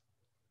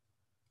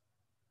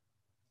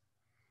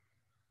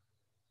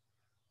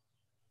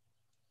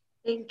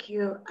 Thank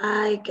you.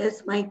 I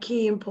guess my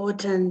key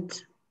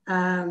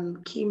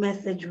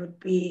message would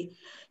be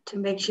to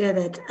make sure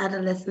that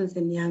adolescents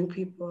and young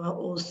people are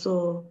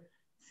also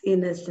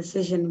seen as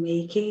decision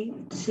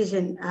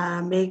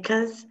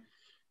makers,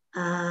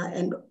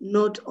 and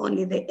not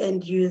only the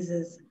end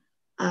users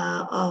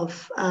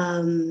of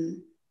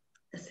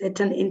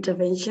certain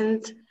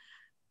interventions,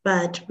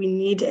 but we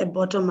need a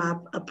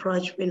bottom-up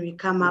approach when we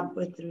come up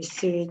with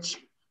research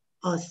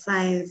or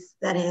science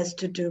that has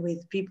to do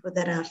with people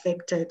that are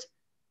affected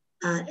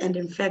and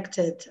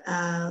infected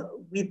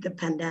with the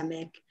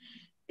pandemic.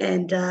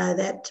 And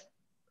that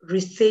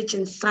research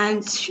and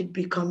science should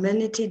be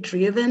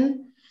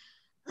community-driven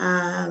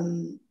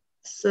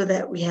so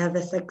that we have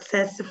a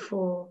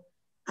successful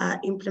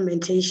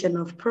implementation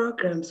of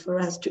programs for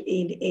us to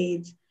end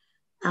AIDS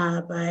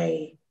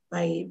by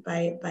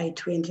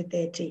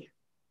 2030.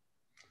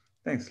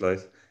 Thanks,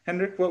 Lois.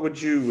 Hendrik, what would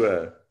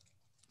you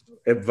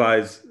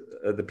advise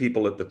the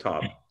people at the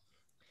top?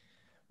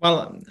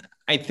 Well,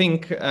 I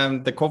think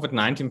the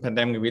COVID-19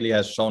 pandemic really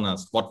has shown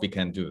us what we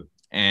can do.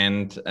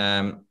 And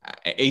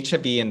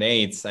HIV and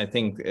AIDS, I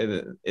think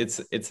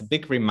it's a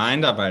big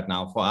reminder right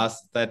now for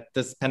us that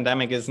this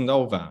pandemic isn't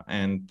over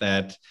and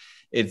that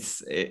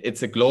it's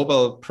a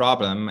global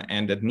problem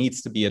and it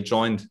needs to be a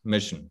joint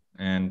mission.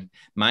 And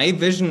my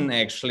vision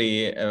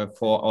actually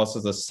for also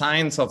the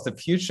science of the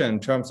future in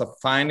terms of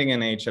finding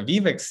an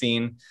HIV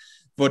vaccine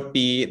would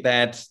be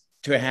that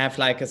to have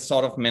like a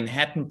sort of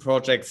Manhattan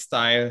Project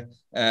style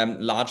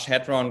Large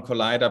Hadron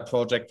Collider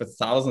project with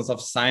thousands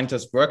of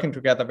scientists working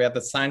together, where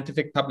the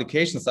scientific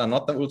publications are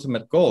not the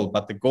ultimate goal,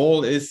 but the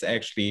goal is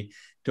actually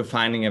to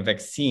finding a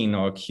vaccine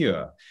or a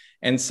cure.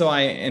 And so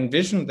I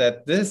envision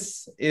that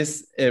this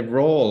is a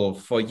role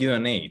for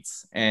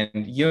UNAIDS, and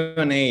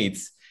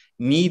UNAIDS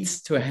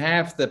needs to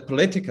have the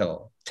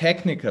political,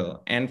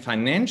 technical, and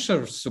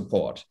financial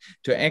support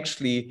to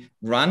actually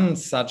run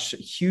such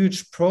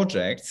huge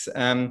projects,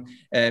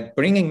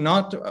 bringing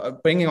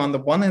on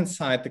the one hand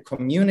side the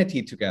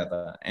community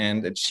together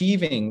and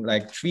achieving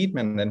like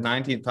treatment and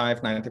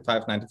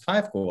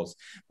 95 goals,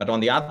 but on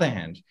the other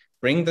hand,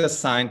 bring the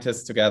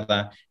scientists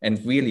together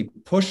and really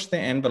push the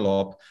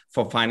envelope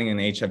for finding an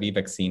HIV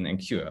vaccine and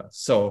cure.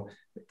 So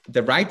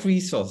the right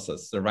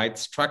resources, the right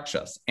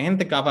structures, and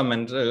the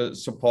government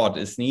support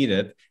is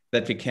needed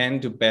that we can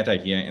do better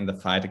here in the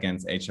fight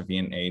against HIV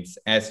and AIDS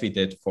as we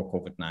did for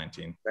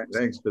COVID-19.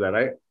 Thanks for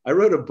that. I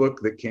wrote a book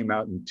that came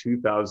out in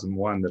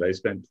 2001 that I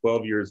spent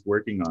 12 years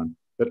working on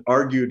that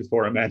argued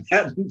for a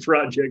Manhattan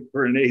Project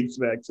for an AIDS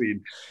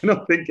vaccine. I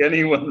don't think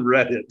anyone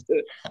read it.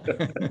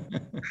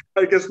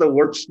 I guess the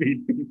Warp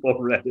Speed people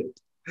read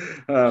it.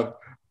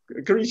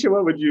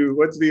 Carisha,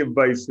 what's the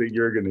advice that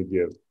you're going to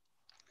give?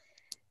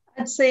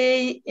 I'd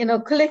say,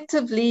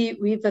 collectively,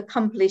 we've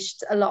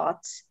accomplished a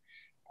lot.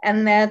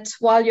 And that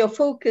while your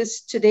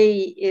focus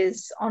today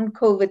is on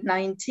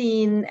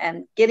COVID-19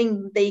 and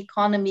getting the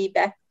economy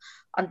back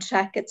on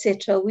track,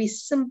 etc., we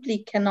simply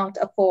cannot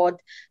afford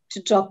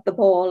to drop the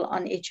ball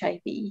on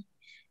HIV.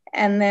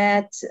 And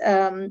that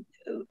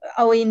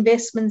our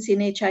investments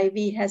in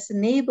HIV has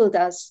enabled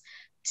us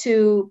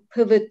to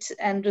pivot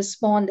and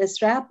respond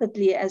as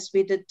rapidly as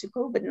we did to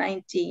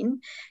COVID-19.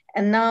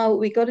 And now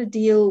we got to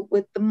deal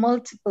with the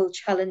multiple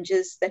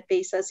challenges that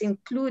face us,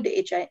 including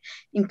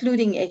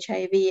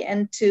HIV,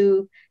 and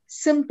to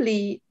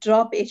simply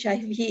drop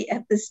HIV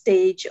at this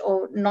stage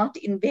or not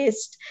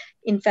invest,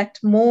 in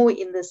fact, more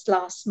in this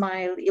last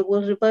mile, it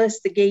will reverse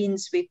the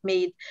gains we've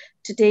made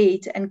to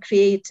date and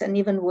create an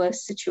even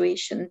worse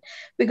situation.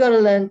 We got to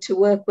learn to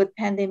work with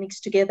pandemics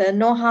together.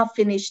 No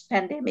half-finished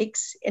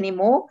pandemics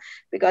anymore.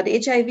 We got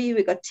HIV,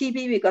 we got TB,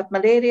 we got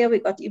malaria, we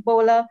got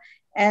Ebola,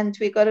 and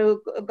we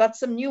got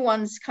some new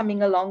ones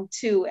coming along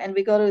too. And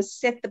we got to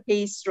set the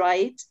pace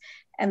right.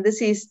 And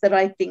this is the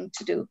right thing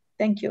to do.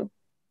 Thank you.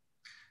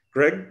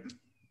 Greg,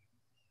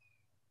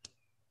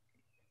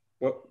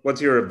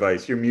 what's your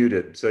advice? You're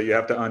muted, so you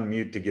have to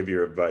unmute to give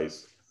your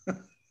advice.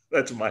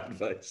 That's my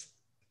advice.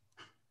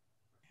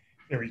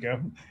 There we go.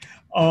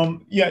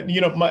 Yeah,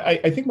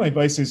 I think my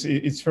advice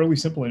is fairly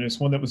simple, and it's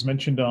one that was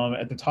mentioned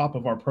at the top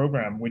of our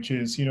program, which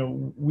is,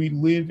 we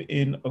live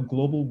in a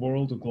global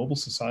world, a global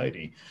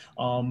society,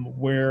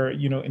 where,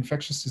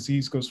 infectious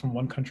disease goes from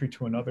one country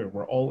to another.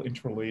 We're all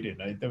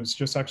interrelated. I was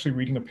just actually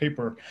reading a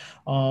paper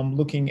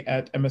looking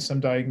at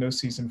MSM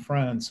diagnoses in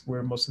France,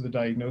 where most of the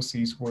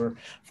diagnoses were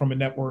from a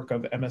network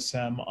of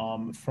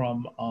MSM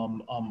from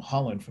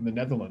Holland, from the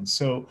Netherlands.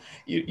 So,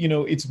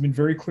 it's been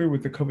very clear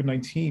with the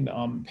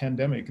COVID-19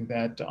 pandemic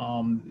that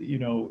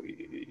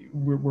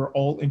we're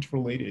all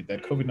interrelated,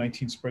 that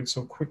COVID-19 spread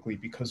so quickly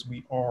because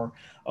we are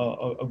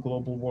a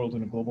global world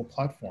and a global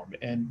platform,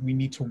 and we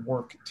need to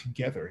work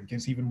together. It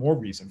gives even more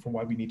reason for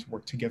why we need to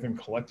work together and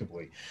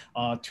collectively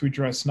to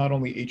address not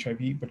only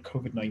HIV, but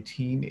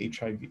COVID-19,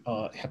 HIV,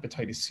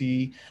 hepatitis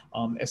C,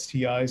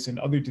 STIs, and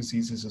other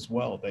diseases as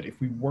well, that if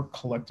we work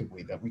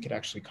collectively, that we could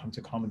actually come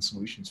to common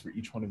solutions for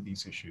each one of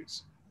these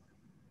issues.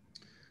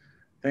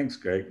 Thanks,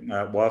 Greg.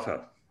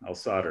 Wafa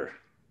Al-Sadr,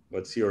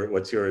 what's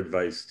your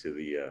advice to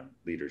the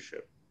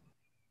leadership?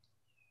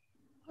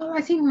 Well,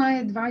 I think my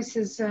advice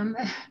is,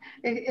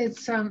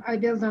 I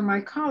build on my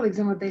colleagues,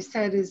 and what they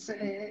said is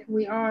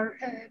we are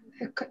an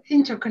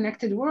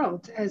interconnected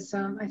world, as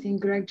I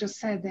think Greg just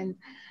said,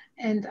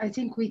 and I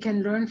think we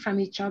can learn from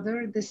each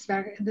other.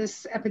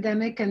 This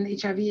epidemic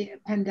and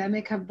HIV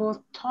pandemic have both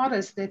taught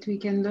us that we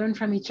can learn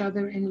from each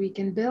other and we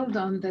can build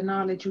on the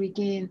knowledge we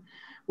gain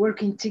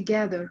working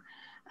together.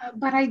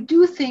 But I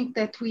do think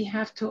that we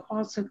have to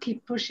also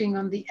keep pushing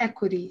on the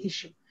equity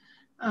issue.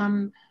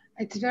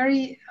 It's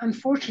very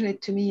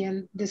unfortunate to me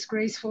and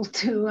disgraceful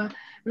to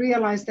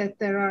realize that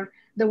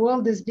the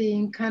world is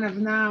being kind of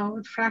now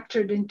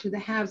fractured into the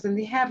haves and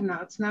the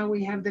have-nots. Now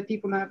we have the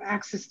people who have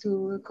access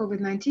to a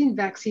COVID-19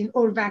 vaccine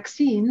or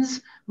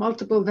vaccines,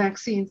 multiple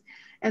vaccines,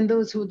 and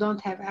those who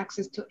don't have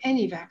access to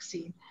any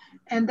vaccine.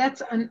 And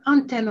that's an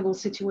untenable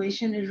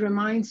situation. It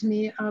reminds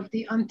me of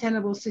the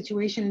untenable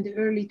situation in the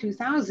early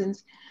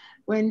 2000s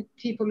when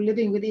people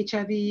living with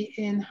HIV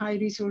in high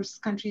resource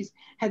countries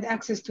had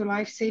access to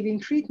life-saving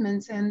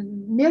treatments,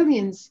 and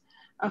millions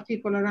of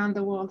people around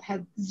the world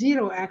had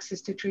zero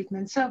access to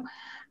treatment. So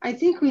I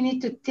think we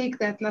need to take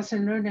that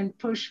lesson learned and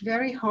push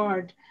very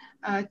hard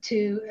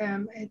to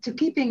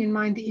keeping in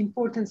mind the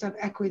importance of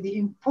equity, the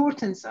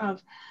importance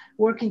of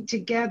working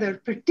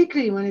together,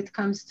 particularly when it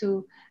comes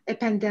to a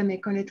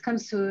pandemic, when it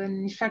comes to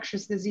an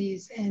infectious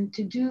disease, and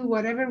to do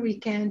whatever we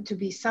can to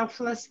be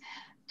selfless,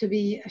 to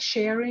be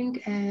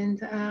sharing,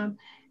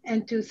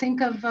 and to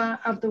think of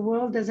the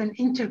world as an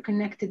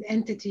interconnected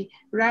entity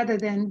rather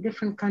than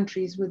different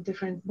countries with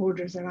different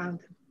borders around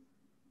them.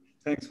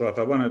 Thanks, Waf.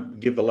 I want to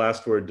give the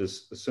last word to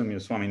Soumya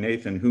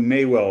Swaminathan, who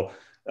may well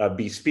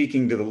be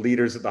speaking to the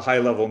leaders at the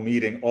high-level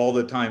meeting all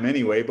the time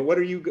anyway. But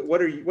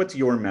what's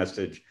your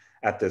message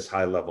at this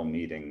high-level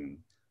meeting?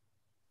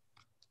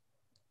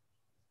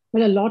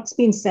 Well, a lot's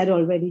been said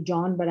already,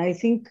 John, but I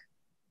think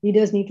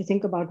leaders need to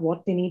think about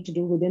what they need to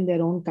do within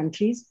their own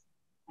countries.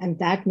 And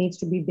that needs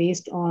to be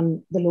based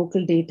on the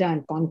local data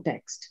and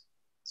context.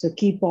 So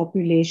key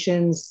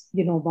populations,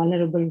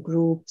 vulnerable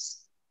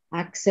groups,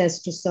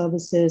 access to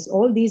services,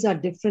 all these are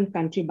different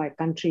country by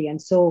country.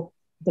 And so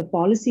the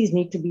policies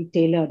need to be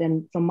tailored.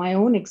 And from my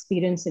own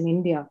experience in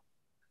India,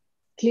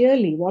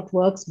 clearly what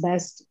works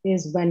best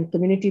is when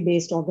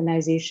community-based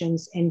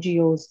organizations,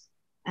 NGOs,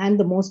 and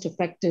the most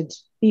affected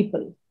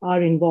people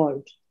are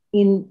involved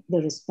in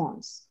the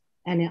response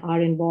and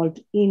are involved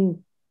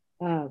in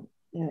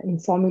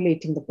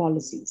formulating the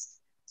policies.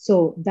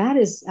 So that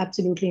is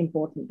absolutely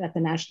important at the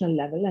national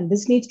level. And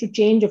this needs to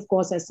change, of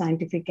course, as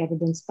scientific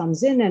evidence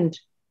comes in. And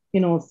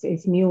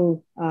if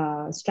new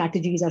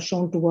strategies are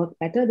shown to work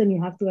better, then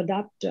you have to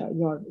adapt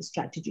your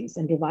strategies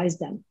and revise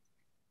them.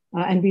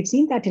 And we've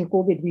seen that in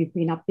COVID. We've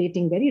been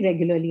updating very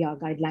regularly our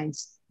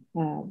guidelines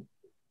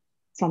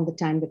from the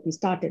time that we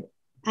started.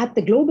 At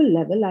the global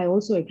level, I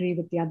also agree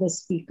with the other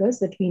speakers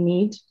that we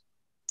need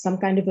some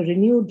kind of a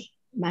renewed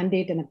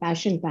mandate and a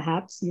passion,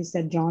 perhaps. You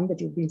said, John, that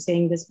you've been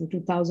saying this from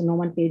 2000, no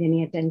one paid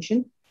any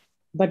attention.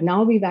 But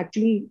now we've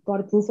actually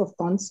got a proof of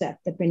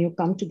concept that when you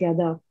come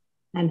together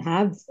and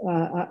have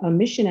a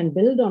mission and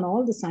build on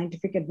all the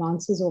scientific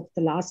advances of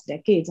the last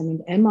decades, I mean,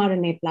 the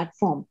mRNA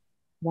platform,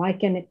 why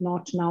can it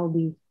not now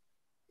be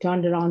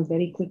turned around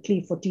very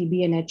quickly for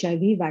TB and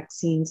HIV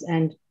vaccines?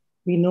 And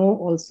we know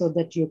also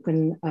that you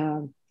can,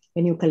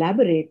 when you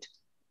collaborate,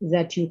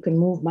 that you can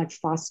move much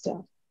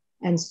faster.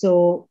 And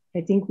so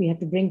I think we have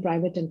to bring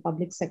private and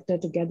public sector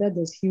together.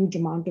 There's huge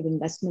amount of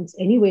investments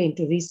anyway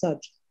into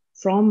research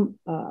from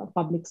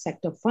public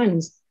sector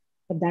funds,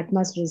 but that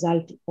must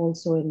result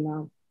also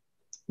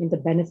in the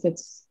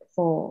benefits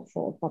for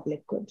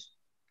public good.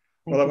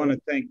 Well, I want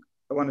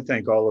to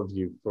thank all of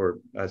you for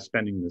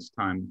spending this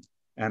time,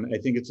 and I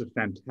think it's a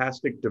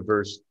fantastic,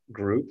 diverse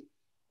group.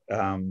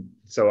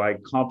 So I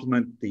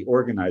compliment the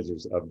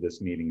organizers of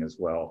this meeting as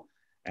well.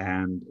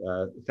 And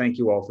thank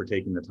you all for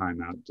taking the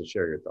time out to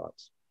share your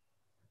thoughts.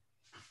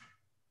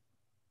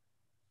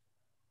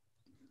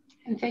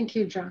 And thank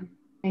you, John.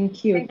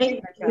 Thank you. Thank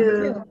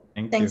you.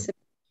 Thank Thanks.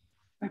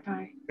 you.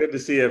 Bye-bye. Good to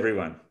see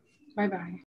everyone. Bye-bye.